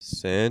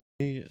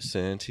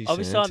Santi. Are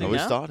we starting Are we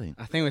now? starting?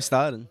 I think we're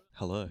starting.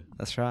 Hello.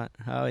 That's right.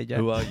 How are you, Joe?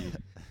 Who are you?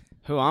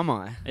 Who am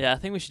I? Yeah, I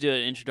think we should do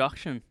an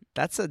introduction.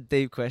 That's a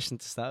deep question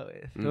to start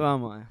with. Mm. Who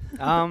am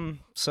I?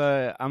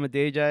 So I'm a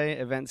DJ,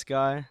 events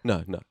guy,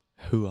 No.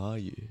 Who are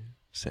you,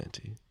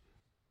 Santi?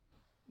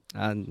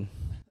 and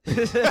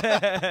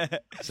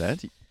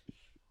Santi.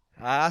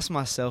 I ask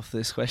myself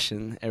this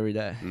question every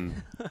day.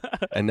 Mm.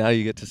 And now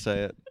you get to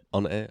say it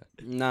on air.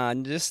 Nah,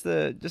 just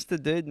the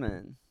dude,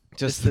 man.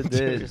 Just the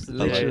dude. Just I the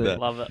like literally. that.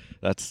 Love it.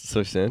 That's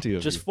so Santi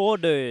of Just you. 4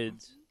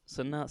 dudes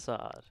sitting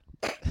outside.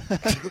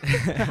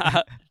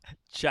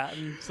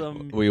 Chatting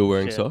some. Were you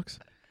wearing shit. socks?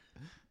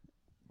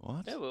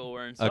 What? Yeah, we're all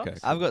wearing socks. Okay.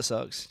 I've got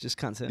socks, just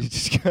can't see You 'em.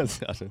 just can't.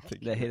 I don't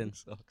think They're you're wearing hidden.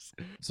 socks.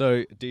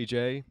 So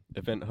DJ,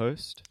 event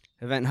host,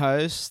 Event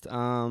host,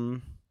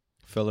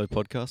 fellow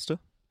podcaster.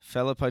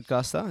 fellow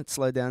podcaster. It's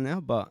slowed down now,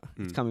 but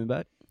it's Mm. coming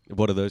back.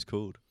 What are those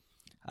called?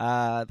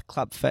 The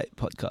Club Fate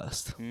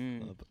podcast.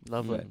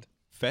 Lovely. Mm.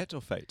 Fet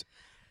or fate?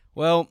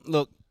 Well,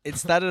 look, it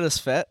started as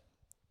Fete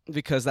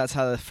because that's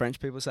how the French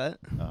people say it,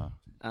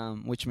 Oh.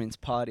 which means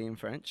party in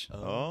French.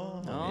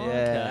 Oh. Oh,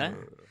 Yeah.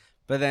 okay.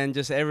 But then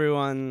just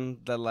everyone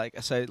that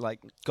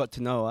got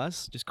to know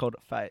us just called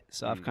it Fate.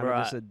 So I've kind of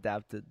just Right.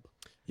 adapted.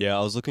 Yeah,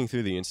 I was looking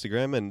through the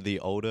Instagram and the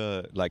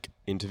older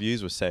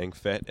interviews were saying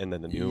fet and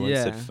then the new ones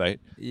said Yeah. fate.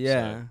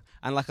 Yeah.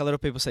 And like a lot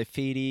of people say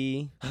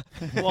feedy.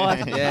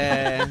 What?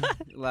 Yeah.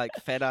 like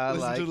feta.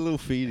 Listen Like, to the little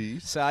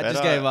feedies. so I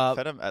just gave up.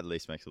 Feta at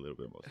least makes a little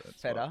bit more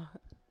sense. Feta.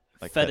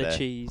 Like Feta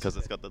cheese. Because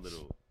it's got the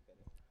little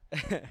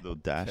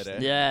dash. Feta.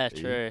 there. Yeah,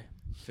 true.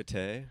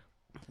 Fete.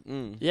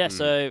 Mm. Yeah, Mm.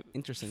 so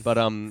Interesting. But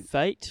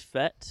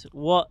Fet.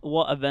 What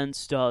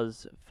events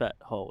does Fet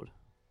hold?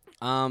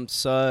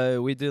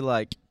 So we do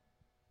like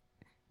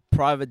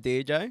private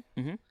DJ.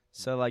 Mm-hmm.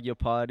 So like your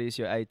parties,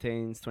 your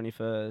 18s,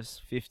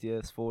 21st,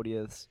 50th,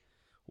 40th,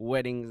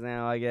 weddings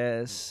now, I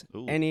guess.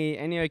 Ooh.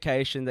 Any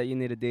occasion that you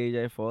need a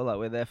DJ for, like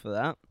we're there for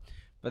that.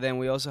 But then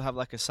we also have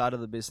like a side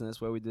of the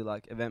business where we do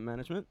like event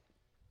management.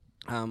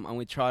 And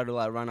we try to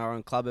like run our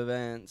own club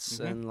events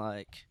Mhm. and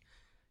like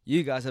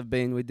you guys have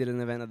been, we did an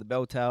event at the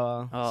Bell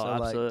Tower. Oh, so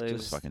absolutely. like It just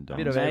was fucking a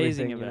bit of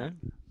amazing everything, event.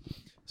 you know?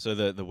 so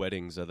the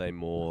weddings, are they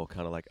more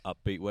kind of like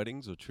upbeat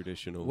weddings or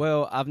traditional?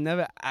 Well, I've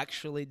never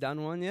actually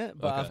done one yet,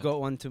 but I've Okay.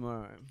 got one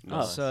tomorrow.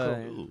 Nice.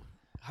 So Ooh.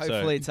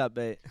 hopefully it's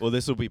upbeat. Well,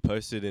 this will be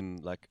posted in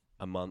like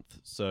a month.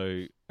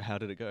 So how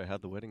did it go?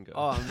 How'd the wedding go?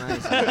 Oh,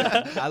 amazing!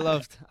 I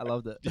loved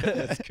it. Yeah,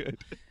 that's good.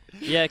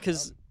 Yeah,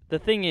 because the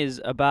thing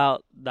is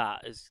about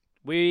that is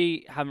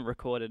we haven't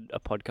recorded a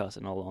podcast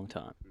in a long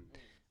time.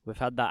 We've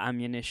had that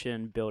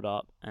ammunition build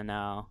up, and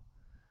now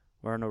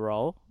we're on a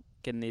roll,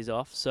 getting these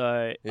off.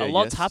 So Yeah, a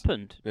lot's yes.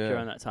 happened Yeah.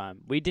 during that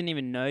time. We didn't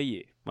even know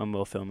you when we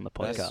were filming the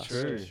podcast. That's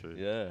true. That's true.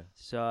 Yeah.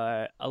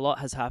 So a lot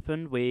has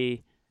happened.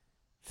 We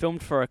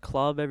filmed for a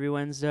club every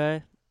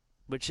Wednesday,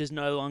 which is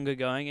no longer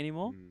going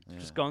anymore. Yeah.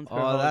 Just gone through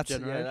a Oh, whole that's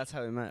generation. that's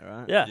how we met,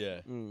 right? Yeah.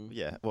 Yeah. Mm.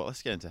 Yeah. Well,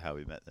 let's get into how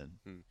we met then.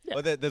 Yeah.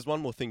 Well, there's one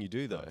more thing you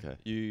do though. Okay.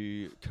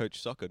 You coach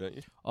soccer, don't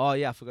you? Oh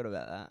yeah, I forgot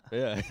about that.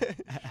 Yeah.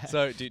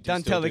 So do you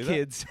Don't still tell the do that?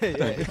 kids.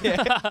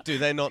 yeah. Do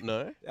they not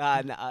know?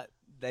 Nah,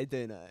 they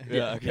do know.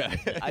 Yeah.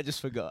 Okay. I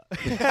just forgot.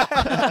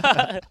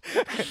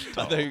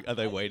 Are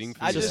they waiting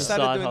for I you? Just just a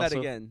started side doing that hustle.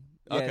 again.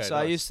 Yeah, Okay, so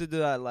I nice. used to do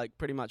that like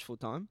pretty much full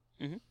time.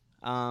 Mhm.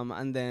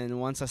 And then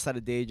once I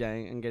started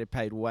DJing and getting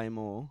paid way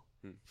more,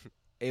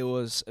 it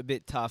was a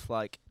bit tough,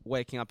 like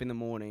waking up in the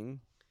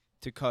morning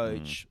to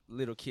coach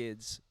little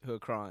kids who are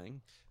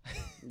crying.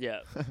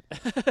 Yeah.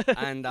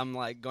 And I'm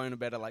like going to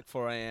bed at like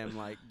 4 a.m.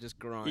 like just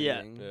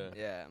grinding. Yeah.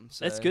 Yeah.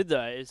 So That's good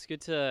though. It's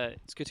good to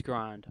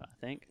grind, I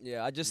think.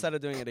 Yeah, I just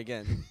started doing it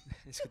again.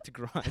 It's good to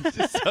grind.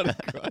 Just started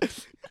grinding.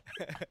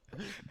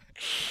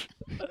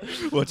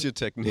 What's your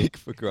technique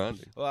for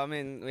grinding? Well, I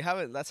mean, we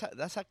haven't. That's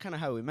kind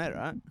of how we met,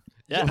 right?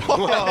 Yeah.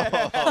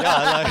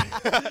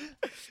 Yeah,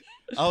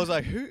 I was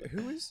like,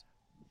 who is?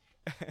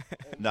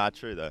 Nah,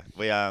 true though.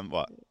 We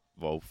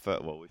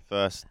we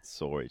first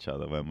saw each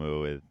other when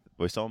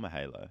we saw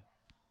Mahalo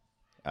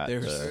at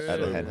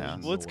the hen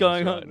house. What's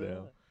going on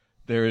now?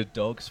 There are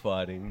dogs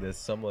fighting. There's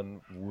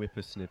someone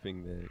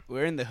whippersnipping there.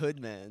 We're in the hood,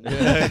 man.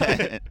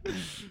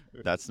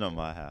 That's not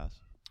my house.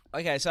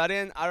 Okay, so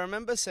I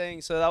remember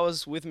saying. So that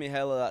was with me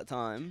hella that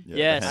time. Yeah,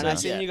 the And hen I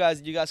house. seen you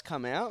guys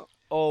come out,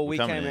 or we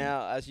come came in.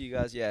 out as you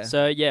guys. Yeah.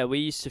 So yeah, we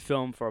used to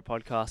film for a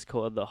podcast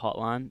called The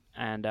Hotline,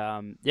 and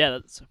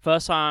that's the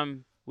first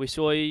time we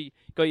saw you.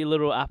 Got your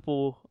little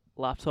Apple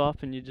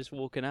laptop, and you're just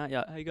walking out.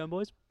 Yeah, how you going,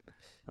 boys?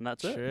 And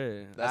that's it.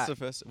 True. That's the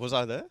first. Was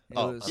I there?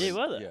 was- Yeah, you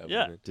were there.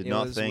 Yeah. Did It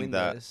not was think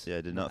Windows. that.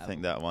 Yeah, did not No.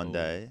 think that one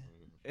day.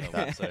 I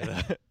won't say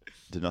that.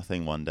 Did not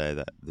think one day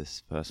that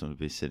this person would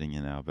be sitting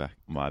in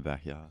my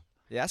backyard.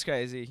 Yeah, that's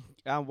crazy.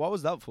 What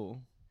was that for?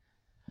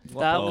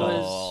 That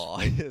Oh,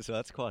 so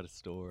that's quite a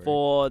story.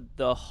 For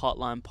the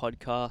Hotline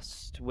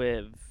podcast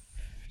with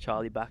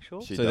Charlie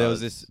Backshall. She So there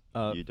was does this.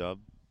 UW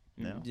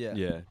now. Yeah.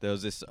 Yeah, there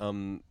was this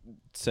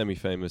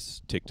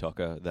semi-famous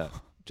TikToker that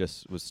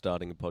just was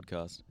starting a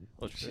podcast.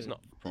 Well, she's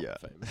not proper Yeah.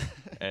 famous,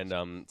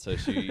 and so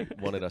she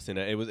wanted us in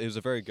it. It was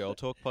a very girl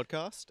talk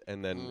podcast,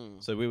 and then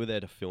so we were there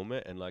to film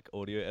it and like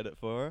audio edit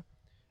for her,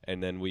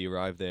 and then we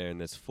arrived there and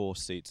there's 4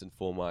 seats and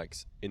 4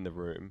 mics in the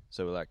room.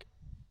 So we're like,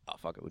 oh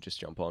fuck it, we'll just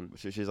jump on.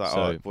 So she's like,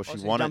 So- she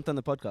She wanted. jumped on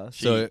the podcast.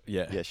 So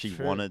yeah, She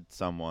True. wanted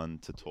someone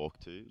to talk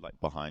to, like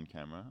behind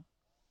camera,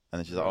 and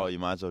then she's like, "Oh, you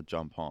might as well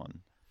jump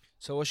on."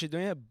 So was she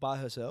doing it by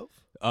herself?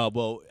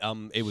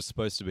 It was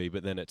supposed to be,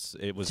 but then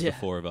it was Yeah. the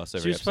 4 of us She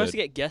every was supposed to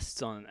episode. get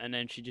guests on, and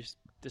then she just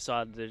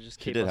decided to just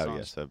She keep did us have on.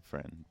 yes, a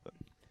friend, but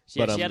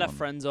Yeah, But, she had her one-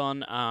 friends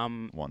on.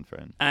 one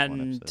friend. one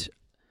And episode.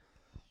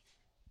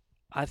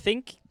 I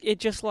think it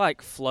just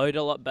like flowed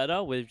a lot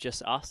better with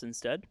just us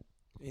instead.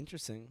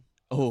 Interesting.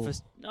 Oh,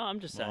 No, I'm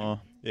just saying. Oh,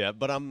 yeah,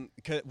 but I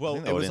well,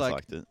 think the it was audience like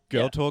liked it.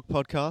 girl Yeah. talk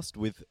podcast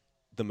with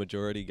the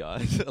majority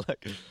guys.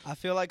 Like, I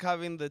feel like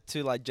having the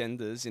 2 like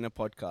genders in a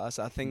podcast.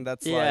 I think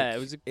that's Yeah,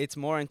 like it's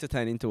more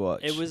entertaining to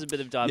watch. It was a bit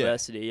of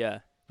diversity, yeah.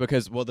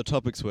 because the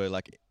topics were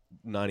like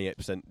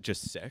 98%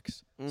 just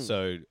sex.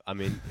 So I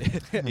mean,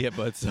 yeah,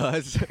 both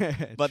sides.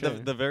 But True.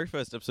 the very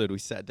first episode, we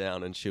sat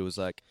down and she was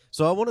like,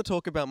 "So I want to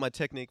talk about my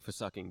technique for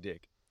sucking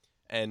dick."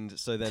 And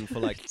so then for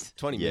like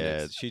 20 Yeah.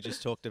 minutes, she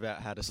just talked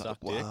about how to suck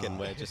dick, and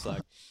we're just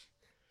like,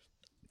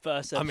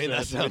 First I episode. mean, that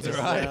we sounds just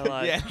right. were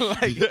like- yeah,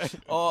 like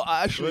oh,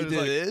 I actually We're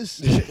do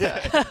just this.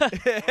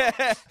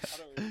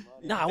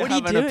 Nah, what are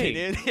you Have an doing?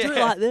 opinion. Do it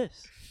like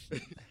this.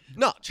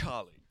 "No,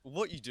 Charlie,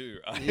 what you do?"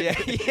 Right?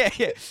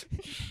 yeah.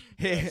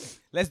 Here,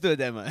 let's do a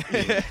demo.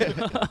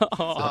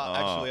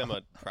 Actually, I'm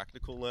a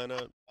practical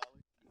learner.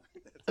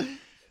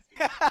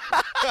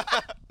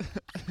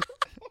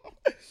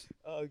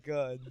 Oh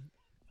god.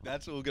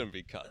 That's all going to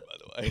be cut, by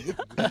the way.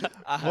 What?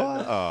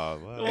 Oh,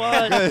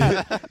 What?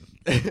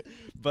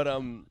 But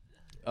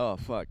oh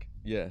fuck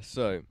yeah.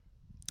 So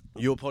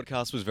your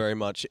podcast was very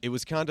much. It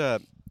was kind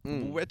of.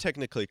 We're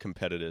technically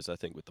competitors, I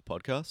think, with the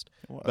podcast,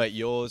 What? but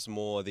yours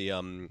more the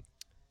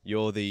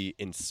you're the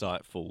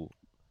insightful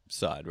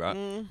side,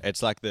 right?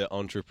 It's like the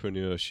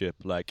entrepreneurship,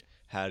 like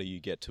how do you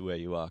get to where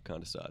you are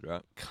kind of side,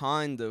 right?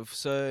 Kind of.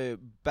 So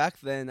back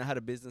then, I had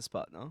a business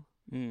partner,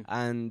 Mm.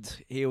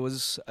 and he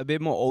was a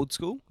bit more old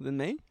school than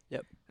me.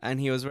 Yep. And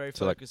he was very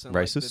So, like, focused on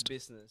like, racist? the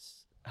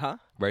business. Huh?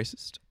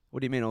 Racist. What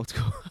do you mean old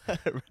school?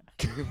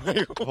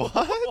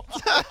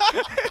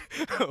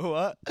 What?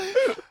 What?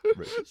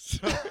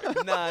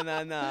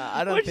 Nah.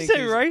 I don't Why'd you think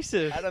say he's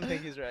racist? I don't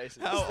think he's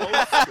racist.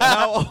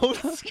 How old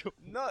school?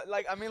 No,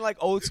 like I mean like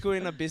old school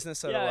in a business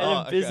sort of way. Yeah, in Oh,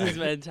 a okay. business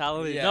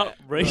mentality, Yeah. not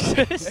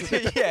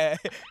racist. yeah.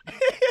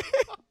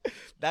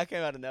 That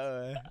came out of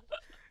nowhere.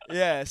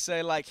 Yeah,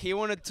 so like he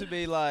wanted to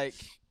be like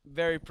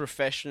very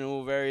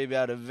professional, very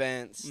about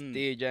events,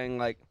 DJing,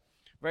 like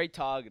very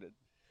targeted.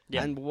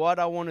 Yeah. And what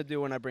I want to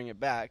do when I bring it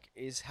back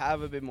is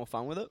have a bit more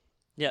fun with it.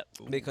 Yep.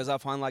 Because I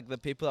find like the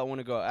people that want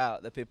to go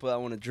out, the people that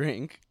want to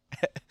drink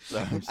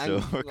I'm still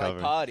and like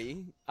recovering. party,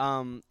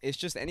 it's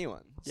just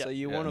anyone. Yep. So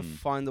you Yeah. want to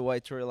find a way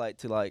to relate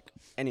to like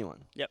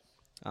anyone. Yep.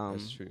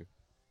 That's true.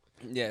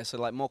 Yeah, so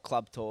like more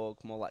club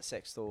talk, more like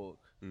sex talk,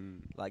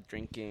 Mm. like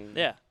drinking.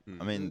 Yeah.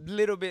 I mean, a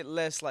little bit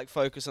less like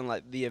focus on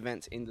like the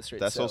events industry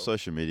that's all itself.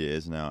 social media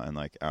is now, and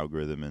like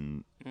algorithm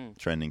and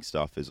trending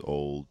stuff is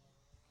all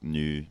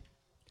new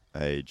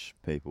age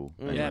people.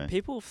 Mm. Yeah, Anyway.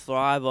 people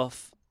thrive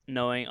off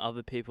knowing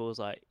other people's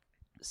like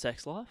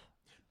sex life.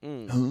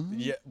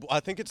 Yeah, I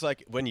think it's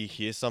like when you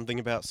hear something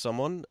about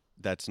someone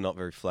that's not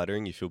very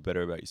flattering, you feel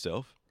better about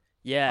yourself.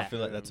 Yeah. I feel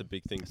like that's a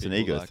big thing. It's an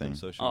people ego like on thing.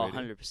 social Oh,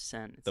 media.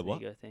 100%. It's The an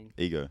what? ego thing.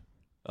 Ego,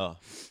 Oh,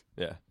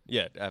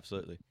 yeah,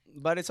 absolutely.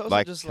 But it's also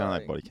like just kind of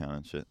like, like body count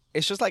and shit.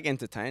 it's just like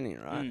entertaining,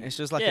 right? Mm. It's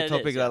just like Yeah, a it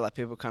topic is, yeah. that like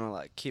people kind of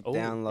like keep Oh,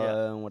 down low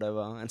yeah. and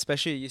whatever. And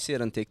especially you see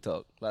it on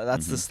TikTok. Like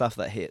that's the stuff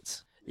that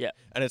hits.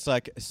 And it's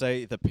like,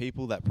 say, the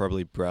people that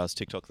probably browse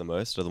TikTok the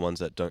most are the ones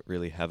that don't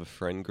really have a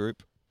friend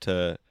group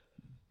to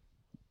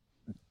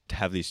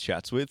have these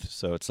chats with.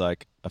 So it's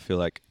like, I feel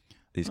like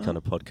these kind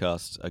of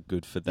podcasts are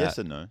good for that. Yes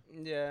and no.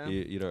 Yeah.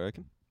 You don't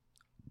reckon?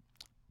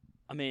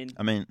 I mean,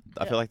 I mean,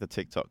 I Yeah. feel like the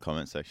TikTok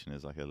comment section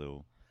is like a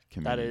little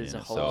community that is in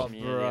a whole itself.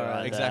 community Bro,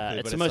 right exactly, there.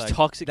 It's but the it's most like-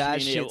 toxic That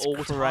community of shit's all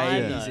time.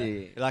 though.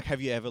 crazy. Like,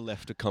 have you ever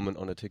left a comment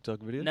on a TikTok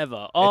video?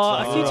 Never. It's Oh,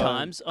 like- a few Oh.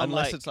 times on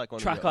Unless like, it's like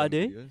one track of your own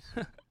ID.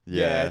 videos.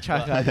 Yeah,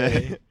 track But-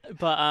 ID.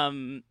 But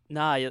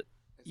nah,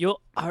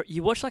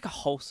 you watch like a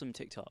wholesome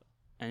TikTok,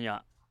 and you're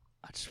like,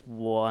 I just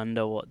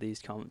wonder what these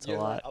comments Yeah,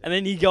 are like. like- And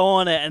then you go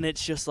on it, and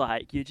it's just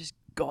like you're just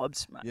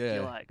gobsmacked. Yeah,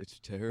 You're like, it's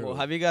terrible. Well,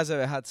 have you guys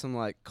ever had some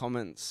like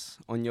comments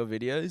on your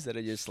videos that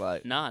are just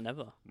like, nah,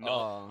 never.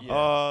 oh,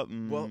 Yeah.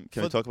 Well,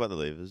 Can we talk about the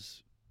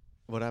levers?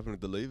 What happened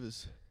with the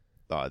levers?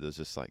 Oh, there's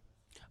just like,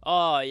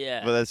 Oh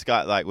yeah. well, this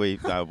guy, like we,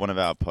 one of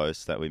our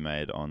posts that we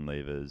made on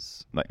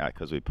levers, like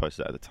because we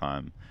posted at the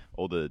time,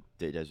 all the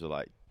DJs were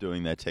like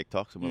doing their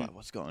TikToks, and we're like,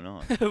 what's going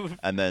on?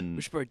 And then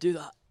we should probably do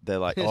that. they're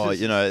like, oh,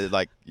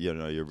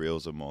 your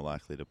reels are more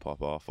likely to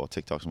pop off, or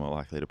TikTok's more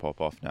likely to pop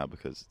off now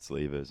because it's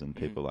levers, and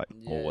people like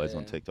always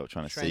on Yeah. TikTok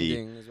trying to see.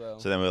 trending as well?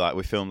 So then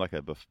we filmed like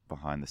a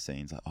behind the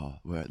scenes, like, oh,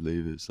 we're at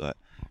levers, like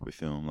we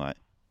filmed like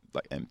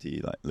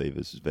empty like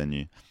levers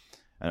venue,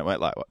 and it went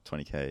like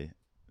 20k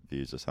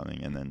views or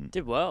something, and then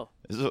Did well.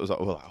 it was like,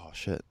 we're like, oh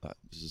shit, like,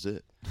 this is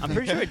it. I'm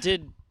pretty sure it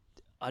did.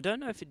 I don't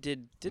know if it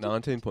did. Did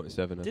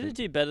 19.7. it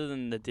do better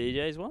than the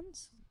DJ's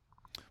ones?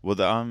 Well,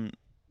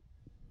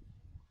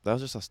 that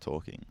was just us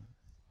talking.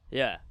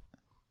 Yeah.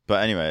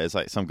 But anyway, it's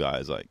like some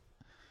guys like,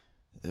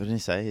 what did he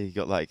say?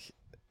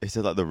 He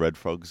said like the red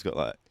frogs got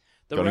like.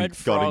 The got red him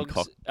frogs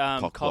cock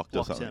cock blocked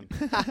or blocked him.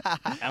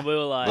 something. And we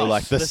were like... They're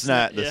like,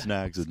 the yeah.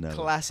 snags would never.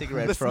 Classic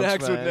red The frogs,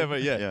 snags would bro. never.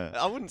 Yeah. Yeah.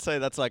 I wouldn't say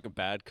that's like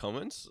bad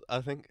comments.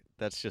 I think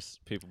that's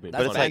just people being. But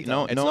funny. it's like,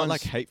 no it's no not one's-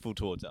 like hateful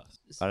towards us.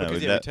 I don't know.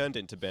 Because it turned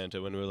into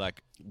banter when we were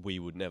like, we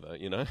would never,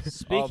 you know.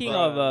 Speaking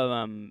Oh,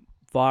 bro. of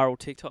viral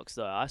TikToks,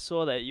 though, I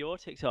saw that your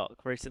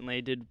TikTok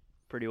recently did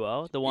pretty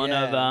well. The one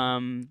of Yeah.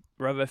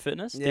 Robo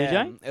Fitness Yeah,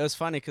 DJ. it was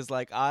funny because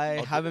like I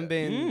did haven't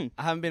it?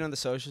 been on the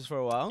socials for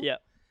a while. Yeah.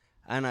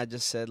 And I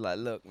just said like,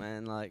 look,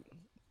 man, like,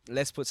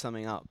 let's put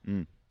something up.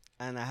 Mm.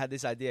 And I had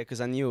this idea because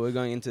I knew we were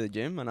going into the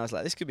gym, and I was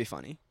like, this could be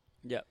funny.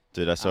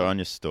 Dude, I saw on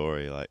your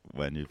story like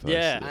when you posted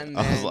Yeah. it. And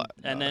I was then- like,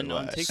 and no then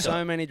on way. TikTok.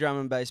 So many drum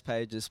and bass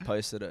pages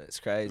posted it. It's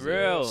crazy.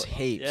 Real. It's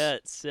heaps. Yeah,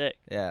 it's sick.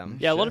 Yeah.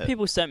 Yeah, a lot of Shit.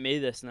 people sent me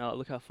this, and they're like,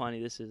 look how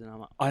funny this is. And I'm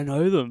like, I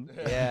know them.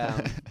 Yeah.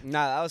 No,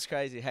 that was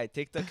crazy. Hey,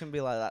 TikTok can be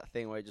like that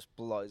thing where it just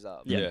blows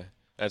up. Yeah.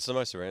 And it's the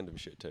most random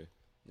shit too.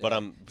 Yeah.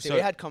 But See, so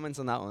we had comments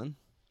on that one.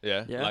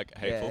 yeah, Yeah. like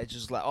hateful. Yeah, it's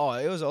just like, oh,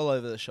 it was all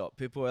over the shop.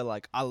 People were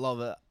like, I love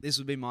it. This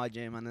would be my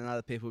gym. And then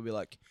other people would be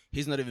like,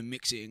 he's not even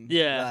mixing.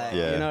 Yeah. Like,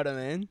 Yeah. You know what I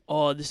mean?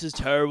 Oh, this is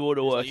terrible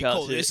to work you out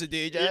call to. this a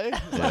DJ?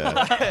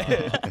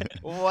 Yeah.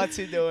 What's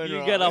he doing You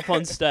wrong? get up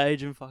on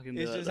stage and fucking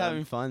do He's it. just man.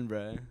 having fun,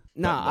 bro.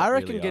 Not I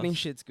reckon really getting us.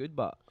 shit's good,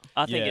 but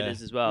I think it Yeah.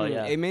 is as well,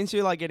 yeah. it means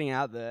you like getting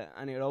out there,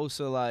 and it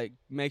also like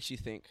makes you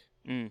think.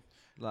 Mm.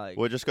 Like,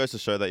 Well, it just goes to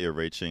show that you're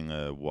reaching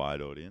a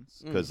wide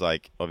audience. Mm. Because,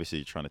 like, obviously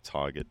you're trying to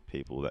target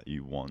people that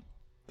you want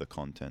the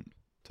content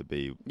to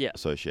be Yeah.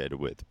 associated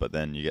with. But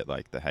then you get,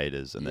 like, the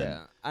haters, and then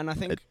yeah, and I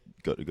think it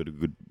got a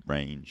good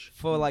range.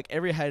 for like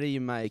every hater you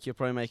make, you're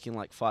probably making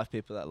like 5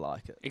 people that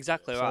like it.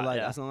 Exactly So right, like,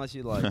 yeah. as long as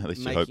you like, At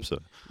least you make hope so.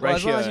 well,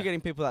 as long as Ratio. you're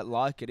getting people that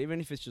like it, even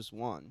if it's just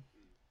one,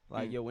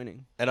 like Mm. you're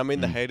winning. And I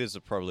mean, the Mm. haters are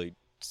probably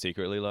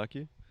secretly like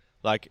you.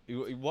 Like,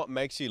 what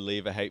makes you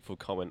leave a hateful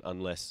comment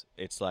unless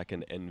it's like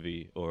an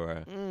envy or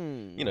a,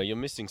 you know, you're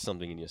missing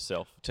something in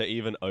yourself to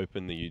even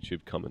open the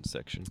YouTube comment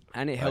section.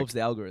 And it helps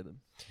the algorithm.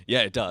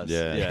 Yeah, it does.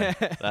 Yeah.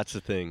 That's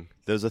the thing.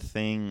 There's a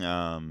thing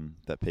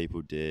that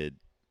people did.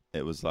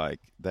 It was like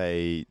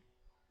they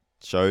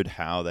showed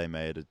how they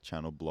made a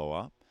channel blow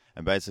up.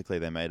 And basically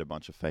they made a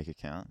bunch of fake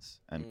accounts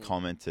and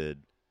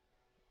commented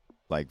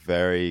like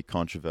very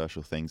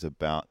controversial things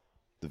about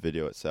the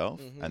video itself.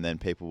 Mhm. And then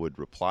people would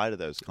reply to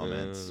those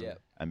comments Mm. Yeah.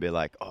 and be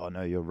like, oh,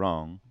 no, you're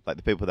wrong. Like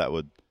the people that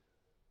would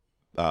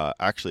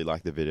actually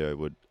like the video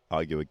would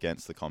argue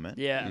against the comment.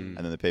 Yeah. Mm. And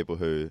then the people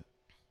who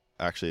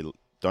actually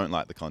don't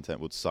like the content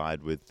would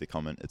side with the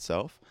comment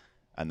itself.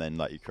 And then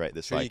like you create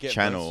this So you like get both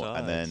channel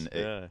and then sides. it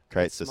Yeah.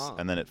 creates this Smart.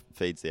 and then it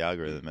feeds the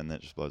algorithm and then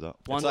it just blows up.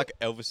 One- It's like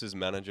Elvis's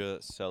manager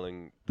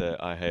selling the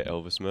I Hate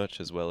Elvis merch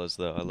as well as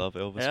the I Love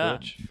Elvis Yeah.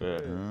 merch. Yeah.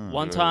 Ah.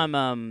 One Yeah.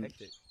 time,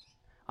 Hectic.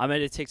 I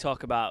made a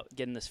TikTok about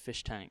getting this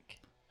fish tank.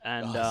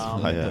 And Oh,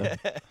 yeah.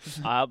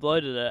 I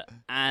uploaded it,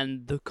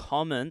 and the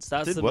comments,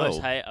 that's Did the well.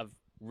 most hate I've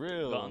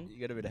Real. gotten. You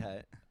got a bit of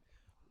hate.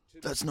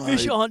 That's not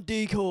Fish aren't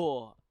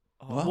decor.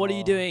 What? What are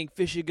you doing?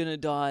 Fish are gonna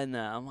die in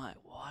there. I'm like,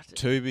 what?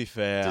 To be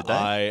fair, Did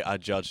they? I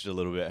judged a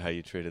little bit how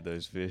you treated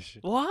those fish.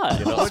 Why?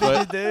 You're not, What did you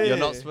supposed, do? you're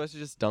not supposed to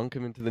just dunk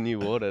them into the new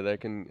water. They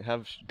can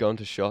go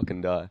into shock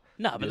and die.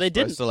 No, but You're they supposed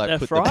didn't. to like They're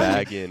put fried. the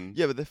bag in.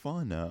 Yeah, but they're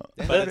fine now.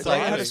 But it's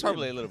like Yeah. it's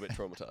probably a little bit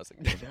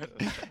traumatizing.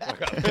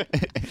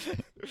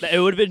 It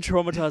would have been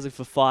traumatizing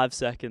for 5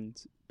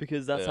 seconds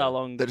because that's Yeah. how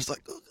long. They're just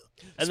like,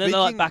 And then they're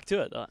like Speaking- back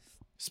to it. Like,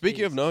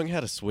 Speaking of knowing how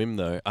to swim,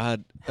 though, I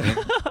had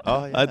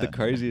oh yeah. I had the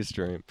craziest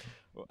dream.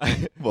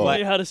 Well,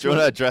 Wait, how to do you want to swim?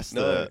 address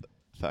No. the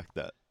fact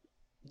that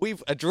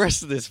We've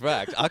addressed this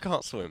fact. I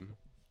can't swim.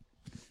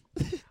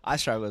 I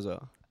struggle as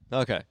well.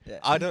 Okay, Yeah.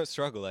 I don't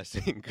struggle. I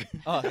sink.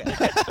 Oh,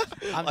 okay.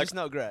 I'm Like- just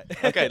not great.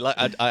 Okay, like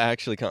I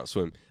actually can't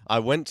swim. I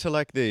went to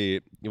like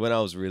when I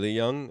was really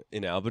young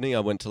in Albany, I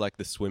went to like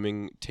the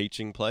swimming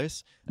teaching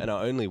place, and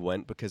I only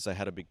went because they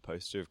had a big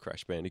poster of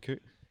Crash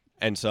Bandicoot,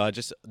 and so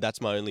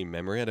that's my only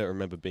memory. I don't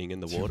remember being in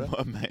the water.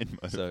 my main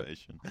So-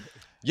 motivation?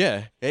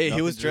 Yeah, he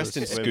Nothing was to do dressed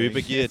in with swimming.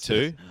 scuba gear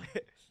too.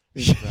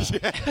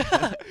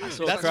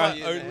 saw That's Crash-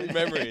 my only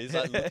memory. Is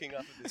like looking up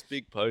at this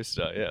big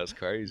poster. Yeah, it's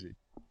crazy.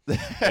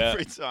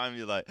 Every time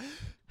you're like,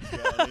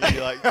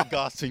 you're like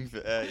gasping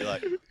for air. You're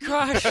like,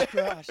 crash.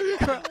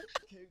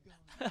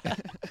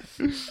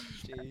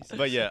 Jeez.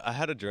 But yeah, I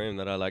had a dream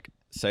that I like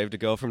saved a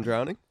girl from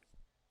drowning,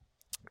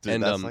 dude,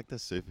 And, that's like the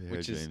superhero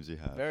which is dreams you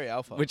have. Very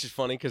alpha. which is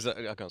funny because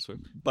I can't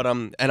swim. But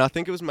and I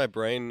think it was my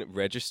brain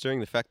registering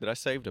the fact that I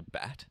saved a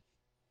bat.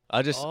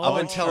 I've been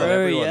Oh, telling true,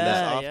 everyone yeah.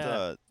 that.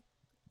 After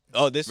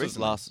Oh, this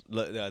Recently? was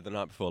the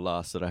night before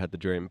last that I had the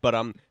dream. But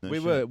No we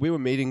shit. were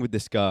meeting with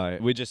this guy.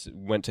 We just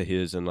went to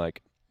his and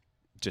like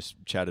just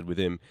chatted with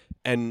him.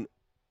 And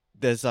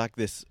there's like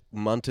this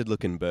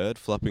munted-looking bird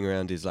flopping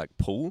around his like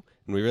pool,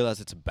 and we realize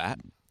it's a bat.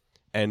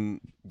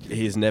 And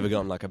he's never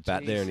gotten like a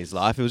bat there in his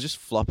life. It was just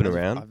flopping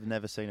around. I've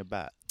never seen a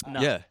bat. No.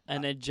 Yeah.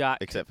 And then Jack,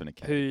 Except for in a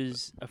cave.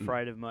 who's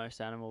afraid of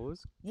most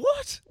animals,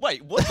 What?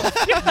 Wait, what?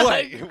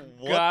 Wait,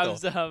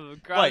 grabs the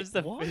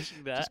what?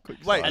 fishing net.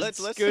 Wait, and let's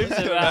scoops go it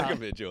back out. a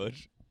bit,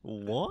 George.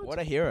 What? What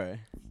a hero.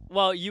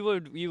 Well, you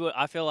would.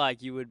 I feel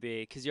like you would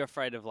be, because you're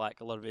afraid of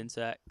like a lot of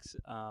insects.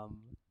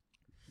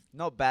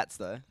 Not bats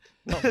though.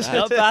 Not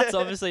Not bats,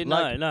 obviously.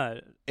 Like-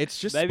 No. It's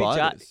just Maybe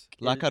Jack spiders.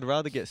 Like is- I'd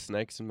rather get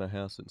snakes in my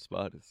house than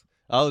spiders.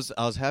 I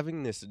was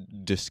having this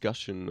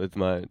discussion with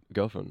my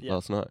girlfriend Yeah.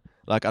 last night.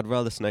 Like I'd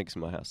rather snakes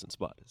in my house than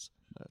spiders.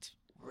 That's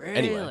Really?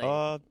 Anyway.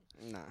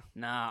 Nah.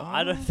 Nah,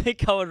 I don't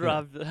think I would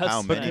rather have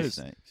How many snakes.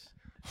 snakes?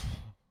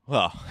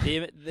 well, The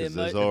 'Cause most,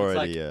 there's if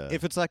already it's like, a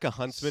if it's like a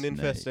huntsman snake.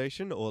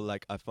 infestation, or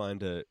like I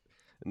find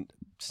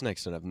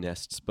snakes don't have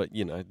nests, but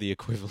you know the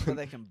But equivalent.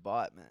 they can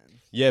bite, man.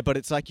 Yeah, but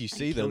it's like you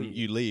see kill them, you.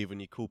 you leave, and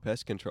you call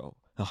pest control.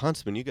 A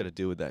huntsman, you got to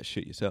deal with that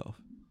shit yourself.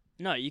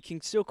 no, you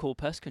can still call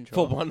pest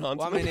control. For one huntsman,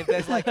 Well, I mean, if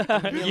there's like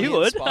a You million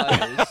would.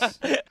 spiders,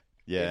 if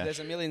yeah. there's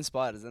a million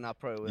spiders, then I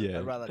probably would. Yeah.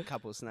 I'd rather a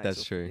couple of snakes.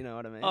 That's or- true. You know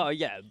what I mean? Oh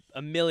yeah,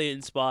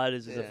 1,000,000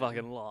 spiders is a Yeah.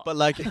 fucking lot. but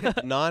like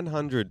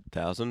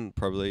 900,000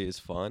 probably is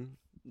fine.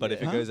 But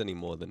if it Yeah. goes any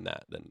more than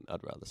that, then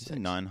I'd rather You said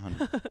snakes.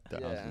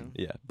 900,000.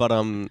 Yeah, but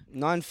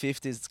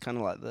 950 is kind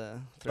of like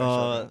the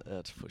threshold.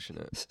 that's pushing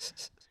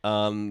it.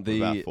 What The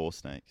about 4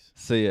 snakes?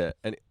 so yeah,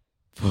 and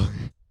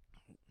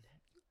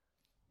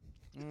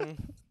Mm.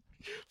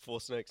 4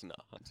 snakes, nah.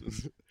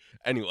 Hunters.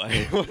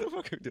 Anyway, what the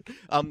fuck are we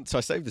doing? So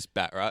I saved this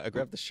bat, right? I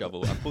grabbed the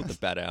shovel, I pulled the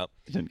bat out.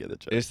 You didn't get the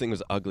joke. This thing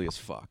was ugly as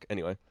fuck.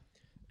 Anyway,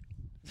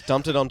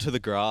 dumped it onto the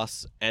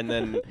grass, and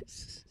then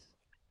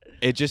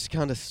it just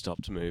kind of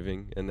stopped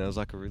moving, and there was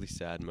like a really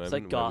sad moment. It's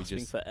like where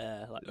gasping for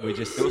air. Like, we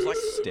just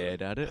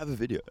stared at I it. have a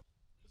video.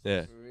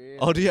 Yeah. Really?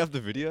 Oh, do you have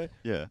the video?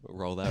 Yeah. We'll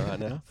roll that right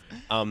now.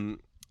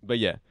 But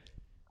yeah.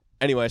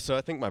 Anyway, so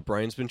I think my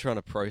brain's been trying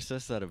to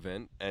process that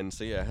event, and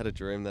so yeah, I had a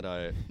dream that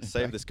I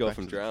saved this girl back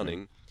from to the dream.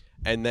 drowning,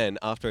 and then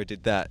after I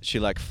did that,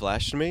 she like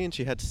flashed me, and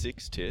she had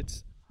 6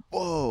 tits.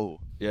 Whoa.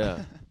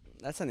 Yeah.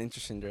 That's an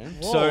interesting dream.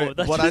 whoa, so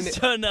that what I just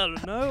turned out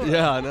of nowhere.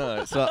 Yeah, I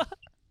know. So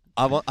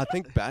I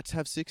think bats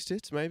have 6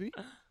 tits, maybe.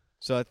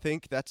 So I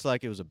think that's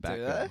like it was a bat.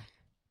 Do guy. they?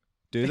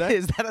 Do they?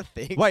 Is that a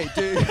thing? Wait,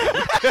 dude.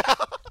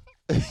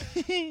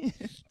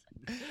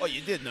 Oh,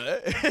 you did know.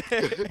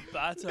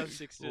 Bats have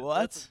 6 tits. What?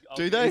 That's- I'll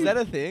Do Google they? Is it. that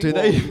a thing? Do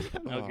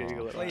they? I'll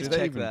Google it. Please Do Right they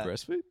check even that.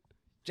 breastfeed?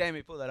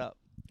 Jamie, pull that up.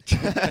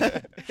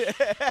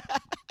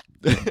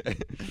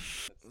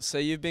 So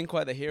you've been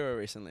quite the hero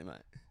recently, mate.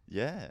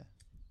 Yeah.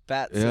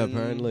 Bats. Yeah, and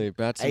apparently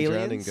bats and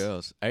drowning aliens?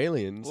 girls.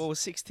 Aliens. Well, with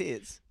 6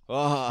 tits.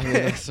 Oh, I mean,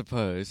 I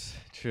suppose.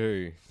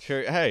 True.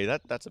 Hey,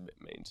 that's a bit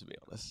mean, to be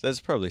honest. There's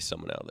probably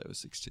someone out there with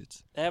 6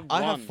 tits. They have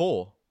I one. have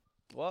 4.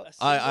 What?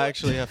 I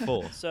actually have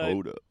 4. So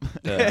Hold up.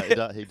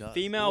 Yeah. He does.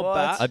 female What?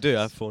 bats. I do.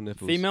 I have 4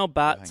 nipples. Female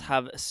bats Hang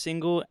on. have a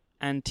single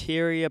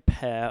anterior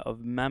pair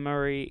of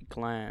mammary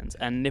glands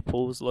and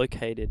nipples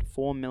located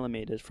 4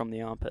 millimeters from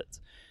the armpits.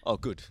 Oh,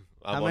 good.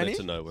 I How wanted many?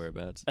 to know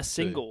whereabouts. A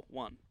single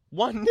one.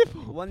 1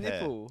 nipple. One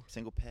Pair. nipple.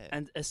 Single pair.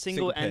 And a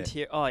single Single pair.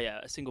 anterior. Oh, yeah,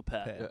 a single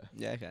pair. Pair.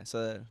 Yeah, okay.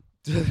 So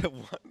 1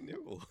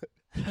 nipple.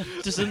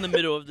 Just in the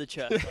middle of the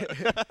chest.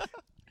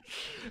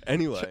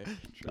 Anyway,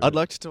 I'd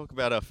like to talk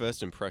about our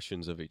first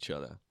impressions of each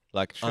other.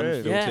 Like True.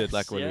 unfiltered, Yes,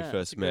 like when yeah, we that's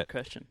first a good met.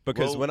 question.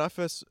 Because Well, when I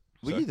first...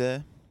 Were Sorry. you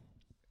there?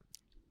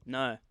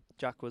 No,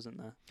 Jack wasn't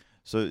there.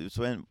 So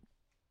when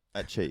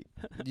at Cheek,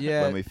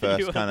 yeah. when we You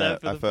first were kind there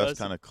of, for I the first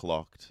first- kind of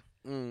clocked.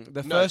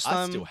 The No, first I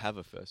time. still have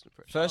a first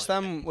impression. First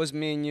time was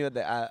me and you at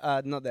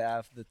the not the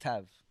AV, the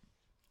TAV.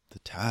 The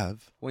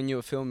Tav. When you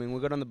were filming,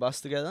 we got on the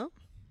bus together.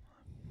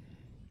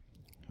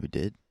 We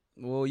did.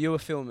 Well, you were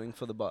filming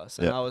for the bus,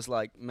 and Yeah. I was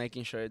like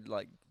making sure it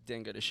like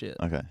didn't go to shit.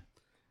 Okay.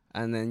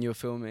 And then you were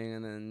filming,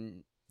 and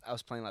then I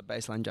was playing like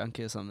Baseline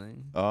Junkie or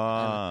something.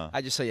 Ah. And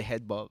I just saw your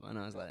head bob, and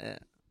I was like, yeah,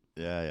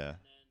 Yeah.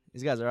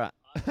 these guys are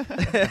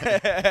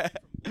right.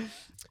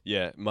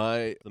 Yeah,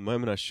 the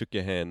moment I shook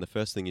your hand, the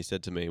first thing you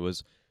said to me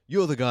was,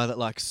 "You're the guy that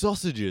likes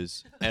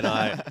sausages," and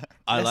I Did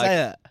I like, say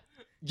that?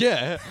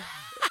 yeah,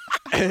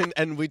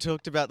 and we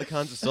talked about the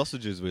kinds of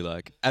sausages we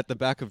like at the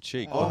back of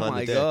Cheek Oh behind my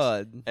the decks.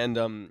 god. And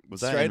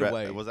Was that straight in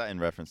away was that in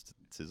reference to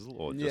Sizzle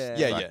or just Yeah. the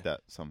Yeah, fact yeah. that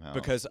somehow?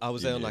 because I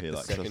was You there on knew like he the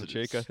liked second sausages.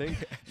 cheek, I think.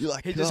 you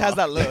like He just has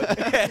that look.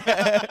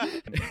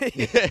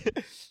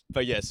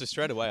 But yeah, so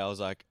straight away I was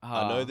like,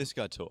 I know Ah. this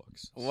guy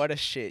talks. What a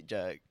shit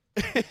joke.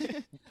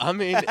 I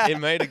mean, it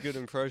made a good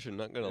impression,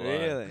 not gonna lie.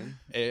 Really?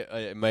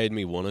 It made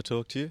me want to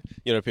talk to you.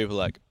 You know, people are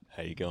like,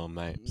 "How you going,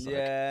 mate?" It's like,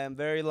 Yeah, I'm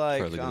very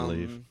like probably gonna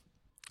leave.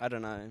 I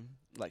don't know,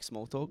 like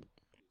small talk.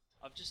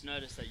 I've just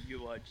noticed that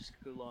you are just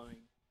glowing.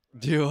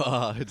 you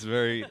are.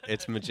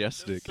 It's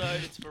majestic. So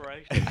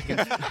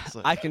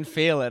inspirational. I can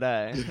feel it,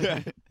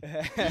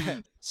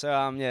 eh?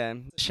 So yeah,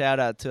 shout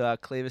out to our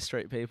Cleaver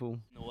Street people.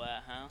 In the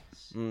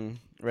warehouse.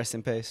 Rest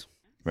in peace.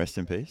 Rest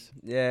in peace.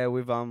 Yeah,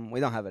 we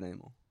don't have it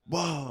anymore.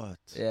 What?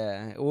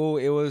 Yeah. Well,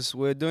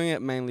 we're doing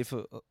it mainly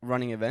for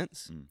running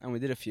events, and we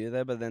did a few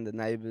there. But then the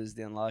neighbours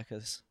didn't like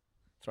us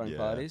throwing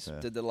parties.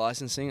 fair. The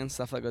licensing and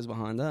stuff that goes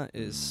behind that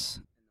is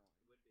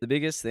the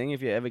biggest thing.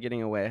 If you're ever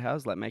getting a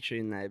warehouse, like make sure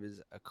your neighbours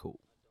are cool.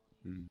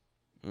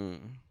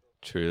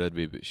 True, that'd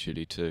be a bit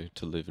shitty too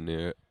to live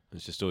near it.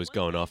 It's just always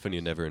going off and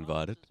you're never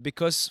invited.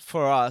 Because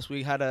for us,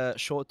 we had a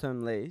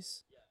short-term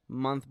lease,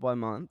 month by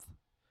month,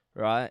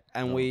 right?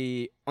 And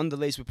we on the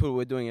lease we put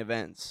we're doing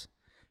events,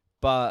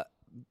 but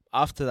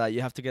after that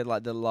you have to get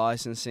like the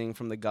licensing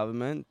from the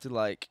government to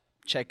like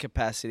check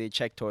capacity,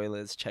 check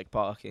toilets, check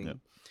parking. Yep.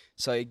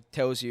 So it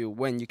tells you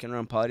when you can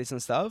run parties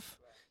and stuff.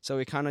 So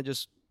we kind of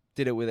just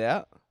did it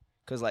without,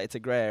 because like it's a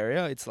grey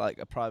area. It's like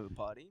a private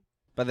party.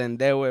 But then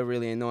they were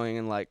really annoying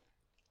and like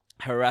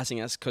harassing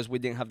us because we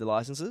didn't have the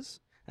licenses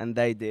and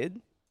they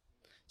did.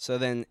 So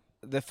then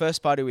the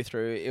first party we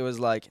threw, it was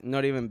like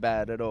not even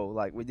bad at all.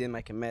 Like we didn't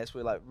make a mess. We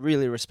were like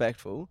really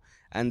respectful,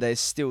 and they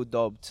still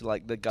dobbed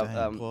like the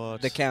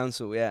the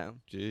council. Yeah.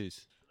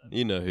 Jeez,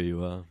 you know who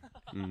you are.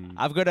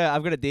 I've got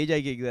a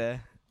DJ gig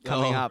there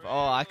coming up.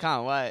 Oh, I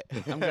can't wait.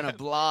 I'm gonna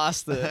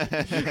blast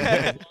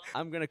it.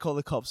 I'm gonna call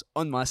the cops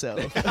on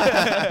myself.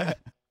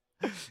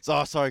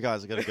 So sorry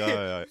guys, I gotta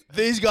go.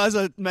 These guys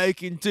are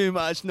making too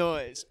much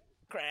noise.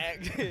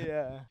 Crack.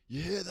 Yeah.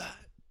 You hear that?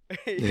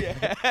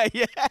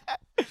 yeah.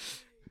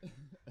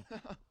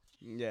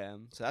 Yeah.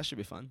 So that should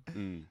be fun.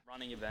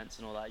 Running events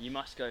and all that, you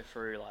must go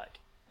through like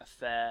a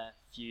fair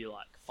few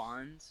like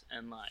fines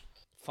and like.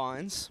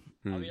 Fines.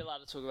 Are we allowed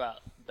to talk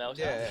about bail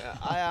tax? Yeah,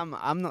 I am.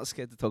 I'm not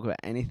scared to talk about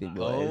anything,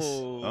 boys.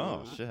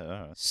 Oh shit! All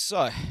right.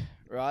 So,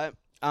 right,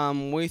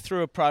 we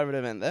threw a private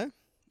event there.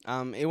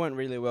 It went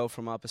really well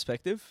from our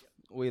perspective.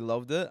 We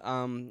loved it.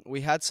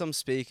 We had some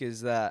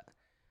speakers that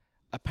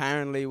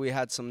apparently we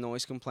had some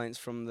noise complaints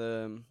from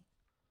the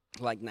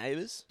like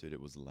neighbors. Dude,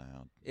 it was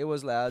loud. It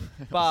was loud,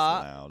 It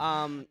but was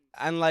loud.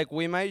 and like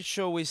we made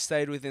sure we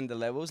stayed within the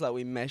levels. Like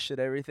we measured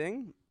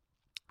everything,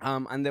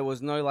 and there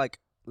was no like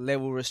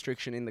level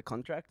restriction in the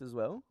contract as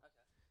well.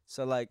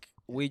 So like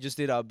we just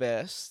did our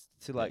best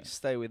to like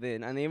stay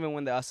within, and even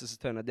when they asked us to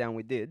turn it down,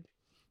 we did,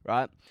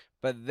 right?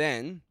 But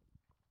then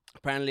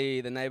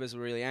apparently the neighbors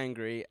were really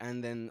angry,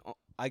 and then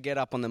I get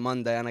up on the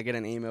Monday and I get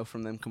an email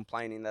from them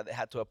complaining that they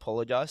had to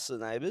apologize to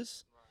the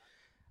neighbors,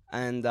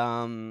 and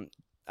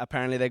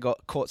apparently they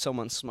got caught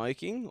someone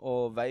smoking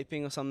or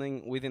vaping or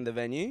something within the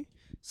venue,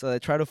 so they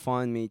tried to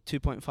fine me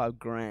 2.5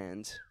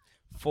 grand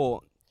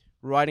for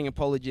writing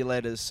apology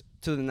letters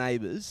to the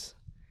neighbours,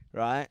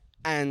 right?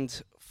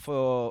 And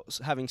for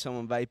having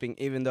someone vaping,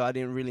 even though I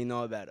didn't really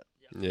know about it.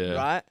 Yeah.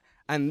 Right?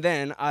 And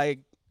then I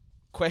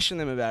questioned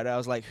them about it. I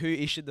was like, who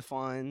issued the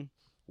fine?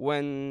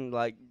 When,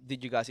 like,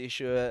 did you guys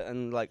issue it?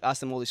 And, like, asked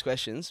them all these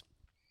questions.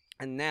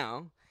 And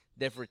now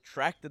they've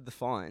retracted the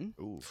fine.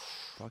 Ooh,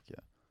 fuck yeah.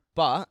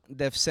 But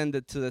they've sent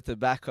it to the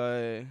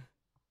tobacco,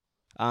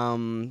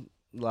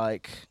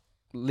 like,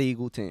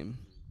 legal team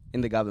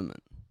in the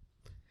government.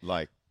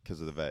 Like,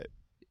 because of the vape.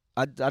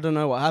 I don't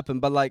know what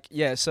happened, but like,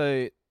 yeah,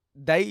 so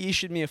they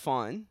issued me a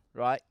fine,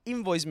 right?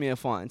 Invoiced me a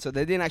fine. So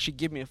they didn't actually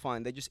give me a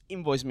fine. They just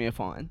invoiced me a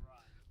fine,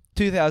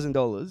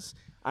 $2,000.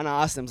 And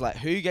I asked them, like,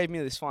 who gave me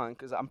this fine?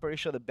 Because I'm pretty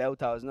sure the bell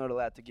tower is not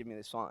allowed to give me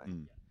this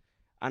fine.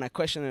 And I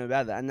questioned them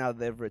about that, and now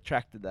they've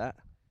retracted that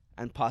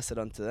and passed it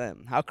on to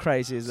them. How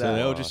crazy is So that?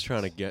 they were just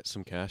trying to get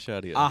some cash out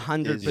of you.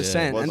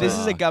 100%. Yeah. And this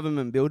is a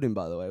government building,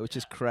 by the way, which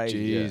is crazy.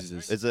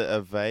 Jesus. Is it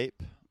a vape?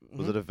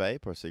 Was it a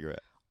vape or a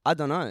cigarette? I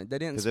don't know. They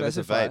didn't Because if it's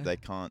a specify. vape, they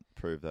can't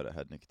prove that it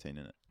had nicotine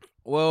in it.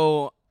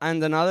 Well,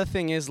 and another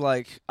thing is,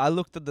 like, I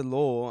looked at the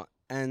law,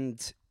 and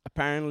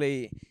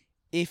apparently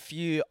if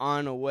you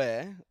aren't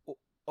aware,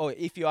 or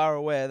if you are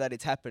aware that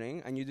it's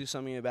happening and you do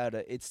something about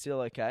it, it's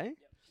still okay.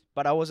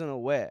 But I wasn't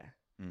aware.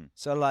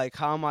 So, like,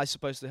 how am I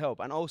supposed to help?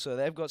 And also,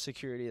 they've got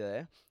security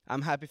there.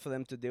 I'm happy for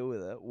them to deal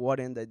with it. Why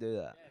didn't they do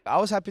that? I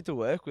was happy to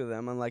work with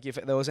them, and, like, if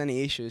there was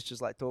any issues,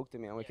 just, like, talk to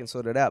me and we can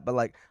sort it out. But,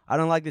 like, I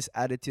don't like this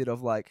attitude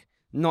of, like,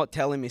 not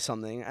telling me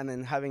something and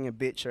then having a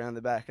bitch around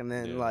the back and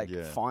then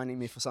fining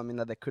me for something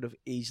that they could have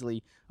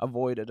easily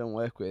avoided and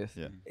worked with.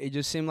 Yeah. It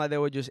just seemed like they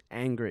were just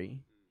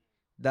angry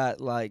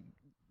that, like,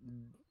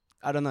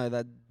 I don't know,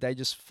 that they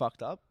just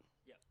fucked up.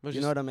 You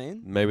know what I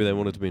mean? Maybe they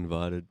wanted to be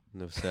invited.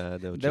 They were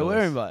sad. They were They were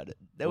jealous. invited.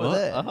 They were What?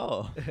 there.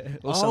 Oh.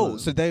 Or some of Oh, them.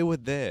 so they were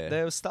there.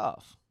 They were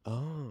staff.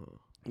 Oh,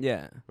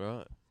 Yeah.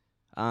 right.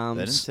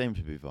 They didn't seem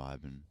to be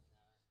vibing.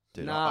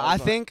 Did Nah, I I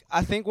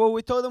think well,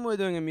 we told them we were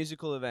doing a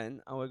musical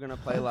event and we're gonna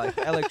play like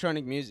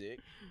electronic music,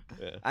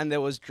 Yeah. and there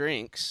was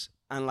drinks,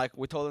 and like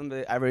we told them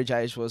the average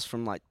age was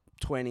from like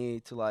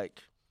 20 to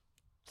like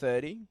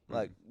 30,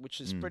 like,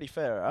 which is pretty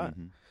fair, right?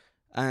 Mhm.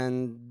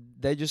 And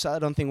they just, I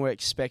don't think we're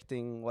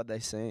expecting what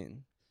they've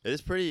seen. It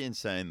is pretty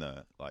insane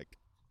though, like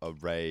a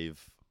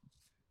rave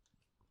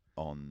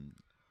on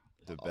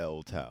the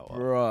bell tower.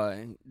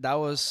 Right.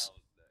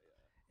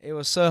 It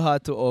was so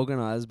hard to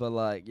organize, but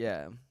like,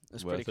 yeah,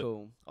 it's Worth pretty it.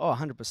 cool. Oh,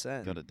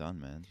 100%. Got it done,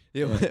 man.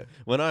 Yeah.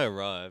 When I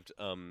arrived,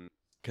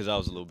 because I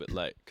was a little bit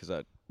late because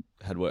I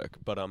had work,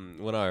 but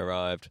when I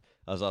arrived,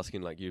 I was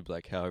asking like you,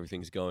 like how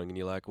everything's going, and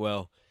you're like,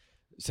 well,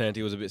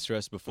 Santi was a bit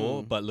stressed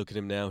before, but look at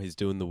him now. He's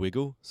doing the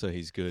wiggle, so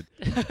he's good.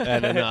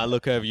 And then I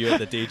look over you at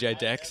the DJ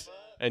decks,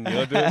 and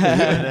you're doing it.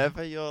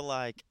 Whenever you're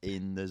like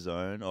in the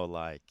zone or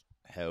like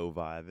hell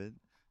vibing.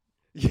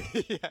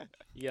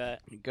 Yeah.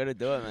 You gotta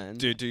do it, man.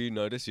 Do you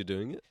notice you're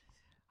doing it?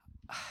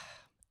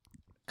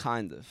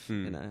 Kind of,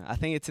 you know. I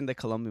think it's in the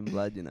Colombian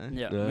blood, you know.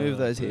 Yeah. Move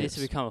those It hips. needs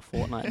to become a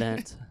Fortnite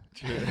dance.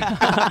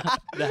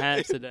 The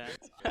hamster dance.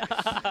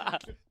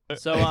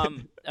 So,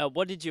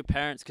 what did your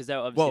parents? Because they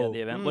were obviously at the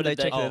event. What they did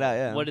they checked it out,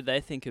 yeah. What did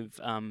they think of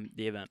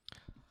the event?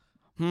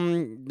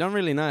 Don't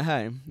really know,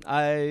 hey.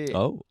 I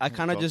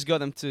kind of Cool. just got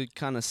them to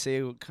kind of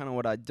see kind of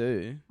what I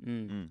do.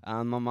 Mm.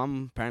 My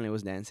mum apparently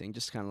was dancing,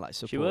 just kind of like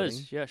She supporting.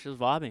 was. Yeah, she was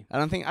vibing. I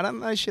don't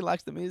know if she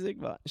likes the music,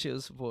 but she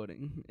was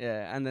supporting.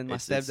 Yeah, and then my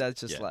It's-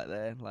 stepdad's just yeah. like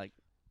there, like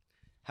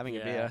having a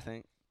beer, Yeah. I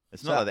think.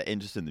 It's So- not like they're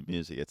interested in the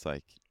music. It's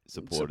like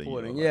supporting. you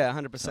or, like, Yeah,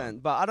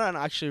 100%. But I don't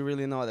actually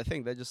really know what they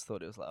think. They just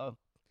thought it was like, oh.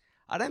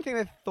 I don't think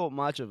they thought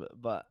much of it,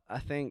 but I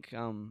think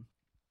from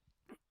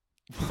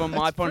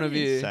my It's point of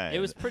pretty view, insane. It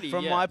was pretty.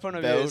 from yeah. my point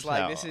of view, Bell it's like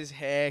tower. this is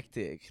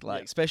hectic. Like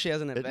Yeah. especially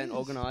as an It event is.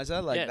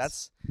 organizer, like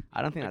Yes.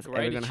 I don't think A that's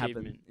great ever gonna happen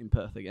achievement. in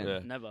Perth again. Yeah.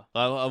 Never.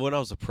 When I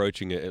was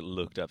approaching it, it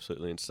looked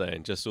absolutely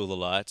insane. Just all the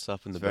lights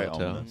up in the It's very bell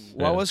tower. ominous.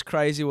 What Yeah. was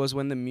crazy was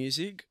when the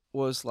music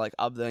was like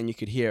up there and you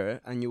could hear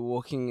it, and you're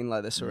walking in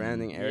like the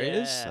surrounding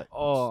areas. Yeah.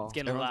 Oh, It's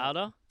getting everyone's-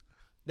 louder.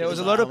 There was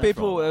a Getting lot of louder.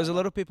 people. There was a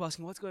lot of people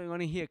asking, "What's going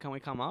on in here? Can we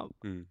come up?"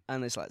 Mm.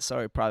 And it's like,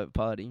 "Sorry, private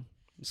party.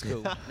 It's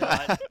cool." They're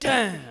like,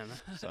 damn.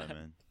 So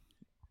man,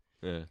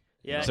 Yeah.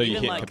 Yeah. So you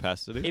even hit like,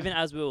 capacity? even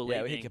as we were yeah,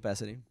 leaving, we hit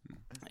capacity.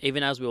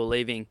 even as we were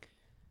leaving,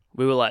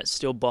 we were like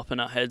still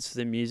bopping our heads to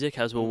the music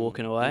as we were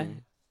walking away.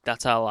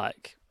 That's how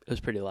like it was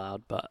pretty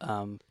loud, but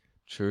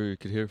True, you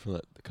could hear it from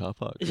the car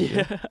park.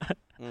 yeah.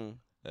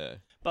 Yeah.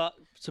 But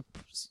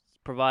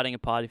providing a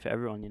party for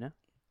everyone, you know.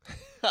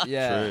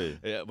 Yeah. true.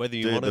 Yeah, whether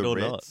you Dude, want it the or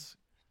not. Ritz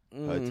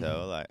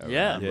hotel, like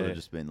Yeah. around would Yeah. have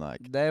just been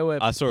like, They were.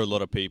 I saw a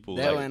lot of people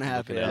They like, weren't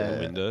happy, looking out yeah. the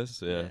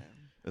windows. Yeah.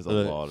 there's a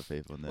Well, lot of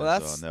people in there. well, as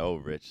that's- and they're all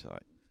rich,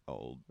 like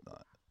old, like,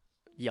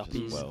 just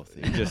Yuppies.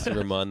 wealthy. Just to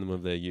remind them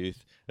of their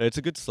youth. It's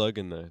a good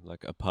slogan though,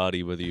 like a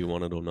party whether you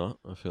want it or not.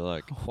 I feel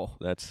like Oh,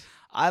 that's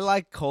I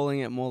like calling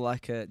it more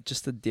like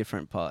just a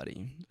different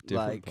party.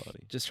 Different like,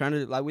 party. Just trying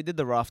to like we did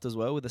the raft as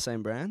well with the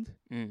same brand.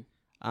 Mm.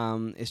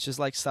 It's just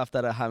like stuff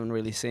that I haven't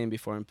really seen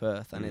before in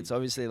Perth, and Mm. it's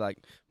obviously like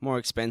more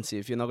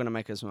expensive. You're not gonna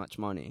make as much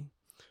money,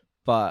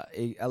 but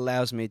it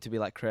allows me to be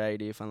like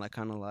creative and like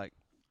kind of like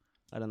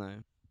I don't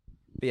know,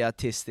 be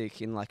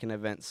artistic in like an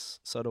events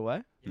sort of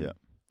way. Yeah.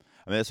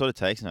 I mean, that's what it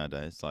takes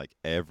nowadays. Like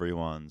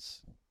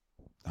everyone's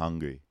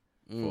hungry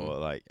for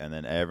like, and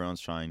then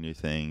everyone's trying new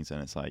things,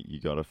 and it's like you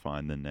got to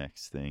find the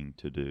next thing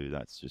to do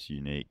that's just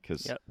unique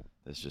because Yep.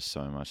 there's just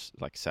so much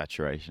like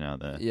saturation out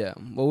there. Yeah.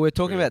 Well, we were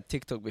talking True. about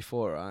TikTok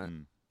before, right?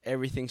 Mm,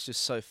 Everything's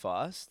just so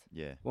fast.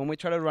 yeah. When we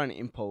try to run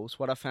Impulse,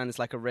 what I found is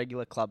like a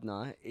regular club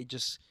night.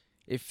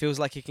 It feels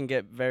like it can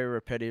get very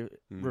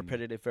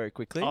repetitive very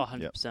quickly. Oh,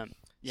 100%.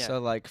 Yeah. So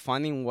like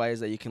finding ways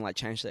that you can like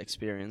change the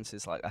experience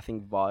is like I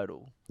think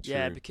vital.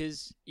 Yeah, True.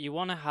 because you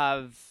want to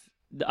have.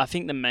 I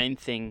think the main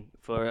thing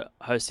for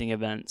hosting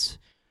events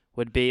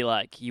would be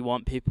like you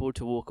want people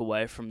to walk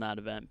away from that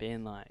event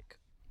being like,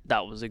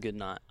 "That was a good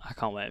night. I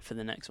can't wait for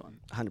the next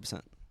one."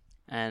 100%.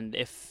 And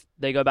if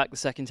they go back the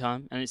second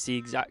time and it's the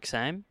exact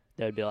same,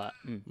 they'd be like,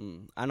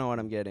 I know what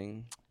I'm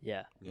getting.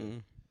 "Yeah, Yeah.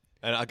 Mm.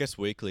 And I guess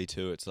weekly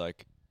too, it's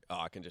like, oh,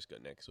 I can just go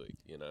next week,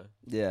 you know?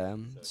 Yeah.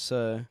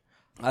 So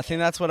I think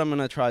that's what I'm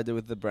gonna try to do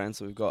with the brands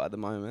that we've got at the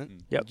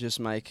moment. Yep. Just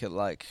make it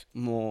like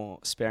more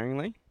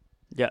sparingly.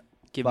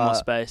 give more But-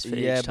 space for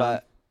Yeah, each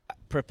time." but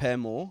prepare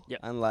more Yep.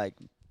 and like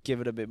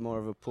give it a bit more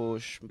of a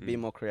push. Be Mm.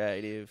 more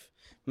creative.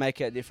 Make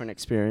it a different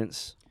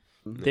experience.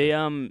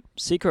 The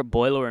secret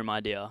boiler room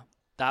idea,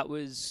 that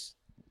was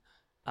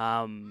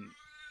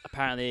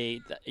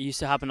apparently it used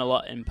to happen a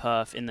lot in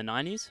Perth in the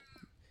 90s.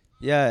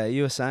 Yeah,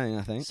 you were saying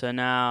I think. So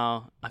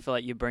now I feel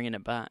like you're bringing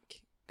it back.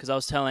 Because I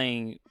was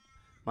telling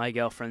my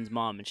girlfriend's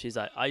mom, and she's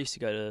like, "I used to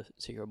go to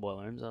secret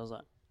boiler rooms." I was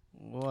like,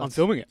 "I'm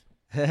filming it."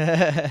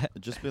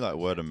 It'd just be like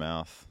word of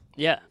mouth.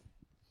 Yeah.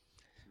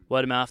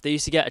 Word of mouth. They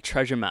used to get a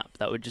treasure map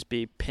that would just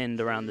be pinned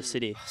around the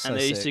city. So and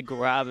they used to sick.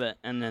 grab it,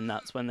 and then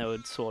that's when they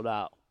would sort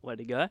out where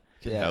to go.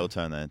 Could Yeah. hell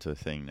turn that into a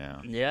thing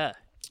now. Yeah.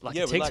 Like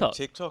yeah, a TikTok. with like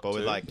TikTok But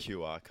with too. like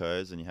QR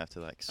codes, and you have to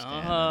like scan.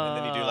 them. And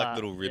then you do, like,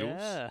 little riddles.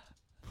 Yeah.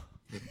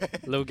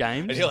 Little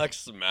games. And you like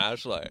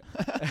smash like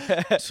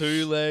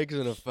 2 legs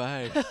and a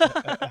face.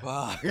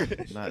 Fuck.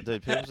 No,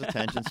 dude, people's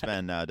attention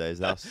span nowadays,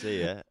 they'll see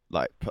it,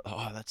 like,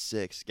 oh, that's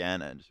sick,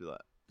 scan it, and just be like,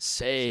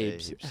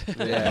 Saves.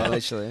 yeah,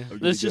 literally.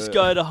 Let's just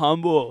go to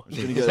Humble. I'm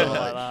gonna go Something to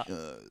like like,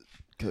 that.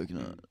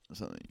 coconut or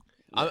something.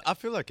 I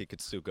feel like it could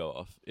still go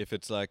off if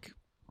it's like,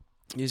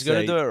 You just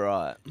gotta Say- do it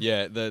right.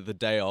 yeah, the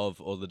day of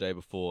or the day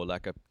before,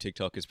 like a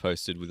TikTok is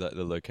posted with like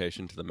the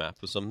location to the map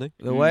or something.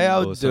 The way I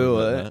Or would something do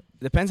like it that.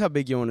 depends how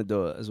big you want to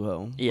do it as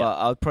well. Yeah. But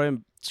I would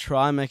probably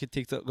try and make a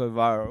TikTok go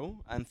viral,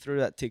 and through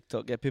that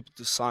TikTok, get people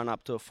to sign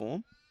up to a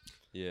form,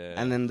 Yeah.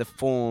 and then the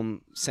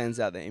form sends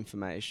out the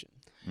information.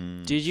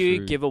 Did you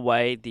True. give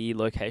away the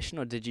location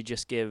or did you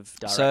just give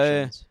So-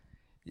 directions?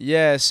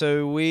 Yeah,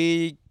 so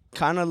we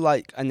kind of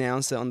like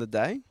announced it on the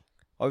day.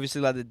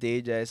 Obviously, like the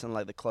DJs and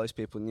like the close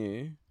people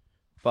knew,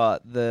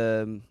 but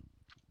the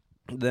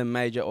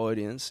major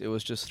audience, it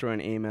was just through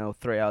an email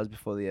 3 hours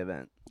before the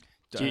event.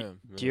 Damn.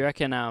 Do you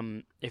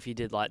reckon if you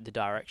did like the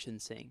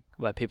directions thing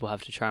where people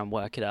have to try and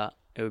work it out,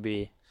 it would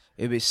be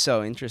It'd be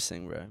so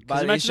interesting, bro.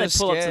 But imagine it's they just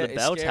pull up to scary- the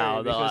it's bell scary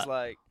tower, they're because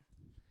like,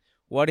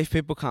 what if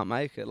people can't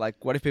make it?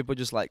 Like, what if people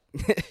just like,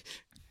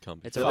 Come.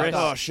 It's a Fuck. risk.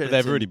 Oh shit! They've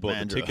it's in already bought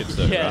the Mandurah. tickets,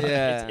 though, yeah, right?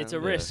 Yeah. it's a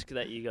Yeah. risk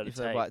that you got to if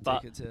they take. buy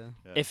But tickets?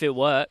 Yeah. if it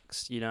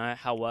works,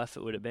 how worth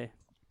it would it be?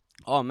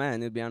 Oh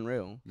man, it'd be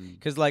unreal. Mm.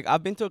 Because like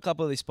I've been to a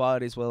couple of these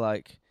parties where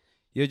like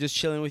you're just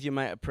chilling with your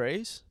mate at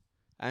pre's,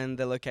 and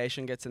the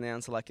location gets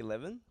announced at like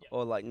 11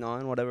 or like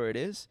 9, whatever it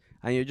is,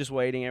 and you're just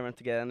waiting everyone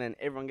to get, and then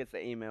everyone gets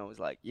the email. It's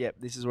like, yep,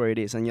 this is where it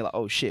is, and you're like,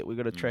 oh shit, we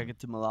got to trek it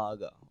to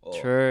Malaga. Or,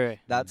 True.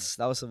 that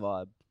was the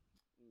vibe.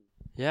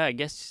 Yeah, I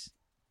guess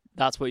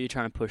that's what you're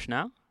trying to push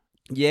now.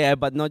 Yeah,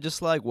 but not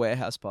just like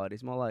warehouse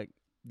parties, more like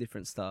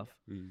different stuff.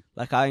 Mm.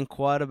 Like I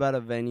inquired about a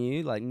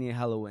venue like near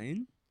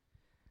Halloween,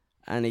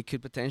 and it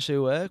could potentially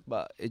work,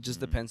 but it just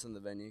depends on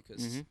the venue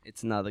because Mhm.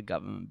 it's another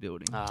government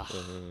building. Ah,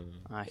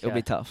 Uh, okay. It'll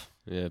be tough.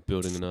 yeah,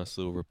 building a nice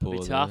little rapport.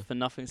 It'll be tough, but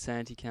nothing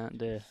Santi can't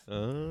do. There.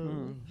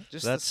 Oh.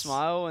 Just That's- a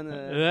smile and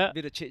a Yeah.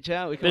 bit of chit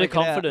chat. We can Bit of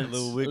work it out. confidence.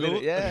 Little A wiggle.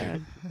 little- yeah.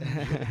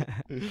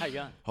 How you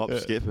going? Hop, Yeah.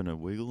 skip, and a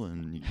wiggle,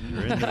 and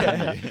you're in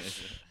there.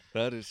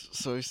 That is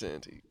so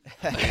Santi.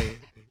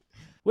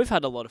 We've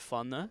had a lot of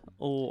fun though.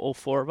 All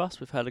four of us.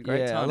 We've had a great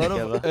Yeah, time a lot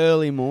together. of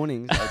early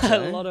mornings. I'd a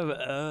say. lot of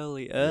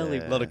early. Yeah.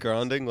 A lot of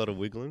grinding, a lot of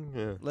wiggling.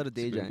 Yeah. A lot of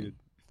It's been DJing. good.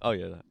 Oh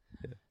yeah, that.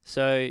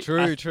 So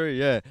True.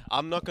 Yeah,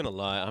 I'm not gonna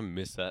lie. I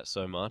miss that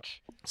so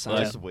much Same.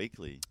 Like- Just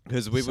weekly.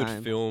 because we would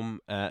Same.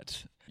 film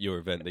at your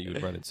event that you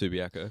would run in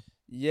Subiaco.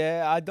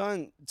 Yeah, I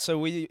don't. So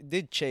we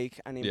did Cheek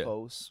and Yeah.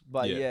 Impulse,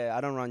 but Yeah. yeah,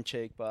 I don't run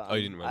Cheek, but Oh,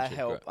 you didn't run I Cheek,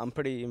 help. right. I'm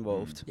pretty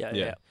involved. yeah.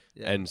 Yeah.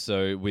 Yeah. And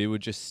so we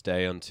would just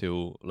stay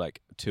until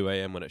like 2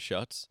 a.m. when it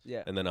shuts,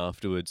 Yeah. and then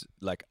afterwards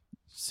like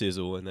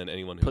sizzle, and then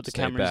anyone who Put would the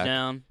stay cameras back,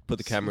 down. put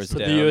the cameras Put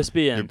down. the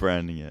USB You're in.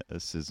 branding it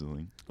as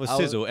sizzling. Well, I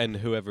was- sizzle, and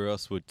whoever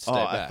else would stay Oh,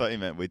 back. I thought you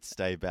meant we'd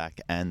stay back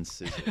and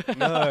sizzle.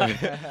 No.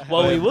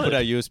 Well, we Put would.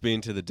 our USB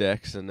into the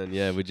decks, and then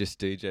we just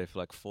DJ for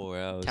like 4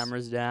 hours.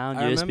 Cameras down.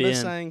 I USB remember in.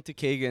 saying to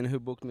Keegan, who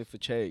booked me for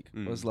Cheek,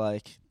 Mm. was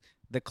like,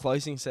 the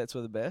closing sets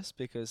were the best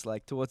because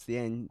like towards the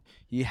end,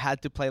 you had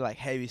to play like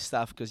heavy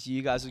stuff because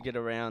you guys would get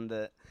around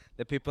it.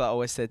 The people that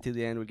always said to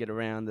the end would get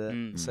around it.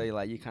 Mm. So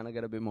you kind of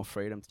got a bit more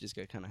freedom to just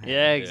go kind of.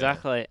 Yeah,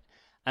 exactly.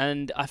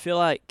 And I feel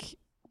like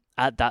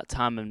at that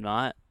time of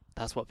night,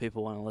 that's what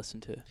people want to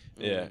listen to.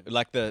 Yeah,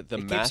 like the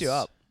It mass. keeps you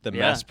up. The Yeah.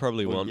 mass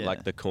probably Well, want yeah.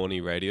 like the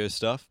corny radio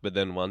stuff, but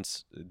then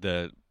once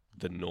the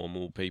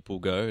normal people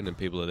go, and then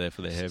people are there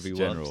for the heavy ones.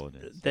 General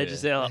audience. They're Yeah.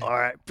 just there like, all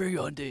right, bring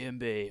on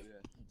DMB.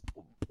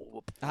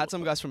 I had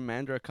some guys from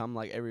Mandurah come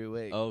like every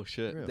week. Oh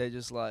shit! Really? They're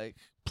just like,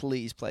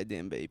 please play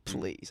DMB,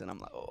 please, and I'm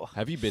like, oh.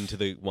 Have you been to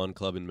the one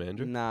club in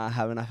Mandurah? Nah, I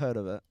haven't. I've heard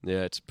of it.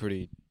 Yeah, it's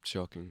pretty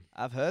shocking.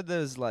 I've heard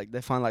there's like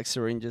they find like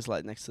syringes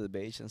like next to the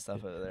beach and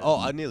stuff over there. Oh,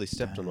 I nearly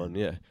stepped on one.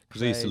 Yeah,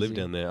 because I used to live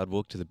Crazy. down there. I'd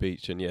walk to the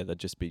beach, and they'd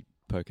just be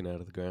poking out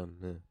of the ground.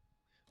 Yeah,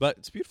 but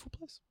it's a beautiful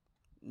place.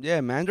 yeah,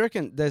 Mandurah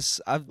can.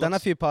 I've done a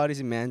Lots- few parties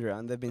in Mandurah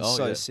and they've been Oh,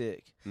 so yeah.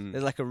 sick. Mm.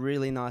 There's like a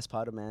really nice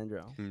part of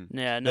Mandurah. Mm.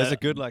 Yeah, no. There's a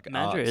good like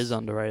Mandurah arts is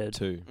underrated.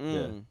 too. Yeah,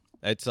 Mm,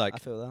 it's I like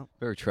feel that.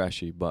 very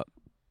trashy, but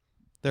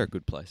there are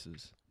good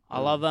places. I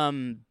love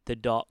the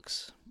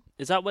docks.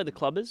 Is that where the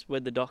club is?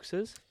 Where the docks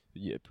is?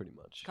 Yeah, pretty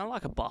much. Kind of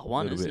like a bar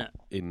one, Little isn't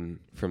bit it?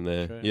 in from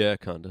there. True. Yeah,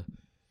 kinda.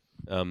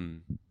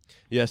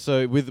 Yeah.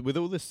 So with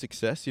all the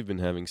success you've been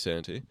having,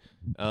 Santi,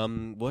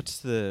 what's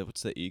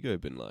the ego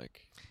been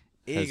like?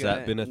 Has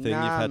that been a thing you've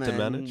had to man,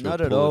 manage? or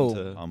Not at pull all.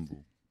 into-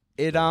 Humble.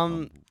 It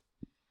Humble.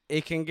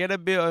 it can get a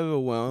bit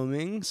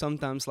overwhelming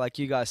sometimes. Like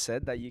you guys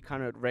said, that you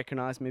kind of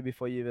recognize me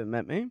before you even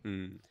met me,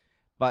 Mm.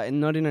 but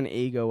not in an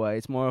ego way.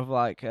 It's more of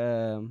like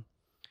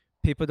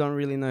people don't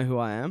really know who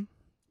I am,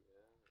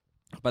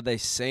 but they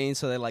seen,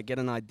 so they like get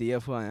an idea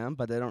of who I am,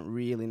 but they don't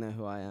really know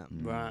who I am.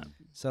 Right.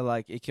 So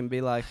like it can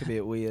be like a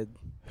bit weird.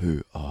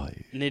 Who are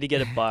you? Need to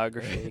get a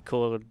biography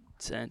called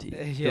Santi.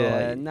 Who are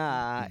Yeah, you?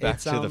 nah. Back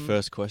it's, to the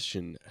first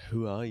question: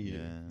 who are you?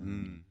 Yeah.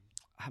 Mm.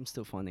 I'm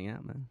still finding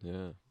out, man.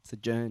 Yeah. It's a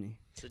journey.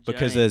 It's a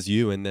Because journey. there's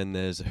you, and then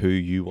there's who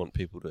you want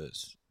people to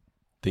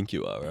think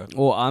you are, right?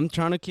 Well, I'm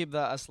trying to keep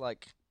that as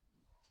like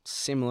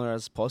similar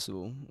as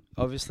possible.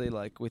 Obviously,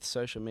 like with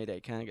social media,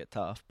 it can get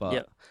tough, but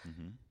Yep.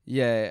 Mm-hmm.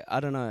 yeah, I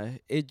don't know.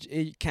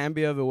 It can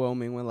be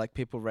overwhelming when like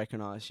people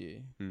recognize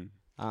you. Mm.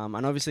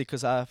 And obviously,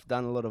 because I've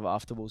done a lot of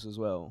afterballs as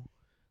well,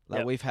 like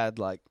Yep. we've had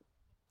like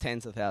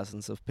tens of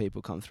thousands of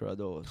people come through our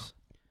doors.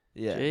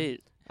 Yeah. Gee,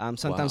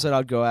 Sometimes Wow. when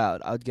I'd go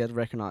out, I'd get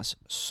recognized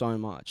so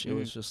much. It Mm.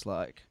 was just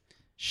like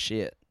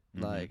shit.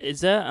 Mhm. Like, is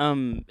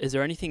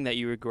there anything that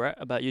you regret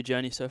about your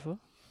journey so far?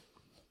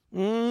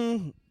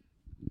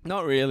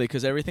 not really,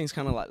 because everything's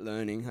kind of like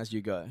learning as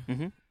you go.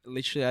 Mm-hmm.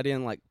 Literally, I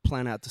didn't like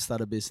plan out to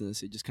start a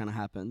business. It just kind of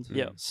happened.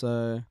 Yeah.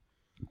 So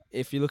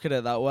if you look at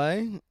it that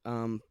way,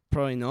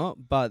 probably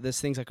not. But there's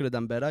things I could have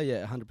done better.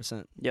 Yeah,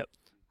 100%. Yep.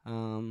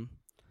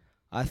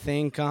 I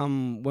think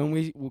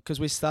because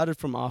we started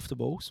from after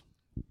balls,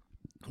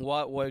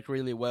 what worked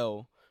really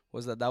well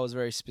was that was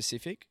very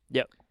specific.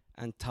 Yep.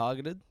 And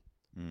targeted.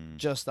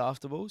 Just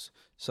after balls.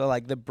 So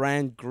like the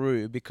brand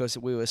grew because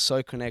we were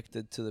so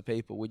connected to the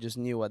people. We just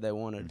knew what they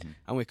wanted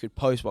and we could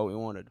post what we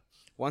wanted.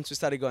 Once we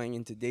started going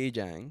into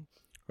DJing,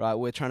 right,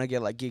 we're trying to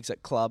get like gigs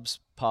at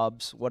clubs,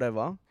 pubs,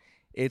 whatever.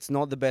 It's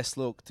not the best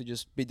look to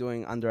just be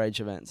doing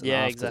underage events. And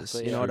afters,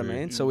 exactly. You know what I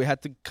mean? So we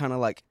had to kind of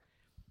like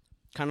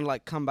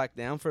come back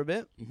down for a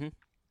bit.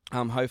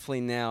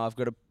 Hopefully now I've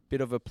got a bit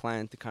of a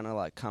plan to kind of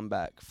like come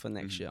back for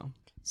next year.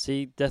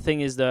 See, the thing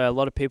is though, a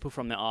lot of people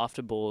from the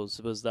after balls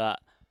was that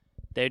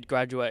they'd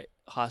graduate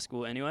high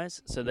school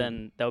anyways, so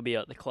then they'll be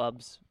at the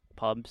clubs,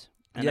 pubs,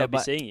 and they'll be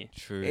seeing you.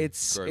 True.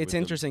 It's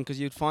interesting because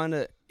you'd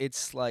find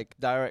it's like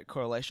direct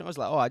correlation. I was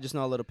like, I just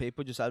know a lot of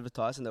people, just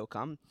advertise and they'll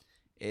come.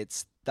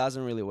 It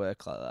doesn't really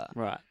work like that.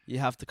 Right. You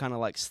have to kind of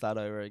like start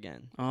over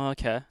again. Oh,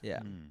 okay. Yeah.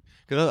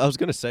 Because I was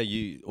going to say,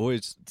 you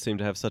always seem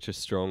to have such a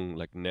strong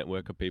like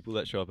network of people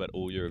that show up at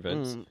all your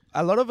events.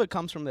 A lot of it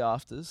comes from the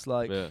afters.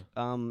 Like,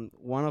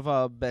 one of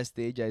our best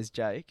DJs,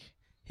 Jake,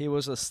 he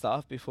was a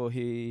staff before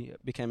he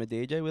became a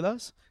DJ with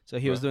us. So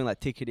he was doing like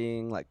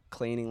ticketing, like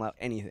cleaning, like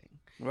anything.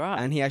 Right.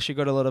 And he actually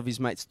got a lot of his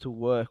mates to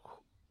work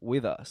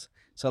with us.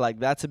 So like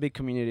that's a big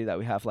community that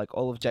we have, like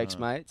all of Jake's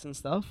mates and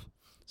stuff.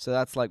 So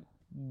that's like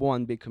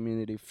one big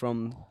community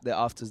from the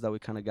afters that we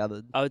kind of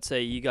gathered. I would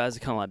say you guys are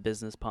kind of like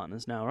business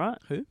partners now, right?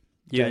 Who?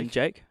 You and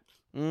Jake?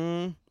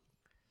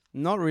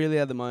 Not really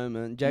at the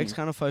moment. Jake's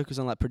kind of focused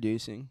on like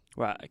producing.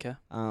 Right, okay.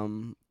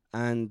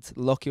 And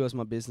Lockie was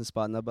my business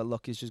partner, but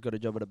Lockie's just got a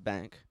job at a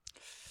bank.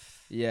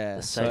 Yeah,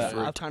 That's so safe.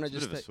 I've kind of Bit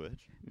just of a switch.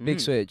 big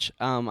switch.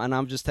 And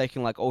I'm just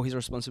taking like all his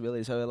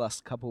responsibilities over the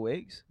last couple of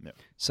weeks. Yep.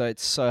 So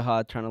it's so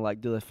hard trying to like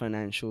do the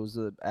financials,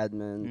 the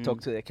admin, talk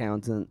to the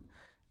accountant,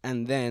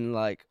 and then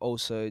like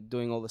also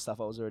doing all the stuff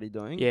I was already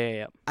doing.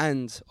 Yeah.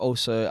 And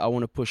also I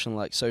want to push on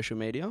like social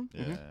media.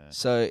 Yeah.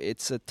 So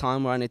it's a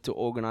time where I need to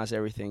organize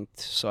everything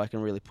so I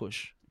can really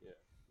push.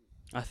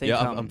 I think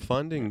I'm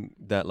finding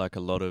that like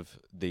a lot of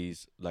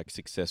these like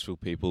successful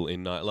people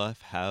in nightlife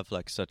have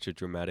like such a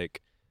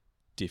dramatic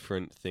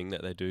different thing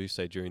that they do,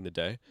 say during the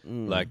day.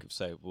 Like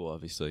say, well,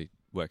 obviously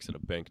works at a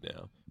bank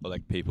now, or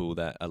like people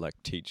that are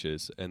like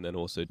teachers and then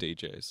also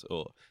DJs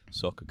or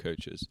soccer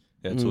coaches.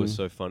 Yeah, it's always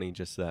so funny,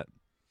 just that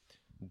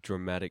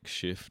dramatic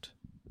shift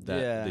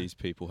that these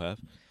people have.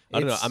 I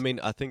don't know. I mean,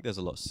 I think there's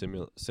a lot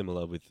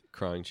similar with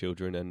crying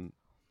children and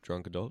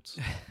drunk adults.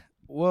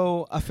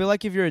 Well, I feel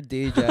like if you're a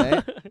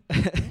DJ,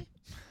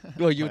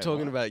 Well, you were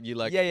talking about you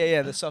like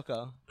the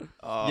soccer.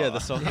 the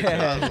soccer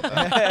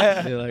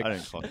You're like, I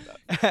didn't clock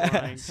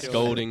that.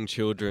 scolding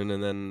children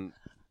and then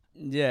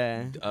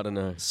I don't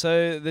know.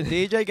 So the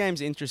DJ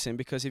game's interesting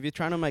because if you're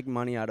trying to make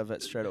money out of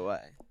it straight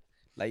away,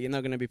 like you're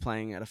not going to be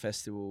playing at a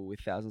festival with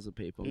thousands of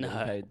people and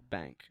getting paid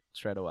bank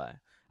straight away,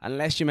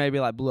 unless you maybe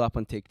like blew up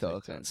on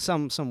TikTok and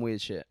some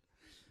weird shit.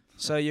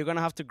 So you're going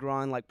to have to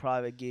grind like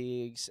private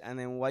gigs, and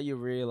then what you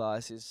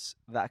realize is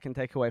that can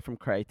take away from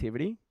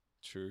creativity.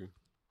 True.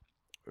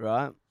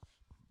 Right?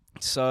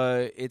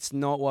 So it's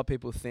not what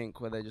people think,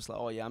 where they're just like,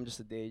 oh yeah, I'm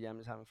just a DJ, I'm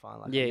just having fun,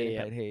 like I'm getting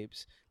paid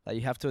heaps. Like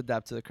you have to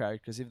adapt to the crowd,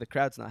 because if the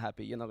crowd's not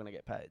happy, you're not going to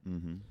get paid.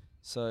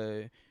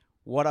 So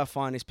what I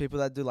find is people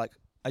that do like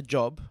a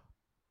job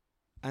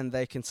and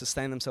they can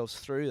sustain themselves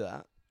through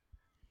that,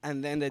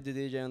 and then they do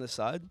DJ on the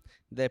side,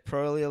 they're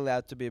probably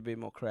allowed to be a bit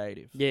more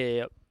creative.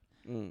 Yeah.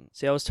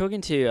 See, I was talking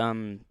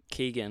to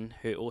Keegan,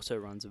 who also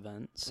runs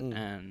events,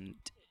 and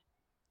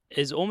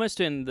is almost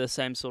doing the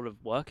same sort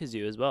of work as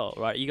you as well,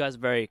 right? You guys are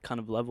very kind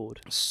of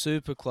leveled.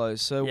 Super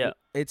close. So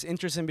it's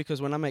interesting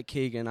because when I met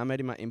Keegan, I met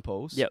him at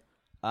Impulse. Yep.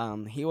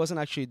 He wasn't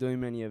actually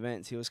doing many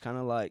events. He was kind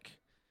of like,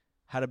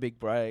 had a big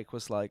break,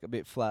 was like a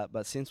bit flat.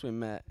 But since we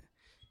met,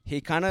 he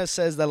kind of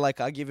says that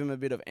like I give him a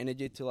bit of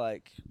energy to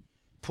like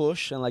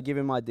push and like give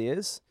him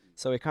ideas.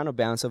 So we kind of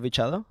bounce off each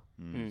other.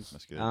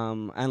 That's good.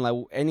 And like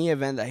any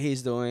event that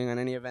he's doing and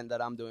any event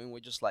that I'm doing,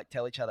 we just like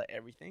tell each other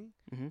everything,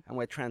 and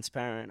we're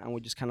transparent, and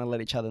we just kind of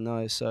let each other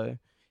know, so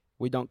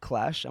we don't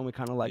clash, and we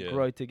kind of like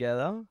grow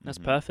together. That's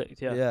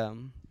perfect. Yeah.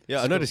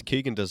 I noticed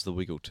Keegan does the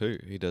wiggle too.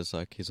 He does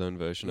like his own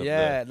version of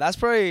that's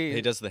probably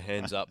he does the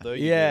hands up though.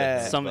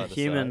 Some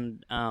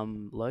human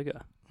logo.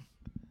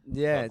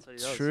 Yeah, That's what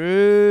he does.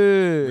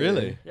 true.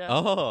 Really? Yeah.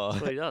 Oh,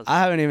 That's what he does. I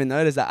haven't even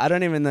noticed that. I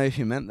don't even know if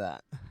he meant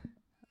that.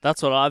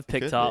 That's what I've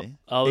picked Could up. be.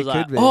 I was It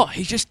like, could be. oh,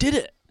 he just did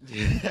it.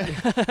 Did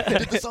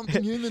the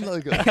something human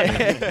logo.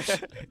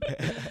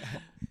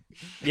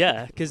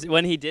 Yeah, because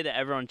when he did it,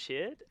 everyone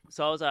cheered.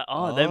 So I was like,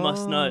 oh, they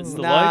must know it's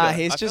the Nah, logo.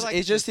 he's I feel just like it's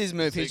it's just just his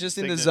move. He's just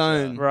in the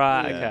signature. zone.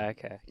 Right, Yeah.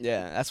 okay.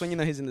 Yeah, that's when you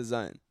know he's in the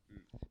zone.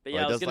 But Or yeah,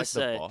 he I was does, gonna like,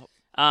 say, the bop.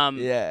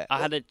 Yeah. I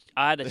had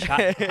a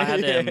chat. I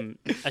had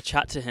a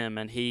chat to him,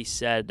 and he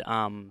said,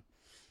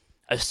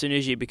 as soon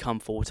as you become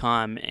full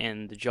time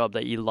in the job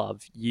that you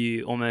love,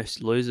 you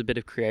almost lose a bit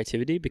of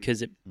creativity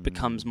because it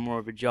becomes more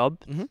of a job.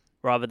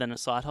 rather than a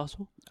side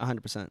hustle.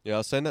 100%. Yeah, I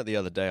was saying that the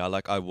other day.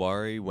 I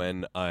worry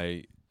when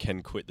I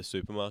can quit the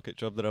supermarket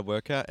job that I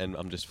work at and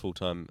I'm just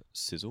full-time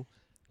sizzle.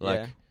 Like,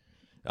 Yeah.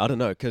 I don't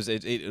know, because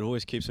it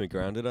always keeps me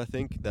grounded, I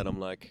think, that I'm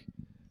like,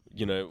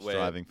 you know,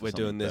 Striving for we're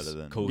doing something this better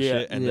than- cool Yeah.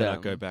 shit, and then I Yeah.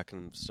 go back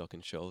and I'm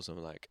stocking shelves. I'm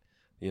like,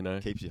 you know,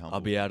 Keeps you humble.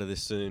 I'll be out of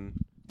this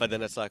soon. But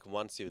then it's like,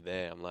 once you're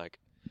there, I'm like,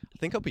 I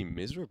think I'll be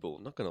miserable,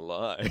 not going to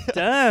lie.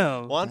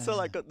 Damn. Once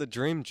I got the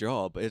dream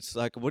job, it's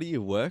like, what are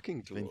you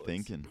working Been towards?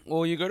 thinking.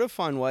 Well, you got to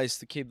find ways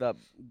to keep that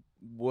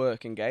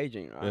work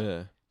engaging, right?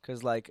 Yeah.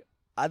 Because, like,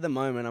 at the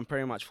moment, I'm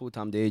pretty much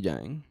full-time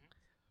DJing.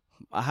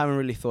 I haven't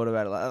really thought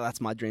about it. Like, oh,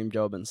 that's my dream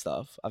job and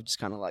stuff. I've just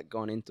kind of, like,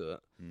 gone into it.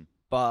 Mm.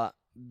 But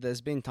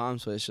there's been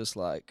times where it's just,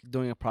 like,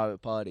 doing a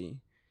private party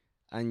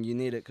and you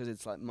need it because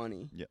it's, like,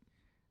 money. Yep.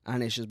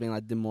 And it's just been,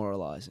 like,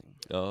 demoralizing.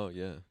 Oh,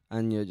 yeah.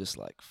 And you're just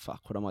like,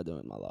 fuck, what am I doing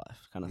with my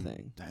life kind of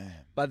thing. Damn.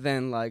 But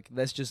then, like,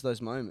 there's just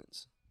those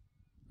moments,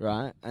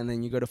 right? And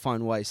then you got to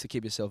find ways to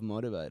keep yourself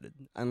motivated.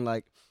 And,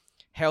 like,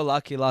 hell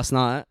lucky last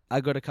night, I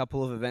got a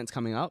couple of events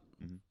coming up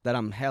Mhm. that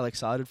I'm hell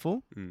excited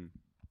for. Mm.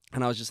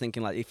 And I was just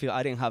thinking, like, if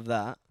I didn't have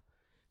that,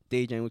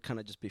 DJing would kind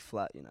of just be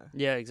flat, you know?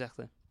 Yeah,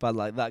 exactly. But,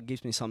 like, that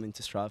gives me something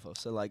to strive for.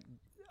 So, like,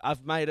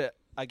 I've made it,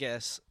 I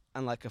guess,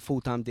 and like a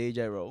full-time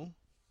DJ role.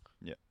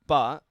 Yeah.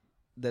 But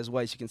there's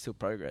ways you can still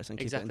progress and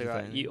keep Exactly it right.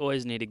 entertaining. You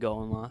always need a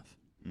goal in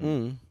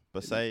life.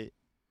 But say,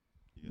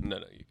 No,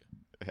 you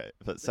go. okay,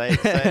 but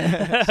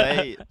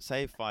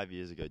say 5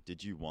 years ago,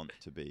 did you want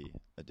to be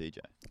a DJ?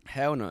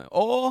 Hell no.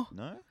 Or...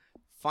 No.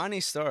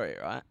 Funny story,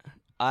 right?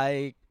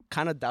 I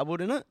kind of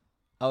dabbled in it.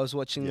 I was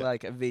watching Yeah.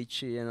 like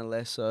Avicii and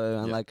Alesso,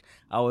 and Yeah. like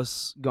I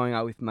was going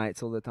out with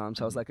mates all the time.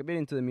 So I was like a bit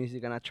into the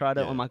music, and I tried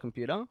it Yeah. on my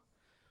computer,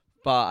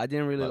 but I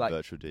didn't really like.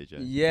 virtual DJ.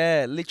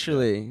 Yeah,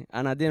 literally,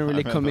 and I didn't I really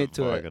remember commit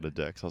to before I it. got a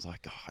deck, so I was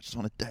like, oh, I just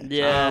want to dance.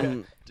 Yeah.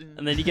 Um,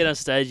 And then you get on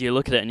stage, you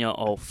look at it, and you're,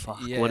 oh fuck,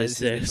 yeah, what is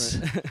this?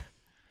 different.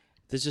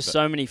 There's just But-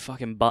 so many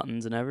fucking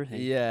buttons and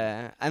everything.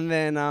 Yeah, and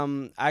then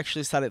I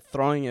actually started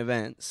throwing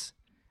events,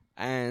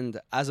 and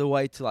as a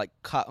way to like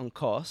cut on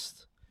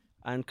cost,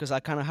 and because I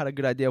kind of had a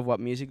good idea of what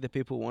music the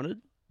people wanted,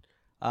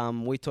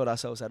 we taught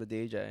ourselves how to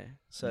DJ.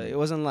 So it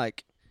wasn't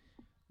like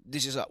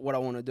this is what I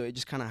want to do. It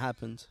just kind of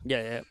happened,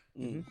 Yeah,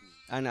 yeah.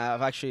 and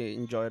I've actually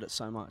enjoyed it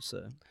so much.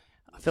 So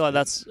I feel like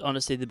that's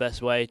honestly the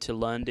best way to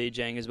learn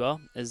DJing as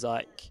well. Is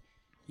like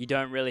you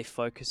don't really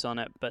focus on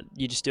it, but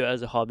you just do it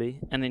as a hobby,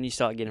 and then you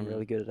start getting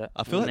really good at it.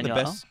 I feel And like then the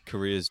you're best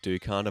careers do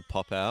kind of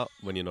pop out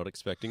when you're not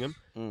expecting them.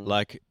 Mm.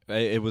 Like,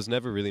 it was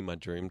never really my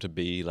dream to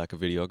be like a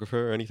videographer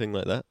or anything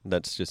like that.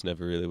 That's just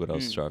never really what I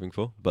was striving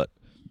for. But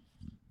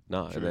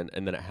no, True.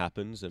 and then it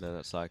happens, and then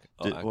it's like,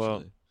 oh, Did- actually,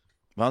 well,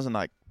 When I was in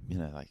like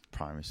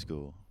primary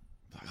school,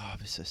 like, oh, I'd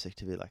be so sick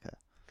to be like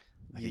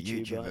a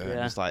YouTuber, YouTuber and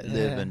yeah. just like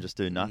live Yeah. and just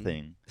do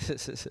nothing.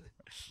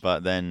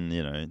 But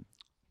then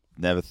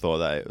never thought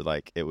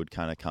that it would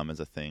kind of come as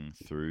a thing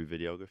through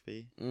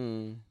videography.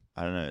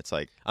 I don't know. It's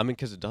like, I mean,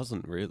 because it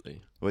doesn't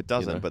really. well, it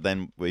doesn't. know? But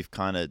then we've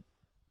kind of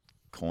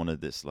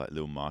cornered this like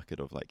little market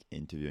of like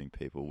interviewing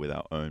people with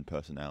our own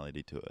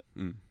personality to it,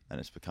 Mm. and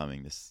it's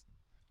becoming this.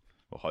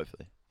 Well,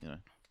 hopefully, Yeah.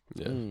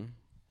 And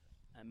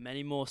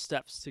many more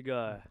steps to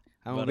go.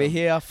 And we'll But, be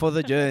here for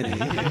the journey.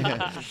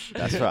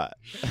 That's right.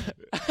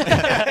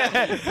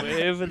 We're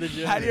here for the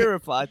journey. How do you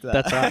reply to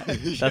that? That's right.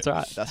 That's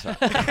right. That's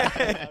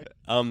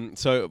right.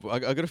 So I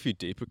got a few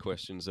deeper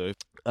questions though.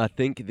 I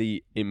think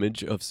the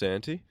image of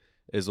Santi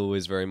is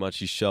always very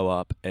much you show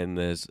up and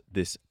there's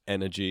this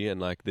energy and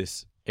like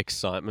this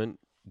excitement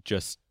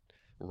just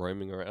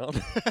roaming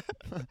around.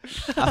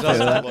 I feel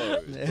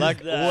that.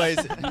 Like Yeah. always,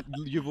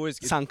 you've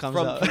always Sun comes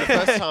from, out. from the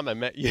first time I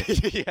met you.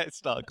 Yeah,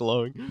 start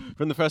glowing.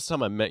 From the first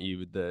time I met you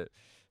with the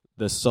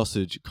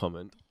sausage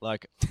comment,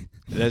 like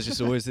there's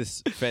just always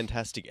this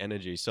fantastic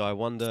energy. So I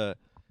wonder,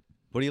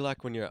 what do you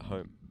like when you're at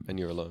home and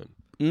you're alone?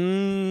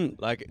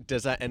 Like,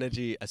 does that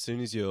energy, as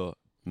soon as you're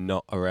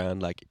not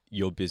around like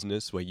your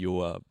business where you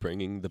are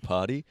bringing the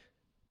party?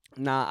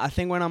 Nah, I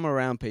think when I'm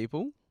around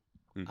people,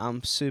 Mm.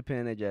 I'm super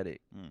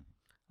energetic.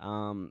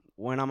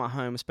 When I'm at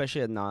home,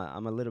 especially at night,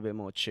 I'm a little bit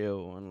more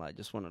chill and like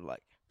just want to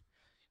like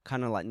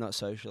kind of like not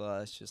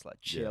socialize, just like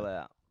chill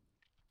out.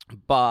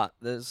 But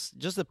there's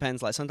just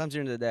depends. Like sometimes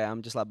during the day,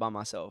 I'm just like by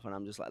myself and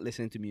I'm just like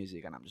listening to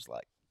music and I'm just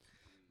like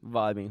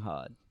vibing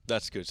hard.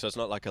 That's good. So it's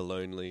not like a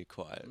lonely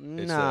quiet.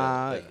 It's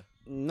Nah, yeah.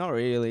 not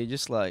really.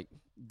 Just like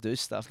do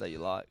stuff that you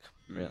like.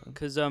 Really.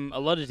 Because a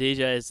lot of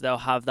DJs, they'll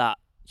have that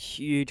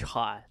huge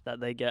high that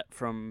they get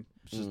from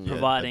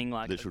providing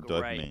like a literal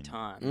great dopamine.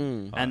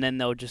 time. High. And then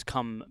they'll just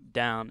come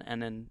down,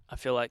 and then I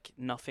feel like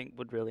nothing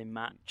would really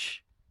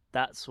match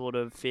that sort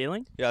of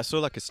feeling. Yeah, I saw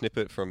like a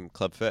snippet from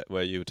Club Fet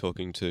where you were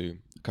talking to,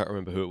 I can't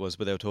remember who it was,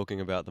 but they were talking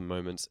about the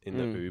moments in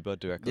the Uber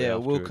directly Yeah,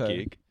 after Wilco. a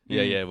gig.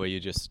 Yeah, where you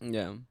just,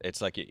 Yeah.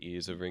 it's like your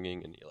ears are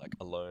ringing and you're like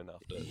alone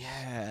after.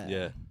 Yeah.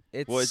 Yeah.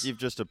 It's Well, you've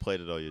just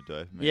depleted all your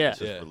dopamine. Yeah. It's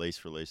just Yeah.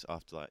 release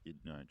after like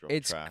drop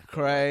it's track.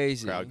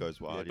 crazy. Crowd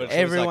goes wild. Yeah, you're but like, it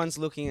feels like- Everyone's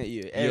looking at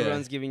you.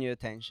 Everyone's giving you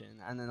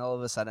attention, and then all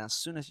of a sudden, as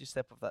soon as you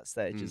step off that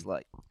stage, it's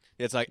like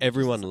It's like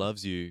everyone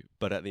loves you,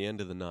 but at the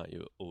end of the night,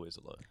 you're always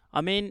alone.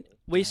 I mean,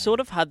 we sort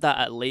of had that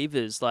at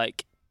Levers.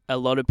 Like, a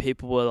lot of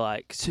people were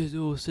like,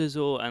 sizzle,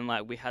 sizzle. And,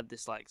 like, we had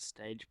this, like,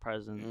 stage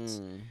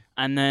presence.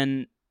 And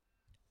then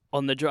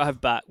on the drive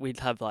back, we'd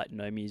have, like,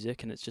 no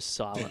music and it's just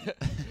silent.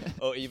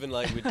 Or even,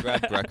 like, we'd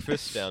grab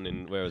breakfast down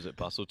in, where was it,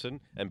 Bustleton?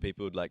 And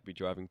people would, like, be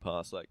driving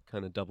past, like,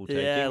 kind of double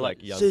taking, Yeah, like,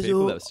 like, young sizzle.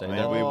 people that were staying And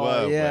there. we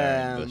were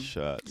yeah. wearing the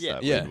shirts Yeah.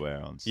 that Yeah. we'd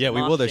wear on. Yeah,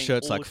 we wore those Marching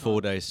shirts, all like, the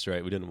 4 time. days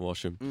straight. We didn't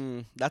wash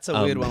them. That's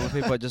a weird one where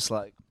people are just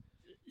like,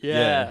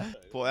 Yeah.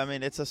 Well, I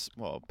mean,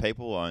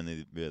 people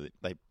only really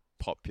they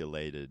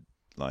populated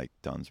like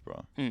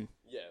Dunsborough, Yeah.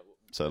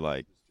 so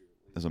like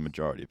there's a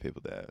majority of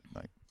people there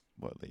like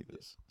were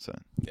Levers. So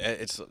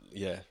It's,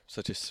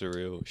 such a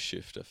surreal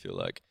shift, I feel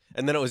like.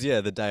 And then it was,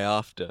 the day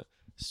after,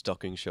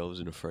 stocking shelves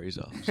in a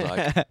freezer. I was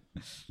like,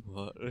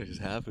 what is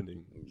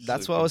happening?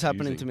 that's what was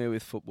happening to me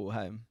with football,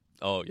 hey.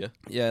 Oh, yeah?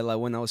 Yeah, like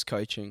when I was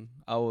coaching,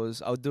 I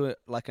would do it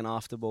like an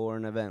after ball or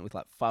an event with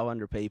like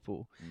 500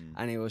 people,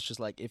 and it was just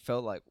like, it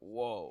felt like,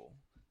 whoa,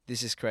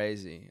 this is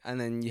crazy.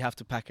 And then you have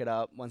to pack it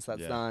up once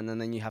that's done,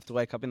 and then you have to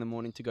wake up in the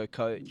morning to go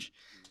coach.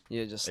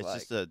 You're just it's like,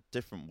 just a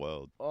different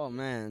world. oh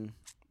man,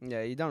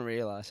 yeah, you don't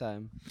realize, hey.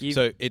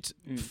 So it's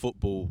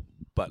football,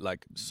 but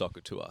like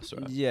soccer to us,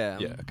 right? Yeah.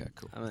 Yeah, okay,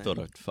 cool. I I mean, thought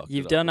I'd fucked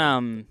You've it up.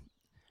 done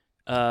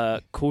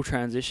cool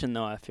transition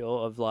though, I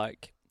feel, of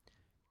like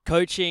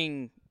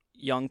coaching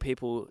young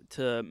people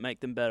to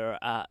make them better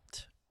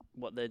at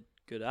what they're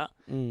good at,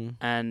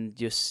 and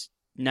just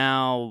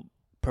now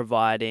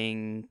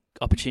providing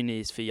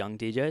opportunities for young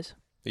DJs.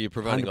 Are you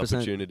providing 100%.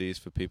 opportunities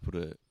for people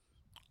to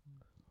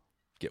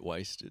get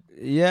wasted?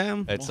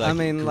 Yeah, It's like I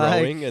mean,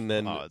 growing like, and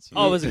then... I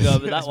wasn't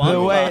going with that one.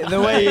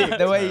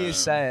 the way you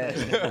say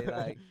it,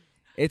 like,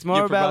 it's more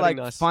You're about like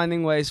providing nice-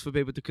 finding ways for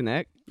people to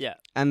connect. Yeah.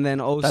 And then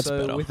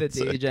also better. with the That's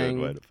a good way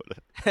DJing, to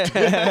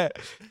put it.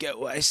 get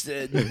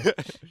wasted.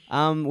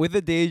 With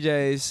the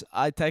DJs,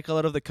 I take a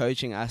lot of the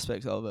coaching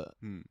aspects of it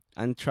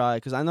and try,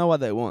 because I know what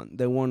they want.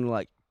 They want to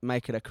like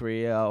make it a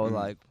career or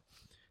like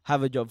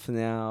have a job for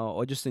now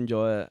or just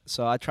enjoy it.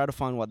 So I try to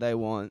find what they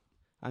want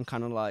and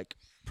kind of like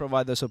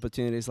provide those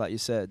opportunities, like you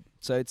said.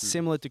 So it's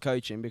similar to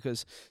coaching,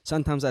 because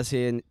sometimes I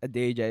see a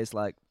DJ is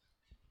like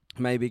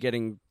maybe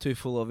getting too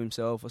full of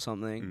himself or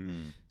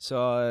something.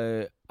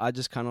 So I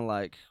just kind of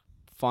like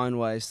find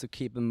ways to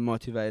keep them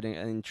motivating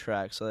and in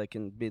track so they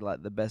can be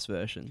like the best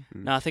version.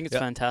 No, I think it's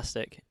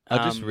fantastic. I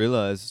just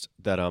realized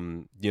that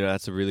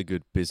that's a really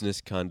good business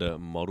kind of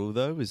model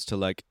though, is to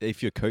like,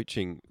 if you're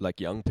coaching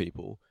like young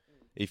people,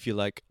 if you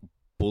like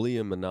bully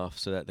them enough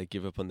so that they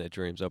give up on their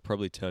dreams, they'll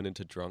probably turn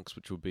into drunks,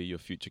 which will be your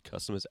future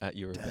customers at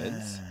your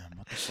events. Damn,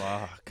 what the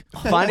fuck?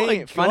 Funny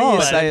you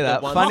God. say The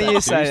that. ones Funny that you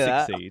do say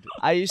that. succeed.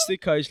 I used to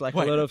coach like a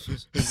lot of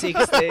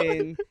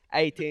 16,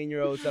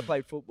 18-year-olds that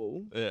played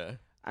football. Yeah.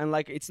 And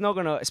like, it's not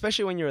gonna,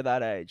 especially when you're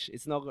that age,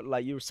 it's not gonna,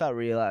 like, you start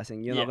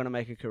realizing you're Yeah. not gonna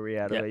make a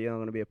career out of Yeah. it. You're not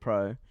gonna be a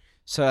pro.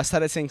 So I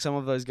started seeing some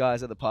of those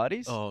guys at the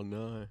parties, Oh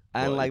no.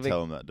 and Well, like you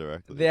tell them that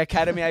directly. the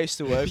academy I used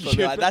to work for,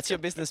 like, that's your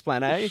business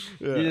plan, eh?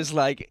 You just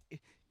like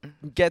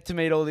get to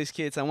meet all these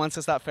kids, and once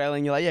they start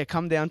failing, you're like, yeah,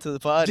 come down to the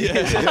party.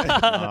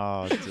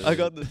 Oh, dude. I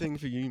got the thing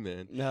for you,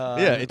 man. No.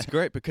 Yeah, it's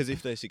great because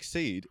if they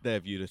succeed, they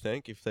have you to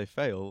thank. If they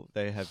fail,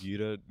 they have you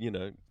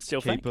to, Still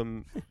keep thank.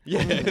 them.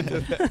 Yeah.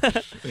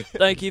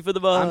 Thank you for the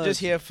buzz. I'm just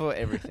here for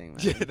everything, man.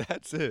 Yeah,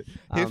 that's it.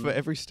 Here for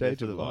every stage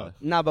for of the life.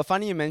 Nah, but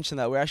funny you mentioned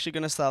that. We're actually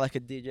gonna start like a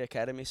DJ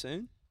academy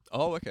soon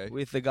Oh, okay.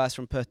 with the guys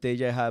from Perth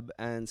DJ Hub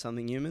and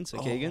Something Human, so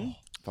Keegan.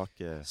 Fuck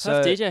yeah.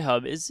 So DJ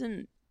Hub,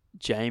 isn't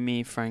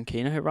Jamie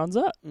Frankino who runs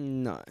that?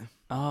 No,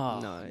 Oh,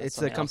 no, that's it's a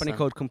something else company then.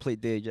 called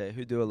Complete DJ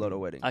who do a lot of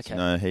weddings. Okay.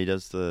 No, he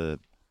does the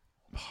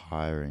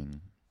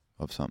hiring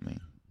of something.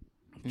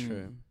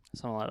 True.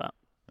 Something like that.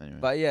 Anyway.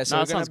 But yeah, so No,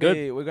 we're it gonna sounds good.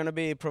 be we're gonna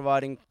be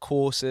providing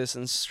courses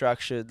and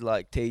structured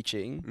like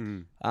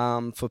teaching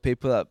for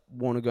people that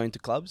want to go into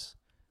clubs,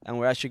 and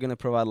we're actually gonna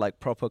provide like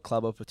proper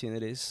club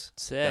opportunities.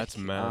 Sick. That's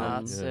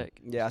mad. That's Yeah. sick.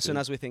 Yeah, as soon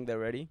good. as we think they're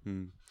ready. So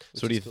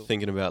Which what are you is cool.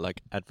 thinking about,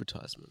 like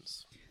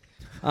advertisements?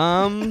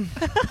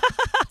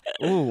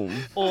 Ooh,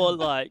 Or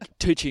like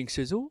teaching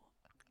sizzle.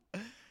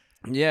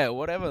 yeah,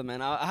 whatever,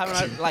 man. I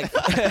haven't like.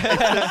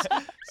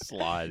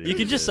 Slide. You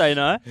can just say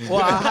no.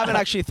 Well, I haven't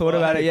actually thought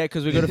about it yet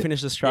because we got to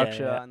finish the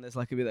structure, yeah. and there's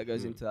like a bit that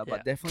goes into that. Yeah.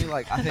 But definitely,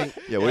 like, I think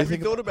Yeah, what do you Have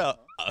think? thought about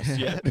us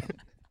yet?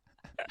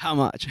 how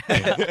much?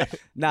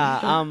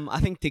 Nah, I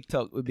think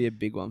TikTok would be a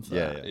big one for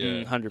Yeah, that.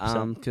 Yeah.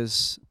 100%.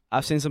 Because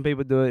I've seen some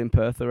people do it in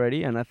Perth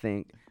already, and I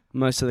think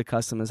most of the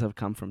customers have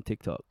come from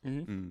TikTok.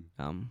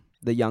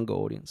 The younger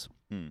audience.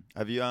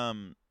 Have you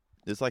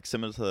it's like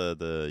similar to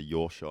the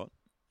Your Shot.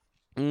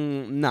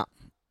 Nah.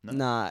 No?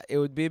 Nah, it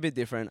would be a bit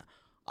different.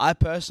 I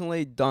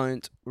personally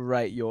don't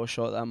rate Your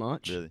Shot that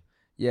much. Really?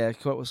 Yeah,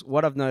 'cause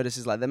what I've noticed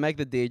is like they make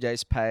the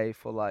DJs pay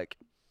for like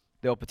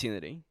the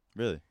opportunity,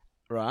 Really?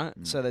 right?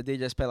 So the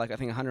DJs pay like I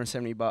think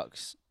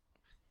 $170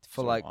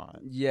 for So like what?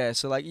 yeah,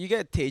 so like you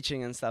get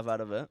teaching and stuff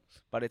out of it,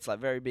 but it's like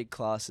very big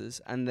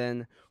classes. And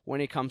then when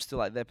it comes to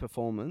like their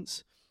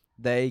performance,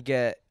 they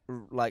get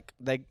like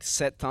they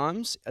set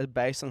times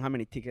based on how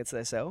many tickets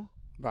they sell.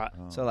 Right.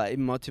 Oh. So like it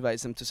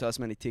motivates them to sell as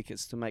many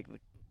tickets to make the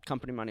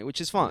company money, which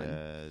is fine.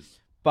 Yeah.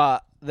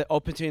 But the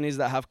opportunities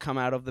that have come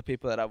out of the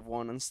people that have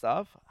won and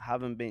stuff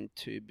haven't been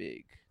too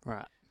big.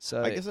 Right.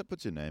 So I guess that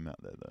puts your name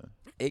out there though.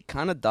 it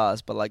kind of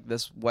does, but like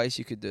there's ways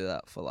you could do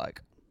that for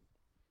like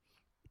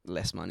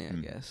less money, I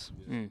guess,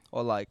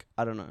 or like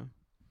I don't know.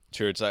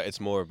 True, it's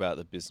more about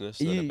the business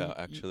than about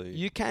actually.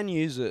 You can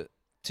use it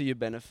to your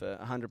benefit,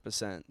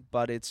 100%,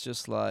 but it's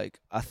just like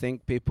I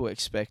think people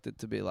expect it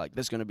to be like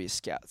there's gonna be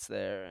scouts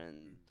there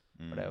and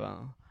whatever.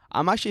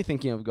 I'm actually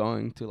thinking of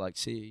going to like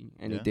see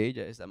any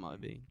DJs that might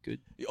be good.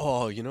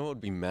 Oh, you know what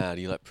would be mad?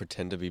 You like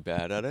pretend to be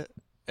bad at it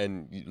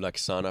and you like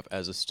sign up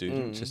as a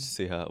student just to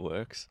see how it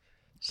works.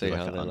 See like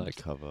how an they like.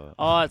 undercover.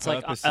 Oh, it's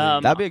like Purposely.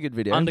 That'd be a good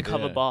video.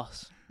 undercover Yeah.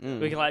 boss. Mm.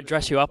 We can like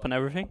dress you up and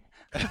everything.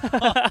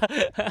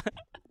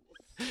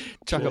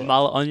 Chuck a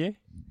mullet on you.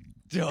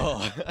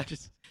 Oh, I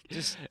just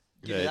Yeah,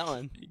 give me that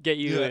one. Get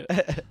you.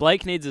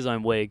 Blake needs his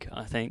own wig.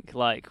 I think.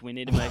 Like we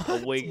need to make a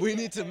wig. we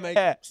need to make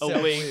a sell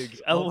wig.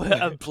 wigs.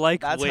 A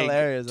Blake That's wig.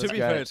 hilarious. To That's be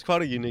great. fair, it's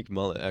quite a unique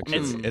mullet.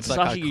 Actually, it's Such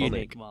like a iconic.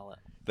 unique mullet.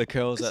 The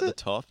curls at the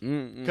top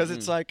because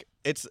it's like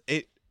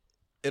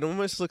it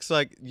almost looks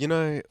like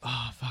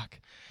oh fuck,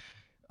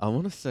 I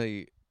want to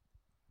say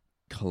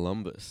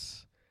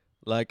Columbus,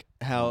 like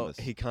how Columbus.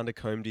 he kind of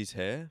combed his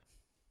hair.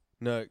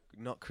 No,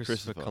 not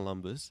Christopher Christopher.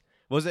 Columbus.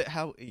 Was it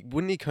how?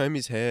 Wouldn't he comb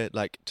his hair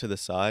like to the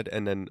side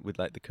and then with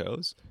like the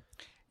curls?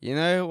 You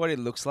know what it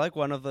looks like?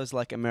 One of those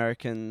like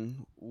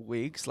American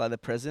wigs, like the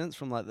presidents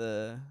from like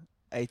the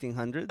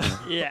 1800s,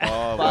 Yeah.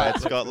 Oh, But- where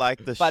it's got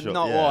like the but short-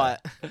 not yeah. white.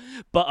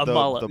 But a The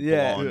mullet.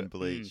 Yeah. blonde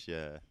bleach,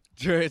 yeah.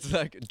 True, it's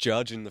like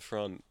judge in the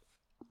front,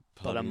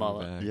 But pun a in the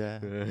mullet. back.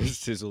 Yeah.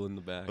 Sizzle in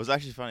the back. It was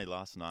actually funny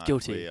last night.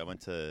 Guilty. I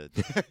went to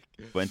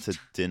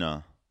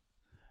dinner,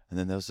 and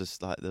then there was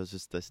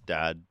just this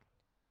dad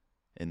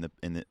in the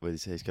where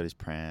he's got his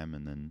pram,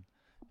 and then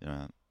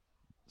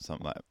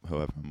something like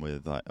whoever I'm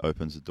with like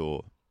opens the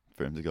door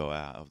for him to go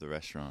out of the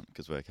restaurant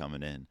because we're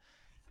coming in,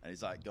 and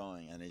he's like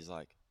going, and he's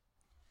like,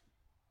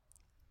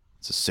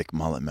 "It's a sick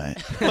mullet, mate."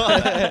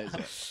 And he's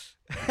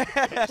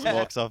like, just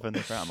walks off in the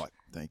crowd. I'm like,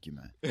 "Thank you,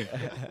 man."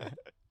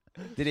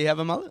 Did he have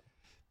a mullet?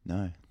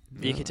 No,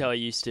 You could tell he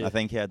used to. I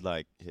think he had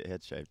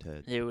shaved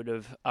head. He would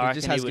have. He I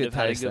just reckon he has would good have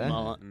had a taste, good eh?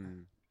 mullet.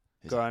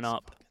 He's Growing like,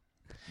 up.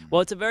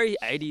 Well, it's a very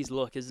 80s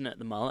look, isn't it?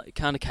 The mullet. It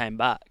kind of came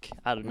back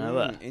out of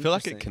nowhere. I feel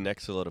like it Interesting.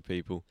 connects a lot of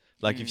people.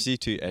 Like if you see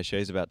two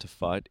Eshays about to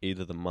fight,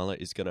 either the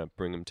mullet is gonna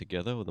bring them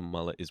together, or the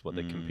mullet is what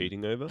they're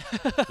competing over.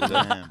 You know?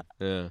 Damn.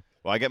 Yeah,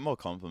 Well, I get more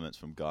compliments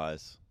from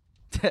guys,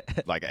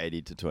 like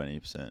 80 to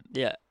 20%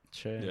 Yeah.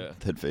 True. yeah.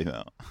 than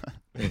female.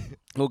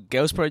 Well,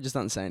 girls probably just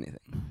don't say anything.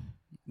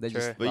 They True.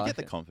 just But you like get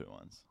the it. confident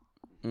ones.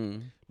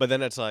 But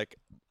then it's like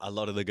a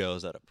lot of the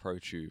girls that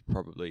approach you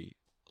probably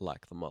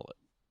like the mullet.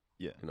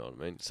 Yeah. You know what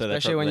I mean? So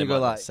Especially they when they you go might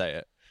not like- say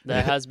it.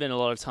 There has been a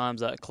lot of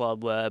times at a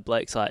club where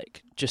Blake's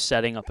like just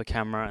setting up a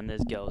camera and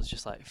there's girls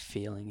just like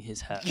feeling his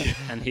hair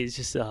and he's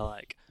just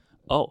like,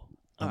 oh,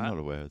 I'm alright. not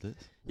aware of this.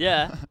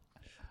 Yeah.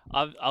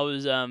 I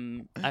was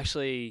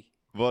actually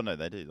Well, no,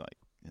 they do like.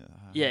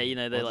 yeah, you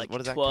know, they What like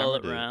does that twirl camera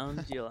it do?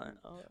 around. You're like,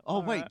 oh, Oh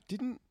wait, alright.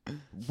 didn't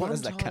What one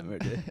does that time- camera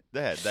do?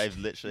 Yeah, they've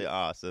literally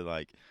asked. They're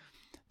like,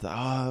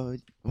 "Oh,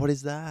 what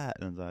is that?"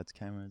 And I was like, "It's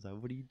camera." It's like,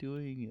 "What are you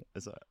doing?"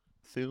 It's like,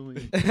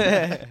 "Filming."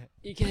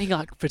 You getting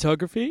like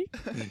photography?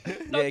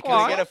 Yeah, can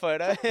I get a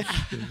photo?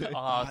 Oh,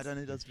 I don't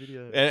know. Does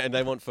video. And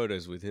they want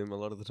photos with him a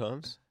lot of the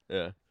times.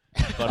 Yeah.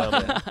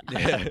 But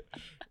yeah.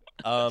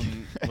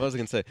 What was I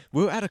gonna say?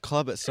 We were at a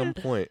club at some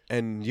point,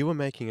 and you were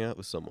making out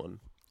with someone,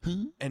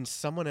 and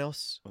someone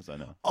else. What's that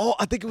now? Oh,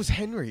 I think it was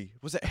Henry.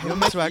 Was it Henry?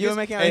 You were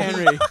making out with And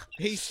Henry.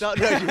 He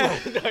started. No, you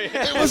weren't. No,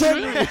 it was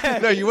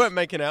Henry. No, you weren't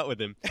making out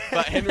with him.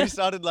 But Henry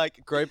started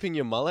like groping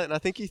your mullet, and I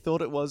think he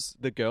thought it was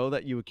the girl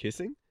that you were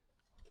kissing.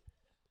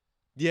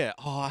 Yeah.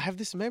 Oh, I have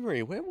this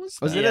memory. Where was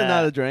that? Was it Yeah.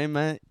 another dream,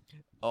 mate?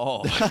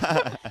 Oh.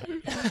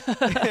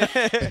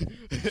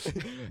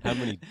 How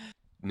many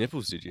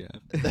nipples did you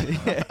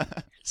have?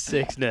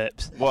 6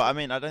 nips. Well, I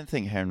mean, I don't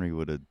think Henry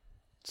would have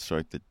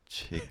stroked the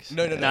chicks.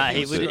 No, no, no. Nah, he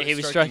he was was stroking he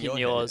was your stroking hair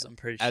yours. I'm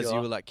pretty sure. As you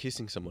were like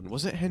kissing someone.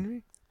 Was it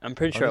Henry? I'm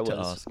pretty sure I it need to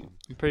was. ask him.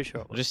 I'm pretty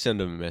sure it I'll was. just send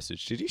him a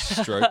message. Did you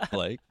stroke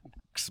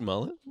Blake's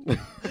mullet?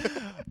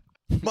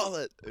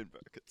 mullet in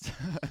brackets.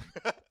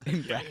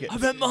 In brackets. I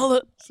meant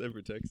mullet.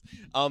 Separate text.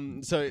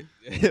 So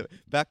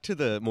back to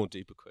the more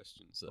deeper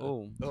questions.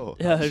 Oh, Oh,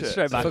 Yeah, shit.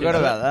 straight back. forgot into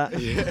about that.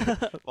 Yeah.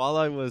 While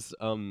I was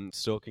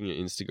stalking your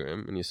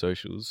Instagram and your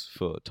socials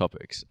for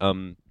topics,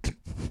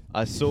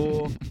 I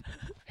saw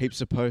heaps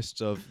of posts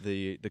of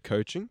the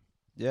coaching.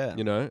 Yeah.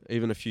 You know,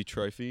 even a few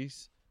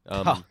trophies.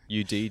 Ha.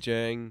 You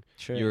DJing,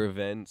 True. your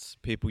events,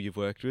 people you've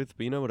worked with.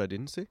 But you know what I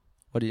didn't see?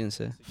 What did you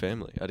say?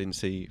 Family. I didn't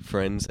see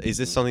friends. Is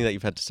this something that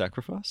you've had to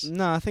sacrifice?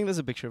 No, I think there's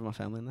a picture of my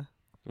family in there.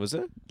 Was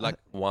it? Like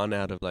one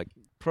out of like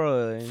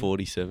Probably.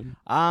 47?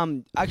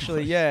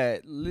 Actually, yeah.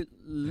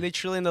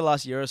 Literally in the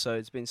last year or so,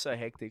 it's been so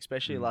hectic,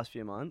 especially the last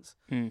few months.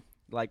 Mm.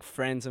 Like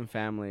friends and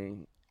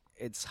family,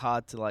 it's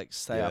hard to like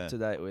stay Yeah. up to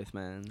date with,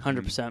 man.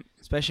 100%.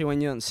 Especially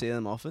when you don't see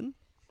them often.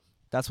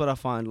 That's what I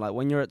find. Like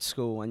when you're at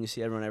school and you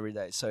see everyone every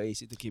day, it's so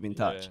easy to keep in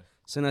touch. Yeah.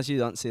 As soon as you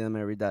don't see them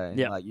every day,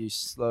 Yeah. like you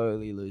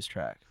slowly lose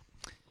track.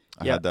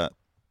 I Yeah. had that,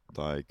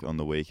 like, on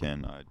the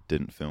weekend, I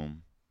didn't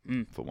film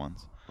for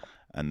once.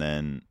 And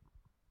then,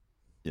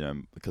 you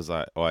know, because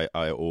I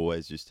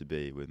always used to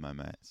be with my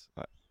mates,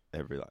 like,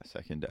 every, like,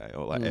 second day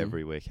or, like,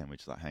 every weekend we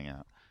just, like, hang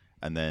out.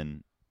 And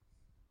then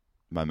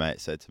my mate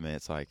said to me,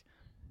 it's like,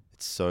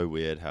 it's so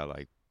weird how,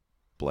 like,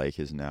 Blake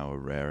is now a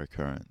rare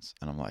occurrence.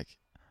 And I'm like,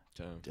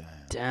 damn. And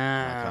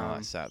I kind of,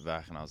 like, sat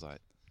back and I was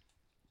like,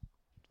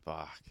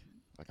 fuck.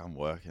 Like, I'm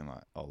working,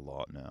 like, a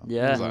lot now.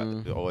 Yeah. 'Cause,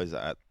 like, always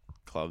at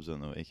clubs on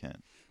the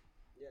weekend.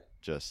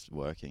 Just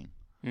working.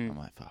 I'm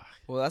like, fuck.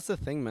 Well, that's the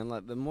thing, man.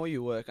 Like the more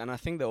you work, and I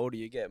think the older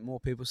you get, more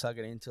people start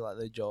getting into like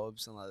their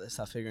jobs and like they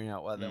start figuring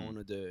out what they want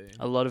to do.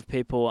 A lot of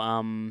people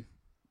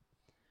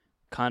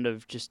kind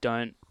of just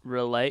don't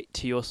relate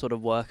to your sort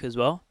of work as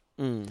well.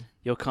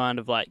 You'll kind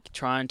of like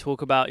try and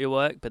talk about your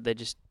work, but they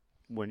just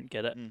wouldn't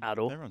get it at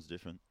all. Everyone's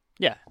different.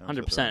 Yeah, Everyone's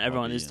got 100%. their own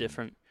Everyone hobby is and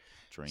different.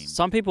 Dream.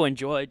 Some people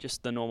enjoy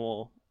just the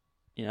normal,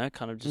 you know,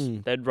 kind of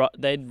just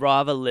they'd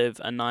rather live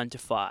a 9 to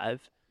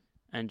 5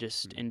 and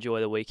just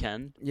enjoy the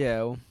weekend. Yeah.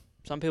 Well,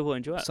 Some people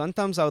enjoy it.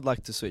 sometimes I would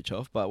like to switch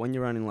off, but when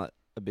you're running like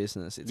a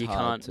business, it's You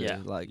hard can't, to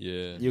yeah. like.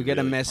 Yeah. You get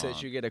a really message,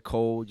 can't. you get a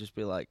call, just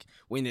be like,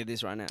 "We need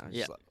this right now." It's Yeah.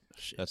 just like,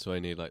 shit. That's why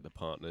you need like the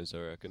partners, I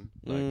reckon.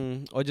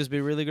 Like, Or just be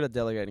really good at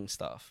delegating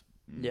stuff.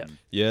 Yeah.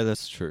 yeah,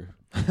 that's true.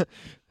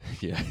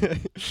 Yeah. Or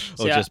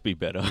See, just be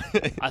better.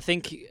 I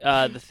think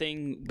the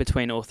thing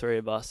between all three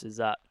of us is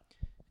that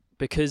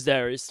because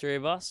there is three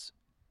of us,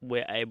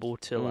 we're able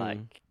to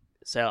like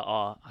say,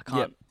 "Oh, I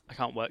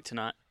can't work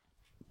tonight,"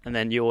 and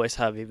then you always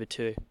have either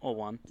 2 or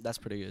 1. That's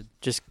pretty good.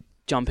 Just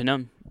jumping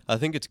in. I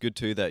think it's good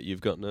too that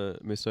you've gotten a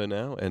misso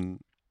now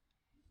and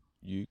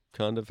you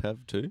kind of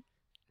have too.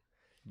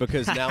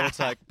 Because now it's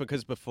like,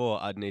 because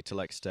before I'd need to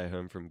like stay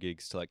home from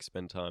gigs to like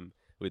spend time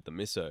with the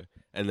misso,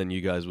 and then you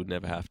guys would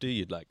never have to.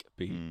 You'd like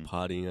be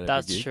partying at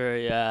That's every gig. true,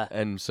 yeah.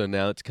 And so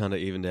now it's kind of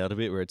evened out a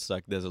bit where it's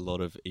like there's a lot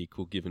of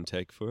equal give and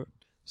take for it.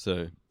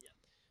 So,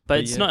 But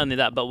it's not only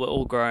that, but we're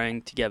all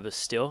growing together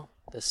still.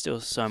 There's still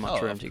so much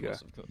room to go.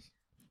 Of course.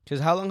 Because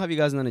how long have you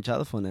guys known each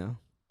other for now?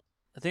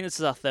 I think this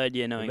is our 3rd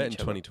year We knowing met in each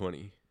other.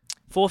 2020.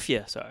 4th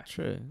year, sorry.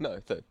 True. No,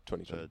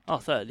 2020. Oh,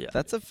 3rd, yeah.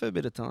 That's a fair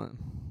bit of time.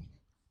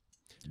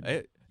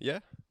 Yeah.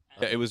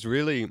 It was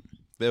really.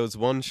 There was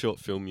one short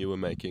film you were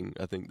making.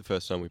 I think the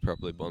first time we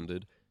properly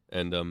bonded,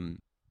 and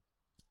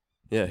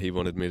yeah, he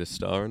wanted me to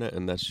star in it,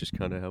 and that's just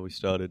kind of how we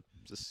started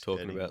Just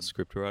talking skating- about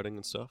script writing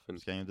and stuff. And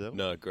skating with the devil?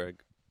 no,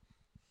 Greg.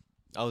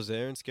 I was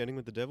there and skating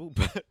with the devil,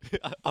 but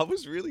I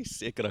was really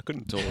sick and I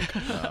couldn't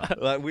talk.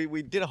 Like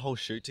we did a whole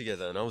shoot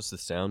together, and I was the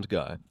sound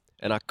guy,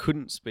 and I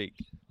couldn't speak.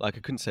 Like I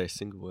couldn't say a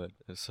single word.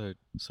 It was so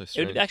It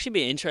strange. would actually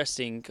be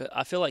interesting. 'Cause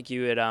I feel like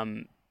you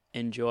would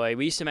enjoy.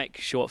 We used to make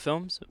short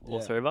films,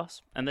 all three of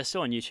us, and they're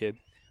still on YouTube.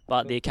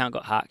 But the account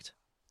got hacked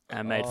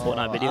and made Fortnite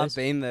I've videos.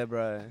 been there,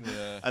 bro.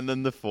 Yeah. And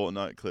then the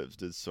Fortnite clips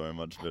did so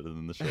much better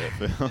than the short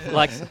film.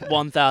 Like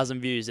 1,000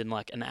 views in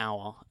like an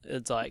hour.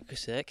 It's like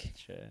sick.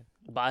 Sure.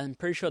 But I'm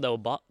pretty sure they were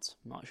bots.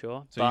 I'm not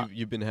sure. So but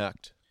you've been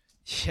hacked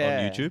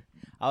Yeah. on YouTube?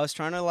 I was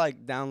trying to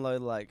like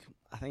download like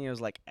I think it was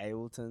like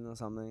Ableton or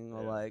something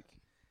or like,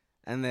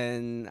 and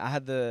then I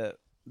had the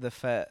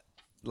fat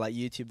like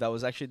YouTube that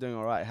was actually doing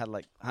alright. It had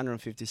like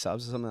 150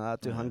 subs or something like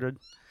that, 200.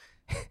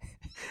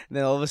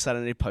 Then all of a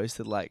sudden it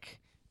posted like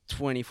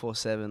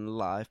 24/7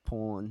 live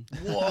porn.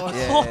 what?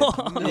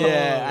 Yeah,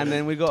 yeah. And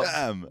then we got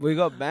Damn.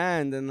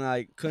 banned and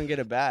like couldn't get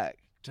it back.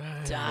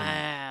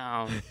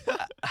 Damn.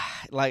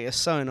 Like it's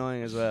so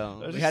annoying as well.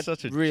 That We is had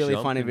such a really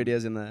jump funny in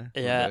videos in there.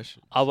 Yeah.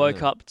 progression. I woke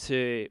Yeah. up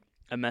to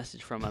a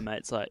message from my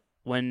mates like,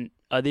 "When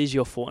are these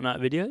your Fortnite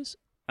videos?"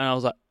 And I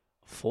was like,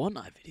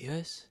 "Fortnite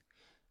videos?"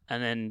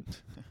 And then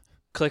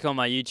click on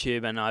my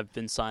YouTube and I've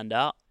been signed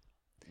out.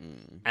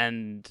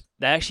 And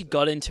they actually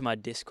got into my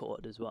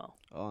Discord as well.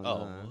 Oh no.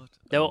 Oh, what?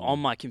 They were on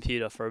my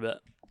computer for a bit,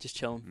 just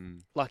chilling.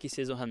 Mm. Lucky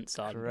Sizzle hadn't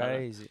started. by then.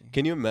 Crazy.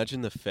 Can you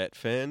imagine the Fet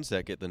fans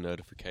that get the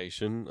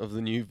notification of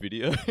the new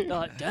video? They're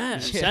like,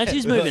 "Damn,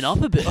 Santi's moving up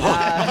a bit."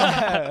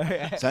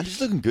 Santa's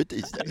looking good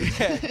these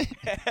days.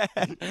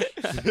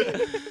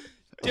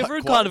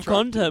 Different kind of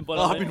content, but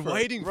I've been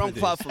waiting for Wrong this.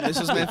 platform. This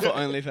was meant for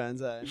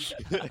OnlyFans.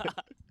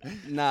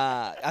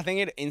 Nah, I think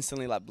it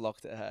instantly like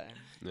blocked it. Hey.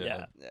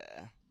 Yeah. Yeah.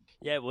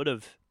 Yeah, it would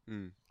have.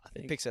 Mm. I It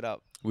think. picks it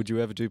up. Would you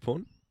ever do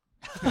porn?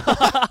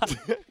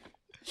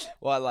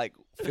 What like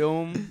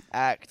film,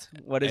 act?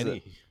 What is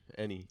it?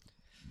 Any.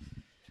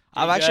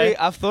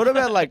 I've thought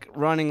about like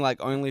running like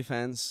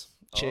OnlyFans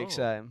chicks.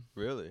 Oh.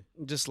 Really?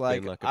 Just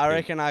like, like a I pimp.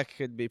 reckon I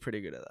could be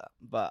pretty good at that,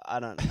 but I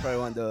don't. Probably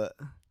won't do it.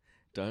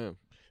 Damn.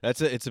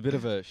 It's a bit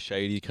of a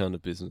shady kind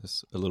of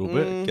business, a little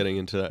bit, getting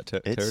into that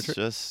It's territory.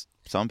 just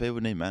some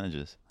people need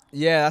managers.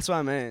 Yeah, that's what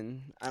I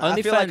mean. And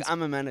I feel like OnlyFans-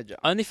 I'm a manager.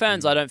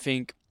 OnlyFans, I don't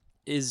think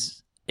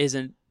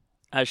isn't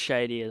as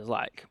shady as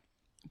like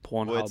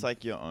Pornhub, Well, it's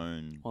like your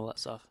own. all that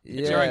stuff.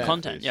 It's your own Yeah.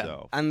 content, yeah.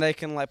 yourself. And they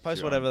can like post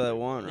Your own whatever they thing.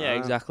 want. Yeah, right?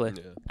 exactly.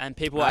 Yeah. And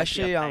people I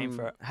actually actually are paying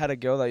for it. had a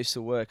girl that used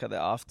to work at the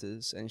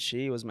afters, and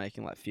she was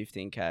making like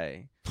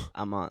 15K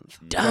a month.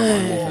 from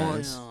Damn.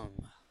 OnlyFans.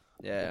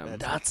 Yeah,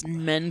 That's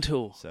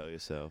mental. Sell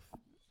yourself.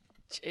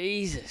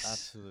 Jesus.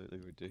 Absolutely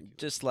ridiculous.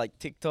 just like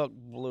TikTok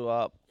blew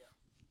up,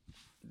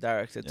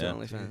 directed to Yeah.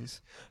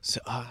 OnlyFans. So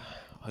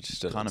I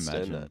just don't Can't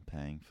understand imagine that.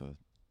 paying for.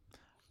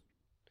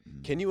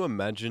 Can you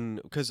imagine?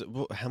 Because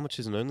how much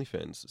is an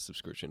OnlyFans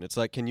subscription? It's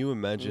like, can you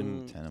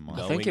imagine? 10 a month?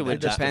 I think it would knowing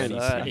that depend.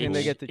 many I think they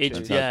people- get to Each,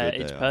 choose. yeah, That's how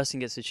good each they are. person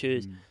gets to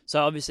choose.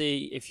 So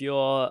obviously, if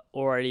you're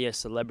already a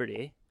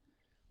celebrity,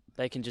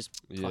 they can just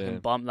Yeah. fucking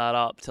bump that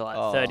up to like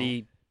Oh.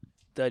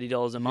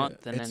 $30 a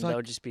month, and it's then like-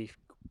 they'll just be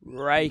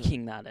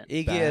raking that in.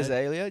 Iggy Bad.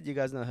 Azalea, do you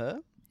guys know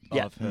her? Oh,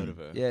 Yeah. I've heard of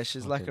her. Yeah,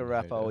 she's like a Fucking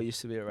rapper, hate her. or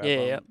used to be a rapper. Yeah,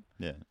 yeah.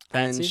 Yeah.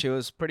 And Fancy? she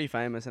was pretty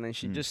famous, and then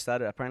she Mm. just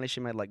started. Apparently, she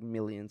made like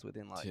millions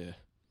within like Yeah.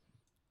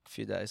 a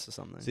few days or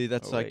something. See,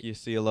 that's or a like week. you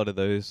see a lot of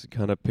those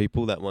kind of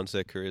people that once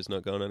their career's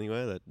not going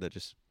anywhere, that they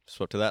just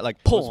swap to that.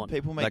 Like Porn.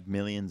 People make Like-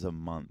 millions a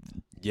month.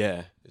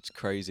 Yeah, it's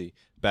crazy.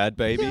 Bad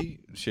Baby,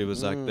 she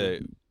was like Mm.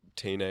 the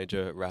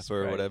teenager rapper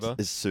or great. whatever,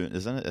 Isn't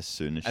it as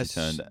soon as she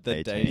turned the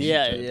 18? day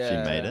Yeah, turned-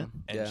 she made it.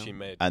 and yeah. she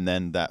made. And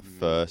then that millions.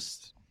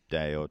 first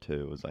day or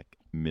two was like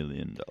 $1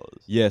 million.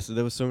 Yeah, so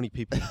there were so many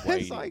people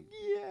waiting. It's like,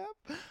 yeah.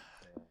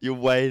 You're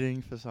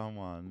waiting for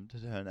someone to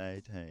turn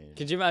 18.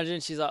 Could you imagine?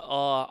 She's like,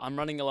 "Oh, I'm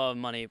running a lot of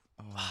money.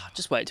 Oh,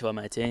 Just wait till I'm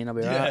 18. I'll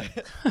be Yeah.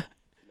 right."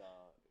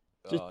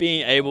 Just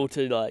being able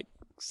to like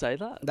say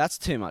that. That's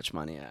too much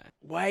money.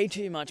 Way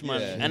too much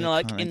money, Yeah. and Yeah,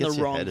 like kinda in the gets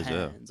your wrong head as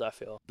well. hands. I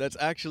feel. That's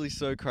actually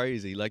so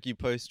crazy. Like you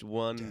post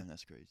one damn,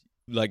 that's crazy.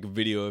 like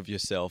video of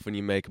yourself and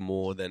you make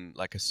more than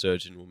like a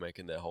surgeon will make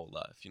in their whole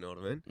life. You know what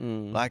I mean?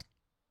 Mm. Like,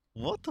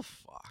 what the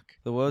fuck?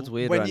 The world's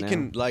weird when right you now.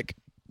 can like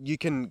you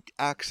can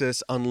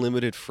access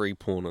unlimited free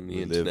porn on the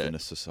We live internet. in a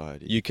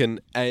society. You can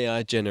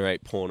AI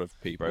generate porn of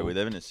people. Bro, we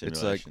live in a like-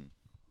 simulation.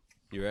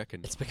 You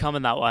reckon? It's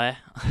becoming that way.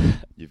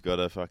 You've got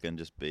to fucking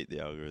just beat the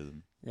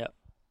algorithm.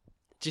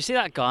 Do you see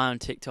that guy on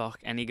TikTok?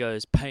 And he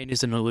goes, "Pain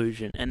is an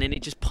illusion," and then he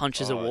just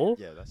punches a wall.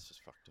 Yeah, that's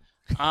just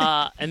fucked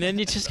up. And then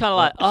you're just kind of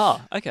like,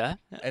 "Oh, okay."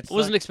 It's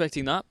Wasn't like-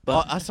 expecting that.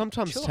 But I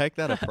sometimes Sure. take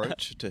that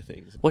approach to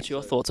things. what's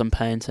your thoughts on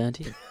pain,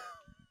 Santi?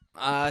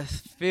 I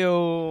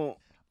feel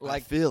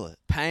like I feel it.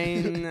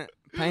 pain.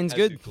 Pain's As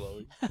good. you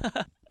glowing.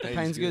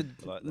 Pain's good.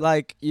 Like that.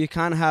 Like you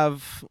can't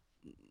have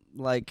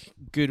like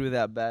good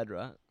without bad,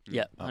 right?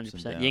 Yeah, Ups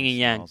 100%. and Yin and downs,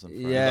 yang. smiles and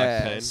frowns.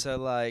 Yeah. pain? So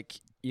like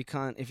you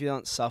can't if you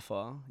don't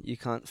suffer, you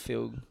can't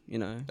feel. You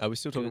know. Are we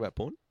still talking Good. about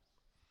porn?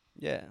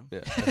 Yeah.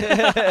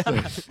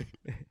 Yeah.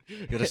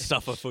 You gotta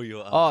suffer for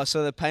your art. Oh,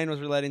 so the pain was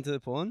relating to the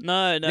porn?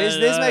 No, no, This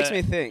no. makes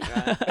me think.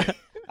 Right?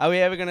 Are we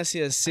ever gonna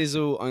see a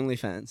sizzle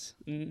OnlyFans?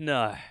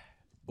 No.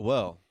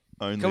 Well,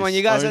 Only Come on,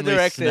 you guys are only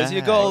directors.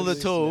 You got all the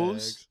snags.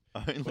 tools.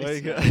 Only There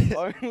you go. snags.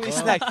 Only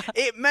snack.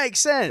 It makes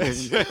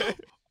sense.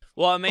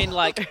 Well, I mean,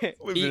 like,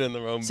 we've You- been in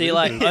the wrong. see,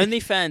 like,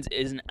 business. OnlyFans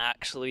isn't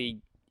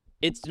actually.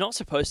 It's not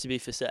supposed to be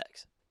for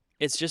sex.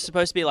 It's just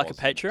supposed to be like a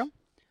Wasn't. Patreon.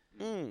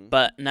 Mm.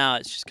 But now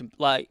it's just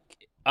like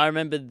I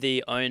remember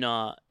the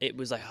owner. It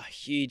was like a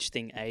huge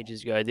thing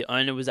ages ago. The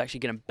owner was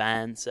actually going to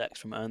ban sex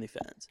from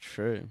OnlyFans,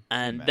 True.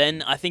 and Imagine.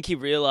 then I think he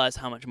realized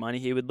how much money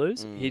he would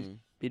lose. He'd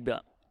be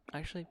like,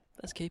 actually,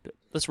 let's keep it.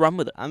 Let's run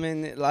with it. I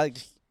mean, like,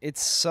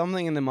 it's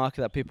something in the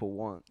market that people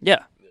want.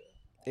 Yeah,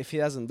 If he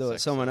doesn't do it,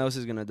 Sex someone else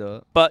is gonna do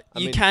it. but I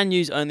you mean- can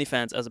use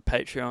OnlyFans as a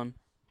Patreon,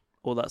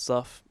 all that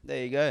stuff.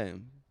 There you go.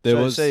 There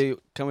so, was- so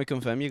can we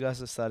confirm you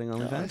guys are starting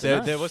OnlyFans?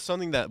 Yeah. there was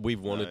something that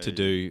we've wanted to No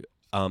do,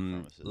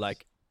 promises.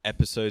 like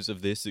episodes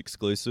of this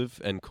exclusive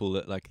and call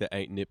it like the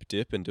 8 nip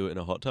dip and do it in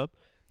a hot tub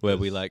where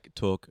we Yes. like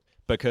talk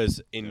because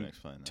Don't in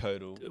explain that.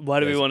 total Why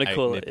do we there's wanna 8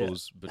 call it? Yeah.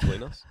 nipples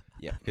between us.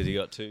 Yeah. Because you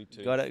got two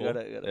Got it. four. Got it. Got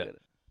it. Yeah. Got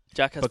it.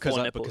 Jack has Because 4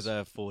 I, nipples. because I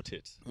have 4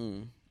 tits.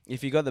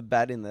 If you got the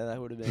bat in there, that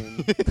would have been.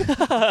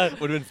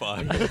 Would have been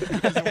 5.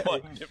 There's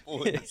one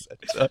nipple in the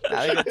center.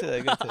 Nah, they got two.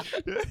 They got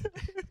two.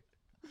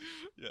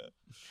 Yeah.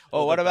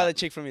 Oh, Or what the about the bat.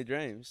 chick from your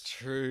dreams?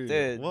 True.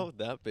 Dude. What would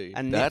that be?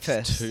 A nip That's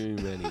fest. too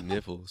many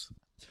nipples.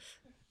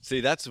 See,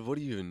 that's what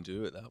do you even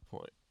do at that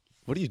point?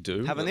 What do you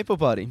do? Have a Like, nipple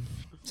party.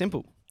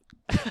 Simple.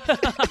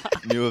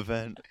 New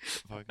event.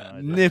 Fucking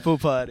idea. Nipple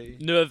party.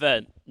 New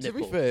event. To be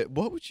Nipple. fair,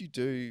 what would you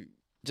do?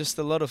 Just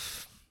a lot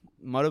of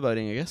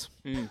motorboating, I guess.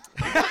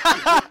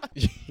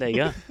 There you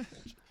go.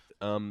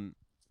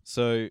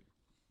 So, I'm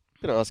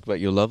gonna ask about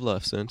your love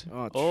life, Santi.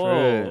 Oh,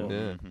 Oh.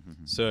 Yeah.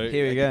 So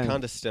Here we go.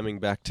 Kind of stemming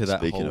back to that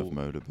Speaking whole of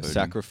motorboating,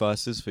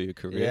 sacrifices for your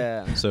career.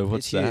 Yeah. So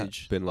what's It's that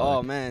huge. been like?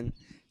 Oh man,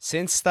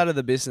 since started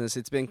the business,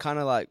 it's been kind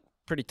of like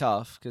pretty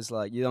tough because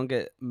like you don't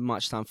get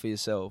much time for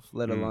yourself,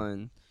 let Mm.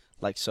 alone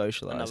like Another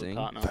socializing.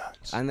 partner.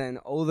 And then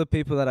all the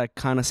people that I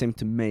kind of seem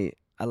to meet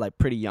are like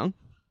pretty young.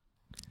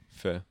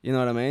 Fair. You know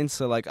what I mean?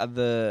 So like at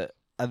the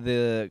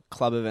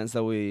club events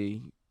that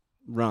we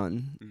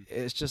run, Mm.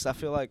 it's just I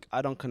feel like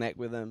I don't connect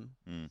with them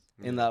Mm.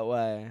 in that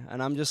way,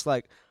 and I'm just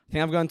like I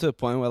think I've gone to a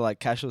point where like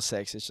casual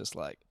sex is just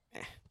like,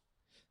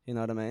 you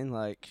know what I mean?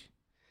 Like,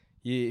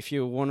 if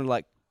you want to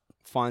like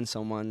find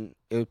someone,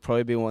 it would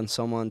probably be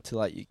someone to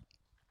like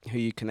who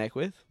you connect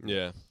with.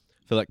 Yeah.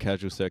 I feel like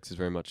casual sex is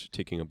very much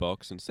ticking a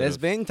box instead There's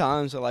of... been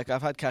times where like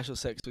I've had casual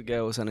sex with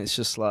girls, and it's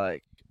just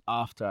like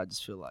after I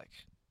just feel like,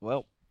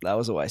 well, that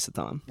was a waste of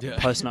time. Yeah.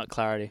 Post-nut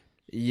clarity.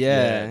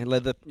 Yeah,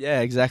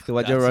 exactly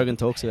what Joe That's a Rogan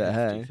talks about.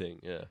 hefty Hey, thing,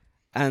 yeah.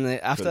 and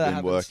after Could that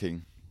have been happens,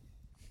 working.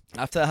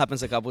 after that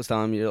happens a couple of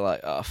times, you're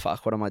like, oh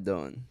fuck, what am I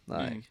doing?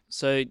 Like,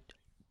 So,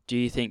 do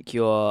you think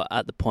you're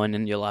at the point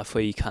in your life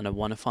where you kind of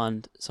want to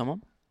find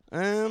someone?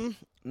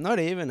 not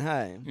even.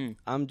 Hey,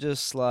 I'm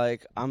just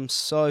like, I'm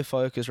so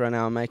focused right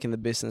now on making the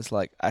business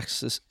like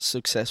as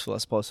successful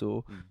as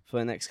possible for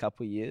the next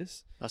couple of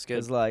years. That's good.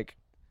 Because like,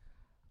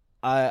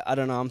 I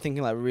don't know, I'm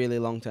thinking like really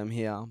long term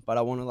here, but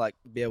I want to like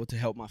be able to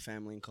help my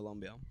family in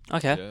Colombia.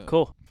 Okay, Yeah.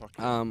 cool.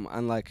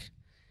 And like,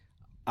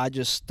 I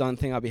just don't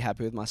think I'll be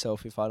happy with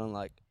myself if I don't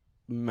like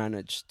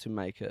manage to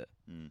make it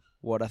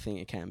what I think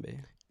it can be.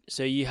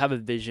 So you have a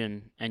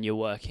vision and you're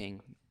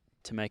working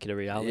to make it a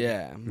reality.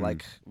 Yeah,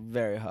 like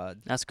very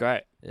hard. That's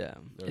great. Yeah.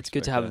 I It's good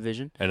respect to have that. a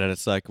vision. And then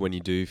it's like when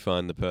you do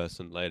find the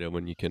person later,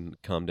 when you can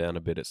calm down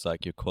a bit, it's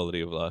like your quality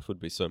of life would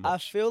be so I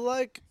much feel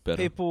like better.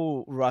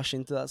 people rush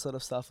into that sort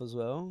of stuff as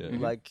well. Yeah.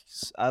 Mhm. Like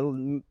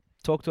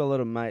talk to a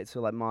lot of mates who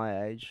are like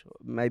my age,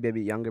 maybe a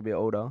bit younger, a bit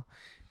older.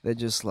 They're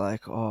just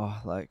like,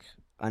 oh, like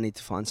I need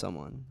to find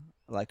someone.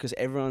 Like, because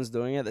everyone's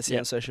doing it. They see it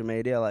on social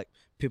media, like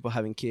people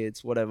having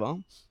kids, whatever.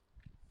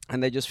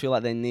 And they just feel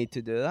like they need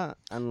to do that.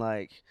 And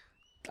like,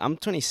 I'm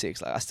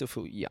 26, like I still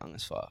feel young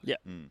as fuck. Yeah.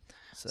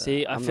 So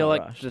See, I I'm feel not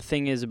like rushed. the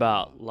thing is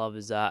about love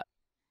is that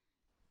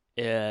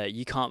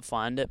you can't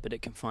find it, but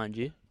it can find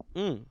you.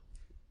 Mm.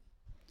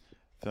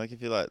 I feel like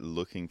if you're like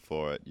looking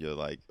for it, you're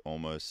like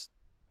almost,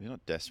 you're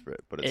not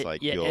desperate, but it's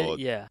like yeah, you're,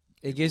 yeah.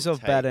 It gives will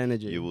off bad take-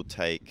 energy. you will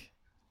take,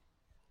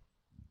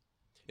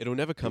 It'll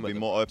never come you'll at be the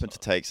more right open to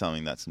time. take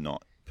something that's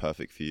not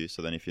perfect for you.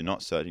 So then if you're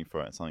not searching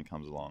for it, something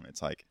comes along,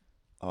 it's like,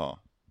 oh,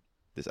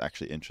 this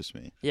actually interests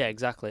me. Yeah,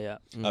 exactly, yeah.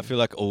 I feel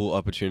like all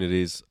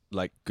opportunities,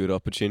 like good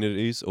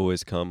opportunities,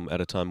 always come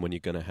at a time when you're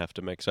going to have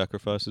to make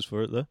sacrifices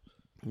for it, though.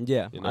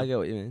 Yeah, You know? I get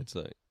what you mean. It's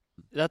like,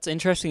 That's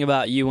interesting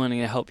about you wanting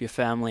to help your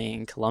family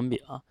in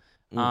Colombia.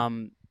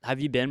 Have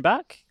you been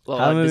back? Well,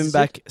 I haven't been visited?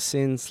 back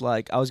since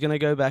like I was gonna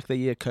go back the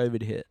year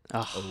COVID hit.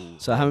 Oh,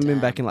 So I haven't been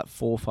back damn. in like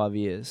 4 or 5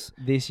 years.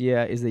 This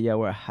year is the year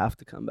where I have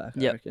to come back.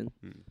 I Yep. reckon.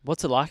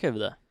 What's it like over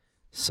there?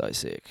 So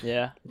sick.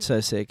 Yeah.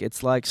 So sick.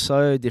 It's like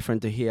so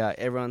different to here.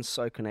 Everyone's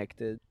so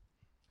connected.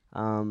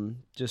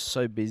 Just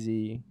so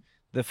busy.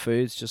 The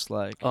food's just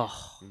like Oh,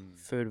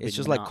 food would it's be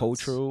just like nuts.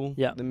 cultural.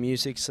 Yeah. The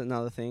music's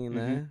another thing in Mhm.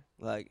 there.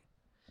 Like,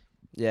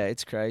 yeah,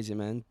 it's crazy,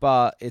 man.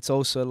 But it's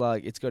also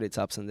like it's got its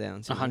ups and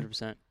downs. you know?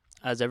 100%.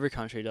 As every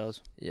country does.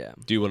 Yeah.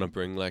 do you want to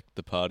bring like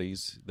the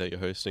parties that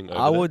you're hosting over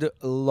I there? would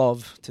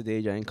love to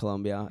DJ in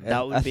Colombia.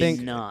 That would I be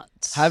think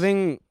nuts.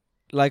 having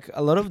like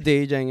a lot of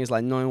DJing is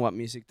like knowing what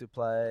music to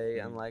play,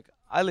 Mm. and like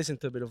I listen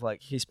to a bit of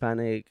like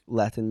Hispanic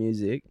Latin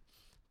music,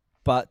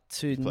 but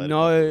to Played a couple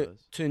know of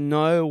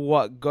those.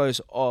 what goes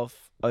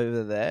off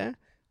over there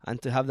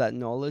and to have that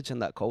knowledge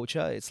and that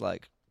culture, it's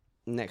like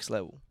next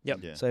level. Yep.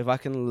 Yeah. So if I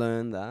can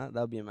learn that,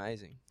 that'd be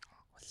amazing.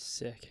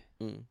 Sick.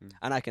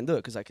 And I can do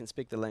it because I can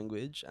speak the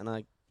language and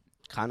I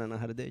kind of know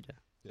how to DJ.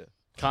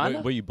 Kind Were,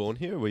 of? were you born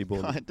here or were you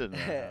born? I don't know.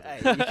 Hey,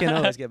 you can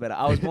always get better.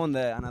 I was born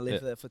there and I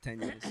lived Yeah. there for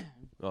 10 years.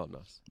 Oh,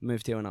 nice.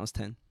 Moved here when I was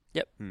 10.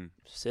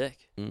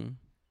 Sick.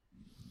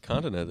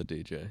 Can't know the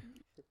DJ.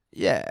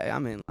 Yeah, I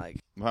mean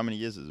like How many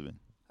years has it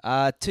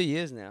been? 2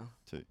 years now.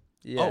 2.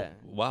 Yeah. Oh,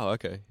 wow.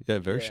 Okay. Yeah,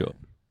 very Yeah. short.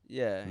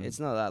 Yeah, Mm. it's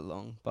not that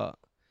long, but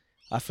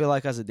I feel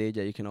like as a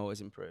DJ you can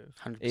always improve.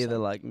 100%. Either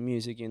like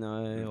music, you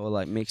know, or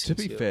like mixing.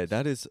 To be fair,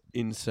 that is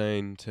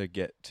insane to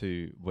get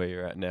to where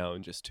you're at now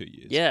in just 2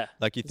 years. Yeah.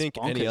 Like you It's think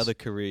any bonkers. other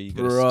career you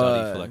got to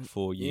study for Bruh. like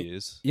 4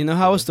 years. You know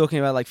how I was talking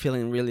about like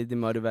feeling really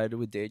demotivated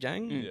with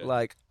DJing? Yeah.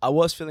 Like I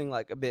was feeling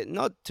like a bit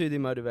not too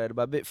demotivated,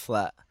 but a bit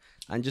flat.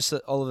 And just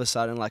all of a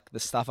sudden, like the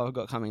stuff I've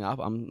got coming up,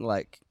 I'm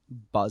like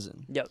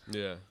buzzing.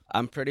 Yeah.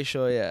 I'm pretty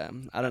sure, yeah.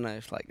 I don't know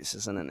if like this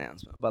is an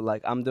announcement, but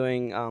like I'm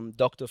doing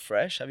Dr.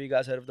 Fresh. Have you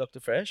guys heard of Dr.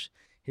 Fresh?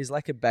 He's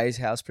like a bass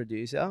house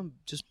producer,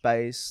 just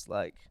bass,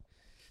 like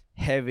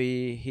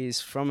heavy.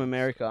 He's from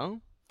America.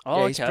 Oh,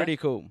 yeah, okay. he's pretty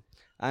cool.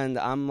 And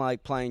I'm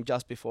like playing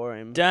just before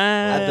him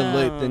Damn. at the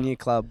Loop, the new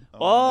club.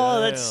 Oh,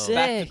 that's Damn. sick.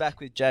 Back to back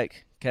with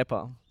Jake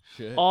Kepper.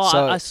 Shit. Oh,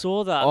 So- I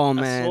saw that. Oh I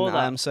man, saw that.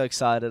 I'm so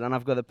excited, and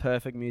I've got the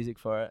perfect music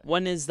for it.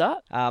 When is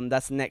that?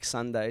 That's next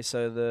Sunday,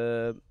 so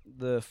the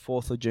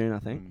 4th of June, I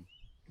think.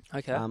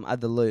 Okay. At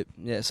the Loop.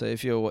 Yeah. So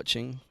if you're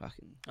watching,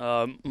 fucking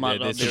Might Yeah,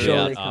 not this be will be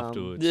Surely out real. come.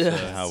 afterwards. Yeah.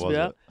 so- How was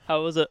Yeah. it?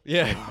 How was it?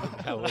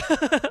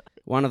 Yeah.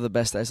 one of the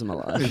best days of my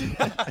life.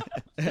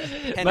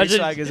 Henry Imagine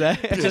Swaggers, eh?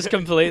 It just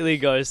completely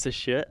goes to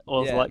shit.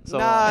 Or Yeah. like so.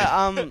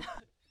 Nah,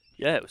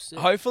 Yeah, it was sick.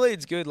 hopefully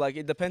it's good. Like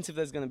it depends if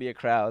there's gonna be a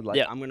crowd. Like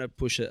Yeah. I'm gonna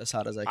push it as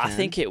hard as I can. I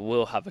think it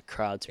will have a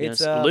crowd. To be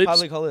it's honest, a Loop's,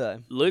 public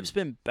holiday. Loop's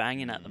been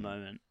banging at the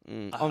moment.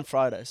 On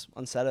Fridays.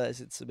 On Saturdays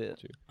it's a bit.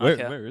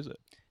 Okay. Where is it?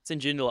 It's in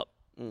Joondalup.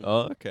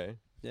 Oh, okay.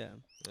 Yeah.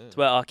 It's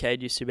where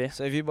Arcade used to be.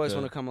 So if you boys Yeah.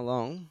 want to come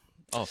along,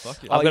 Oh,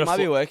 fuck yeah. I've Oh, got you a might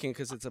be fl- working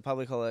because it's a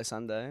public holiday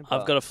Sunday. I've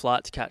but got a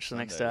flight to catch the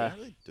next Sunday, day.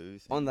 we really do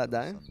things On that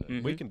day?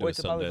 Sunday. We Mhm. can do Well, a it's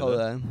a public Sunday,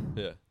 though.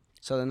 holiday. Yeah.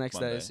 So the next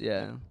Monday, day is,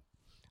 yeah.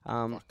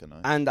 Fucking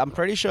oath. And I'm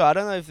pretty sure, I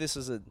don't know if this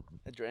was a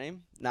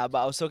dream. Nah,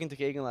 but I was talking to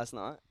Keegan last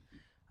night.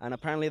 And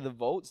apparently the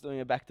Vault's doing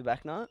a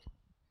back-to-back night.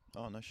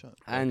 Oh, no shot.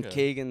 And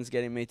Okay. Keegan's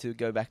getting me to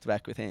go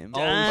back-to-back with him.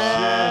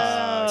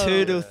 Damn. fuck.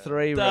 2 to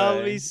 3, bro.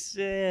 That'll be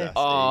sick. That's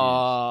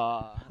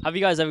Oh. Have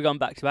you guys ever gone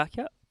back to back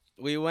yet?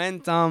 We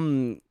went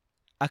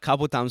a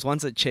couple times.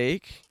 Once at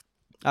Cheek.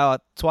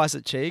 Twice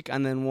at Cheek.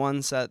 And then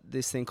once at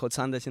this thing called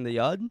Sundays in the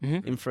Yard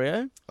Mhm. in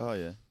Freo. Oh,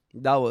 yeah.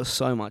 That was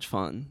so much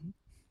fun.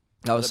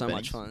 That was at so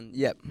much Benny's? fun.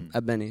 Yep, Mm.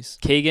 at Benny's.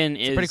 Keegan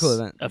It's is a pretty cool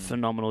event. a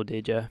phenomenal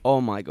DJ. Oh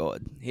my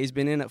god, he's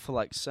been in it for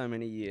like so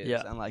many years,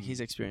 Yeah. and like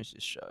his experience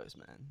just shows,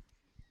 man.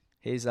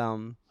 He's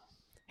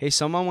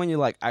someone when you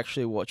like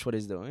actually watch what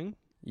he's doing,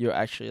 you're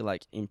actually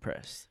like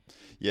impressed.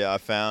 Yeah, I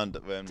found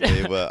when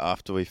we were,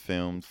 after we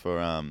filmed for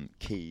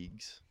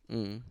Keegs,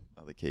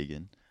 other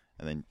Keegan,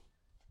 and then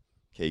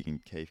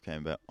Keith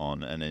came back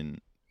on, and then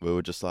we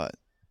were just like,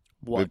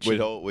 we'd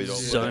all put the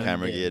Zoning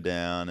camera in. gear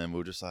down, and we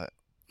were just like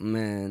kind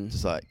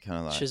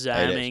of like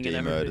Shazamming ADHD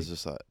and mode. everything. It's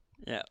just like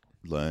Yeah.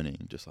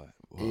 learning, just like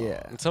whoa.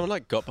 Yeah. And someone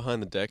like got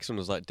behind the decks and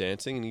was like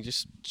dancing, and he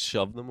just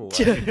shoved them away.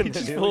 Yeah, and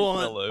just he full on.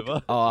 fell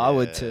over. Oh, I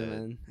would too, Yeah.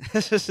 man.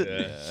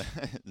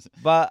 Yeah.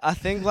 But I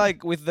think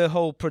like with the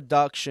whole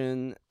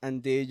production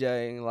and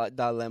DJing like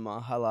dilemma,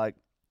 how like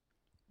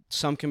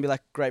some can be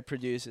like great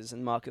producers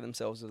and market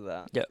themselves as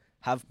that. Yep.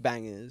 Have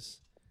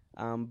bangers.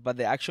 But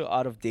the actual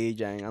art of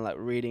DJing and like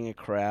reading a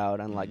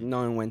crowd and like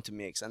knowing when to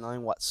mix and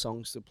knowing what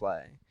songs to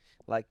play.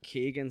 Like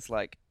Keegan's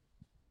like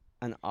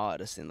an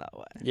artist in that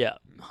way. Yeah,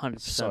 100%.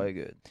 So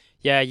good.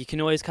 Yeah, you can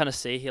always kind of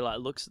see he like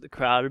looks at the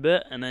crowd a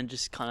bit and then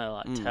just kind of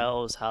like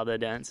tells how they're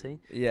dancing.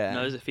 Yeah.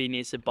 Knows if he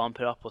needs to bump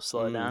it up or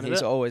slow it down a He's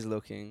bit. always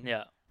looking.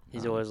 Yeah,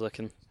 he's always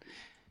looking.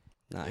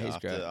 Nah, Yeah, he's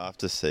after, great.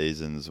 after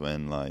seasons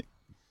when like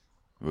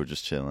we were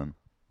just chilling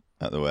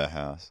at the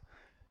warehouse,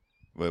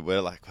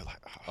 we're like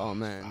Oh,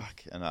 man.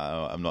 fuck, and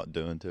I'm not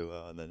doing too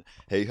well, and then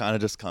he kind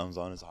of just comes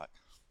on, and is like,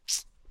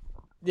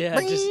 Yeah,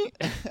 just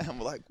and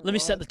we're like, let me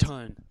set the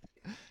tone.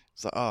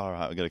 It's like, oh, all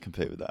right, we're gonna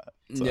compete with that.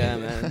 So, Yeah,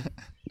 man.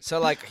 So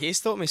like he's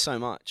taught me so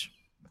much.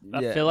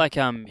 I feel like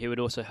he would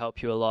also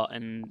help you a lot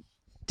and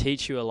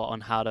teach you a lot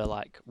on how to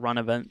like run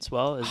events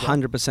well. As well.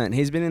 100%.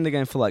 He's been in the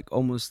game for like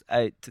almost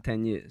 8 to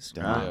 10 years.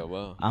 Damn. right? Yeah,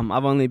 wow.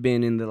 I've only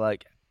been in the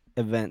like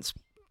events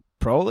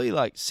probably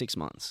like 6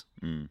 months.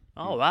 Mm.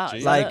 Oh wow, Jeez.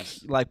 is Like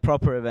that- like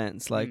proper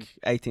events, like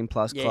 18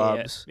 plus yeah,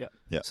 clubs.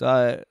 Yeah,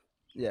 So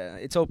yeah,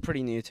 it's all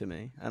pretty new to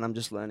me, and I'm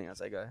just learning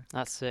as I go.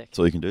 that's sick. That's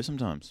all you can do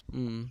sometimes.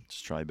 Mm.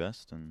 Just try your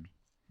best and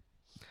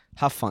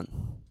Have fun.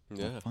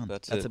 Yeah, fun.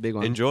 that's a it. big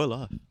one. Enjoy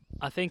life.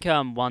 I think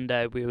one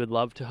day we would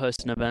love to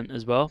host an event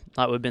as well.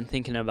 Like we've been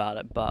thinking about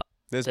it, but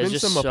There's There's been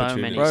just some so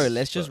opportunities. many. Bro,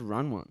 let's just but-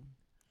 run one.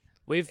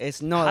 we've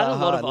It's not had that a lot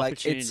hard. of Like,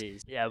 it's-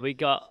 opportunities. Yeah, we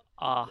got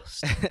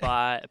asked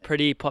by a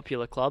pretty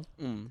popular club,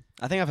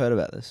 I think I've heard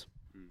about this.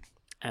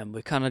 and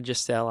we're kind of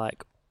just there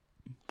like,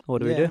 what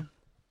do we Yeah. do?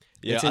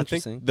 Yeah, It's I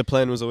interesting. think the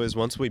plan was always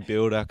once we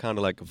build our kind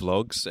of like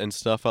vlogs and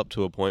stuff up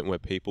to a point where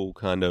people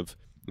kind of,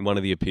 one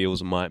of the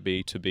appeals might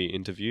be to be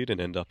interviewed and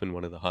end up in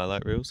one of the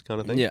highlight reels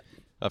kind of thing. Yeah.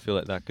 I feel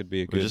like that could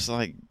be a we're good. just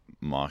like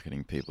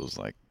marketing people's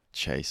like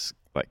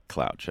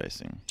clout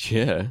chasing.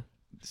 Yeah.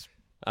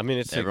 I mean,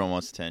 it's Everyone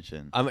wants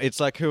attention. it's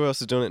like who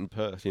else is doing it in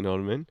Perth? You know what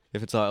I mean?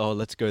 If it's like, oh,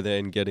 let's go there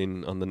and get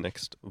in on the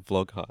next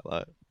vlog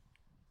highlight.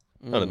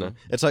 I don't know.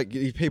 It's like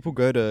people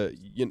go to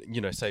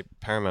you know, say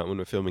Paramount when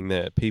we're filming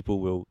there. People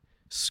will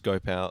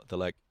scope out the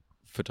like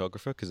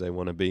photographer because they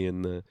want to be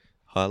in the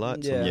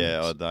highlights. on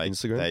Yeah, or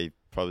Instagram. they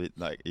probably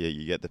like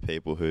you get the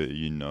people who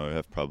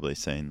have probably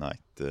seen like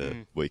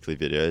the weekly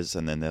videos,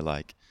 and then they're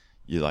like,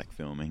 you like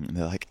filming, and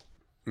they're like,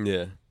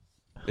 Yeah.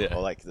 Yeah.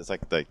 or like there's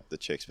like the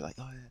chicks be like,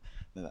 oh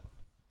yeah,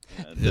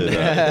 do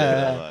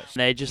that, like,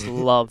 They just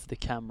love the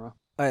camera.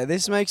 Alright,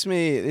 this makes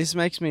me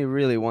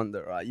really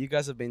wonder, right? You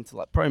guys have been to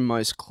like probably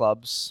most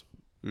clubs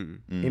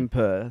in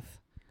Perth.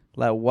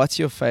 Like, what's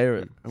your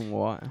favorite and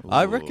why?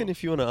 I reckon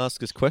if you want to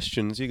ask us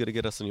questions, you got to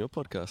get us on your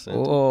podcast. Santi.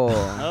 Oh,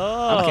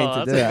 Oh, keen to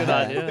that's do a good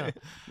that. idea.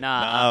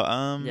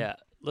 Nah, no, yeah,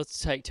 let's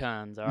take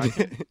turns. All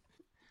right.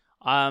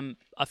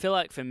 I feel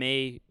like for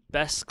me,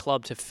 best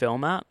club to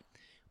film at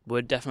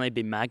would definitely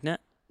be Magnet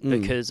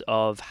because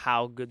of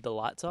how good the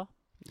lights are.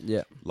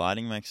 yeah,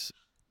 lighting makes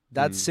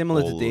that's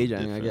similar to all the DJing,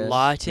 I difference. guess.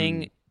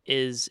 Lighting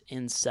is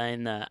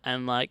insane there,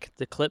 and like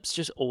the clips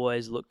just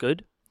always look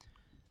good.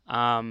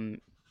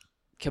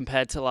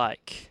 Compared to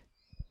like,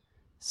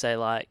 say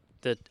like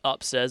the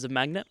upstairs of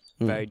Magnet,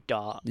 very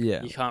dark.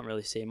 Yeah. You can't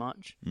really see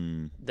much.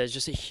 There's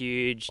just a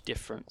huge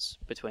difference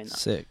between that.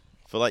 Sick.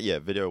 for like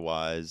video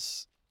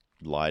wise,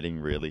 lighting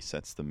really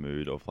sets the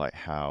mood of like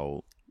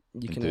how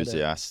You can edit.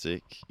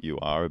 enthusiastic you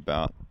are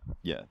about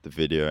the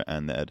video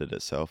and the edit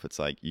itself. It's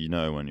like, you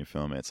know, when you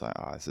film it, it's like,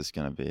 this is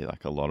gonna be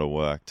like a lot of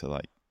work to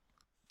like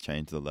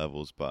change the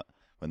levels, but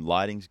when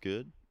lighting's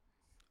good,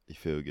 you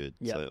feel good.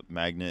 Yep. So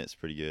Magnet's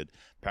pretty good.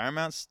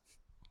 Paramount's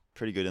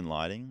pretty good in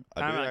lighting. I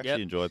do Paramount, actually yep.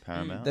 enjoy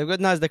Paramount. They've got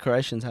nice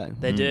decorations, hey.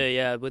 They do,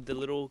 yeah, with the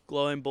little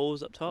glowing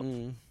balls up top.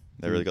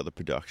 They really got the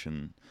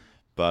production.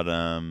 But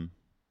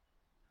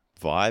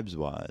vibes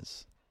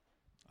wise,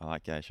 I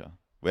like Geisha.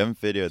 We haven't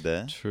videoed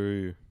there,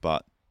 True.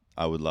 but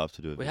I would love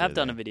to do a We video. have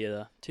done there. a video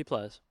there, 2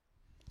 players.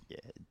 Yeah.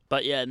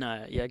 But yeah,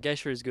 no, yeah,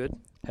 Geisha is good.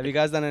 Have you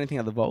guys done anything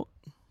at the vault?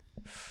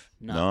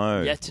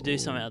 No. Yet to do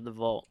something at the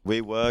vault. We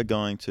were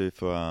going to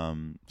for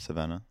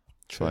Savannah,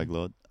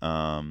 Triglord.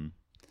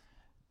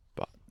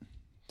 But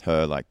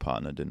her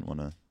partner didn't want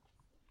to.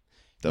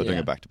 They were doing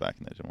Yeah. it back to back,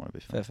 and they didn't want to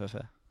be filmed.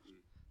 Fair.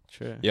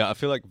 True. Yeah, I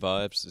feel like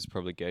vibes is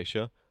probably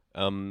Geisha.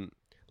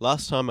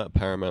 Last time at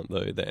Paramount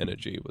though, the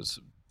energy was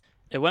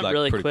It went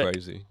really pretty quick.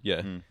 crazy.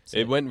 Yeah, Mm.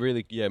 it went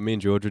really. Yeah, me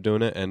and George were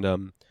doing it,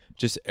 and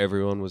just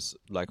everyone was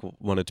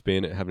wanted to be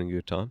in it, having a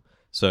good time.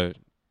 So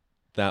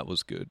that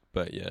was good.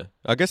 But yeah,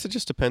 I guess it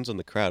just depends on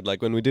the crowd.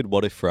 Like when we did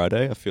What If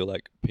Friday, I feel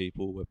like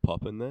people were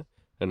popping there,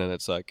 and then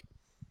it's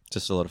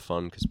just a lot of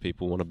fun because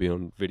people want to be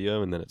on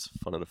video, and then it's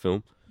fun at a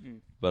film.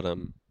 Mm. But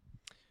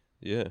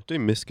yeah, do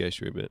miss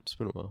Geisha a bit. It's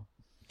been a while.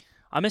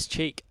 I miss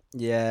Cheek.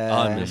 Yeah.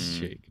 I miss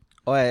Cheek.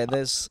 Oh, yeah,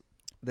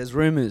 there's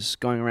rumors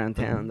going around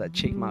town that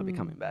Cheek might be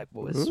coming back,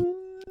 boys.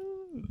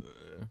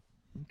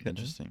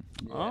 Interesting.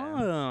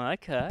 Oh,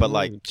 okay.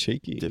 But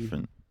cheeky.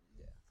 different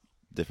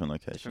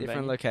location. Different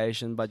venue.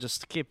 location, but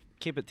just keep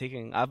it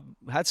ticking. I've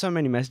had so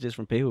many messages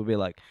from people be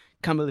like,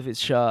 "Can't believe it's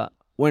shut.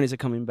 When is it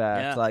coming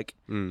back?" Yeah. Like,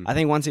 Mm. I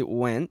think once it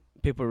went,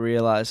 people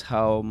realized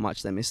how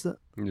much they missed it.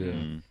 Yeah.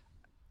 Mm.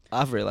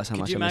 I've realized how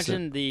Could much you I missed it.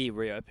 imagine the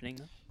reopening?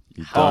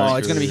 You Oh, don't,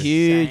 it's gonna be True.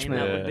 huge, Insane man.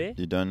 That Yeah. would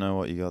be. you don't know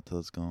what you got till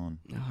it's gone.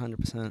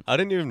 100%. I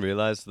didn't even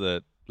realize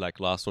that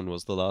last one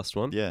was the last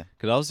one. Yeah.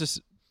 Because I was just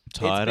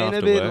tired been a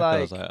after bit work. I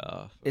was like- like,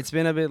 oh. It's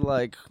been a bit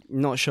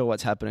not sure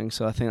what's happening,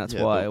 so I think that's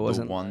Yeah, why the, it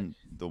wasn't.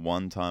 the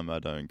one time I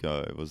don't go,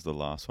 it was the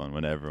last one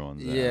when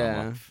everyone's there. Yeah.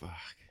 I'm like,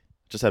 fuck.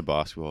 Just had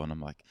basketball, and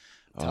I'm like,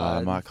 I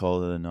Tired. might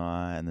call it a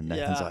night. And then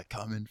Nathan's Yeah. like,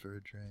 come in for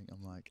a drink.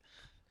 I'm like,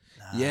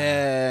 nah.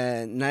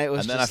 Yeah, Nate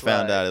was. And then I just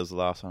found like- out it was the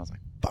last one. I was like,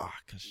 fuck.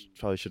 I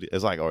probably should. It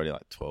was already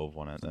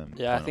 12-1 at them.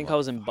 Yeah, I think I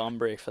was in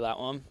Bunbury for that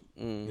one.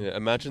 Mm. Yeah,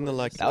 imagine the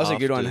That was a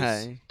good one,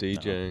 afters hey?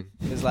 DJing.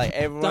 It's like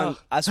everyone.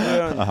 I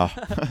swear on.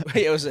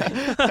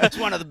 It's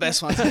one of the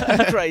best ones.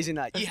 Crazy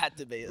night. You had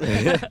to be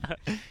there.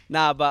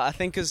 Nah, but I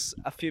think as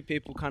a few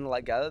people kind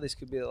of gather, this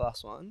could be the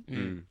last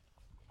one.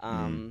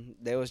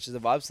 There was just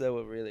the vibes there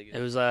were really good.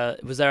 It was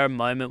was there a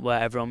moment where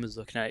everyone was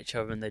looking at each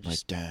other and they Like,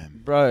 just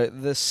damn. Bro,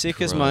 the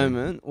sickest Crying.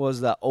 moment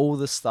was that all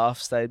the staff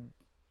stayed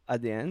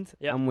at the end,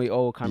 Yep. and we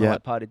all kind of Yeah.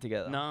 partied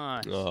together.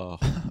 nice. Oh,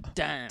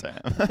 Damn.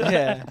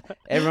 Yeah,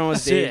 everyone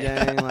was Sick.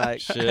 DJing,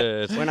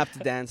 shit. went up to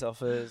dance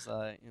offers,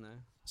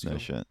 it's No cool.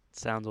 shit.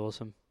 Sounds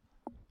awesome.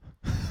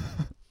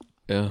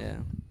 Yeah. Yeah.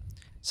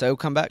 So it'll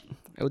come back.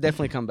 It will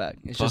definitely come back.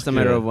 It's just a Fuck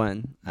matter yeah. of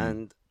when.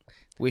 And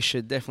we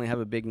should definitely have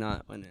a big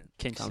night when it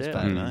Keen to comes see it.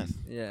 back. Mm. Nice.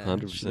 Yeah,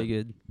 100%. should be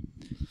good.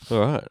 All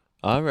right.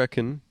 I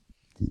reckon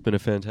it's been a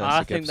fantastic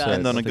I think episode. that's-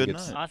 End on a I think good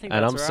it's- note. I think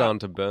And that's I'm right. starting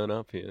to burn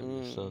up here.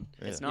 Mm. So.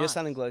 It's Yeah. nice. You're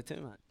starting glow too,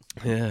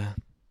 mate. Yeah.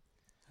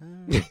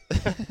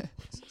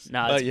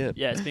 No, But it's,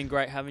 yeah. it's been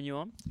great having you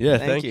on. Yeah,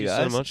 Thank thank you, you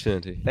so guys. much,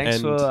 Santi. Thanks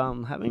And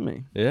for having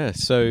me. yeah,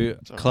 so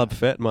all Club right.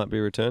 Fete might be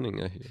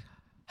returning, I hear.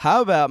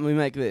 How about we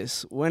make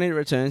this? When it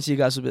returns, you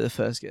guys will be the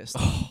first guest.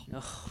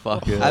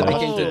 Fuck yeah. I'd be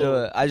keen to Oh. do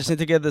it. I just need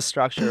to get the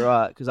structure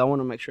right because I want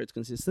to make sure it's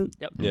consistent.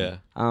 Yep. Yeah.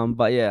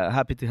 But yeah,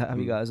 happy to have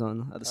you guys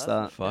on at the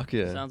start. Fuck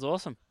yeah. Sounds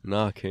awesome.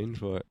 Nah, keen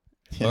for it.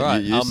 Yeah, All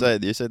right, you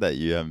said that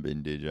you haven't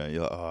been DJing.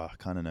 You're like, oh, I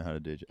kind of know how to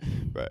DJ,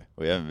 bro.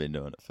 We haven't been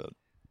doing it for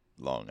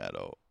long at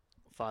all.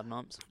 5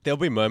 months. There'll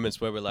be moments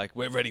where we're like,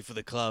 we're ready for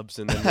the clubs,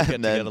 and then we get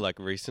And then- together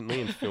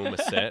recently and film a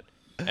set,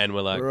 and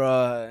we're like,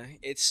 Right.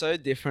 It's so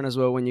different as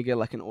well when you get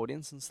an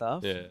audience and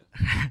stuff. yeah.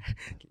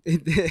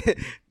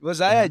 Was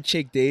I had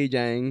chick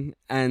DJing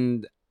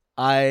and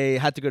I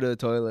had to go to the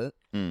toilet,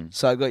 Mm.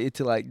 so I got you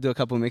to do a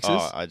couple mixes.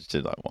 Oh, I just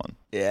did one.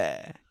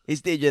 Yeah,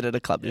 he's DJed at a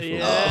club before.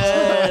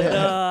 Yeah,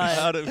 nice.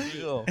 How'd it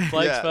feel? Blake's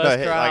Yeah, first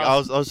no, crowd.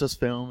 I was just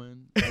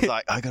filming. I was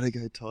like, I gotta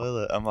go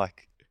toilet. I'm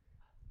like,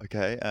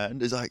 okay,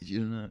 and he's like, you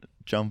gonna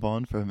jump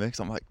on for a mix?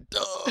 I'm like,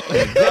 no.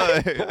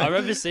 I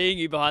remember seeing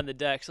you behind the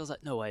decks. I was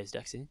like, no way he's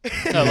Dexy.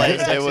 No way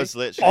he's Dexy. It was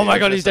literally. Oh my it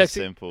God, was he's just a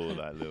Dexy. simple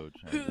little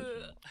change.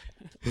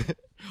 Did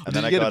And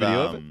then you I get a got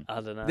video of it?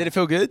 I don't know. Did it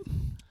feel good?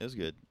 It was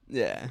good.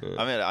 Yeah.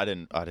 I mean, I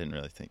didn't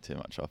really think too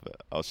much of it.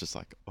 I was just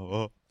like,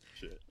 oh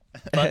shit.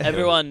 But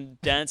everyone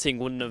dancing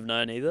wouldn't have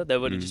known either. They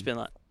would have Mm. just been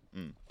like,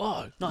 Mm.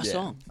 oh, nice Yeah.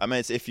 song. I mean,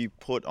 it's if you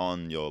put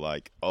on your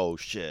oh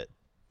shit,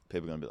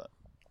 people are gonna be like,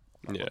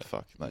 Yeah. what the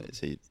fuck? What is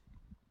he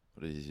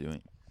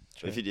doing?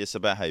 If it's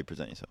about how you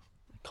present yourself.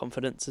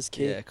 Confidence is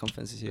key. Yeah,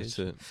 confidence is That's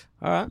huge. it.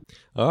 All right.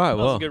 All right, That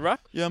was well, a good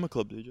rock. Yeah, I'm a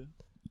club DJ.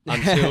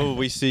 until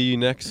we see you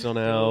next on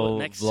our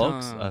Next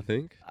vlogs, time. I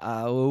think.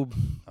 Oh,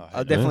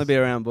 I'll definitely be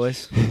around,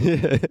 boys.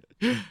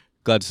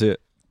 Glad to see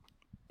it.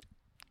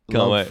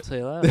 Can't Love. wait. See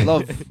you later.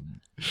 Love.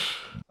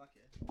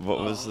 What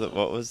was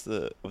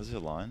your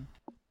line?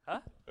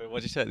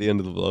 What'd you say at the end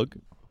of the vlog?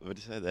 What did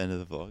you say at the end of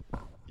the vlog?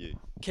 You.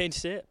 Keen to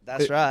see it.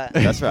 That's right.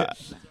 That's right.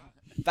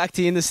 Back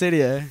to you in the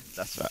studio.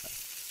 That's right.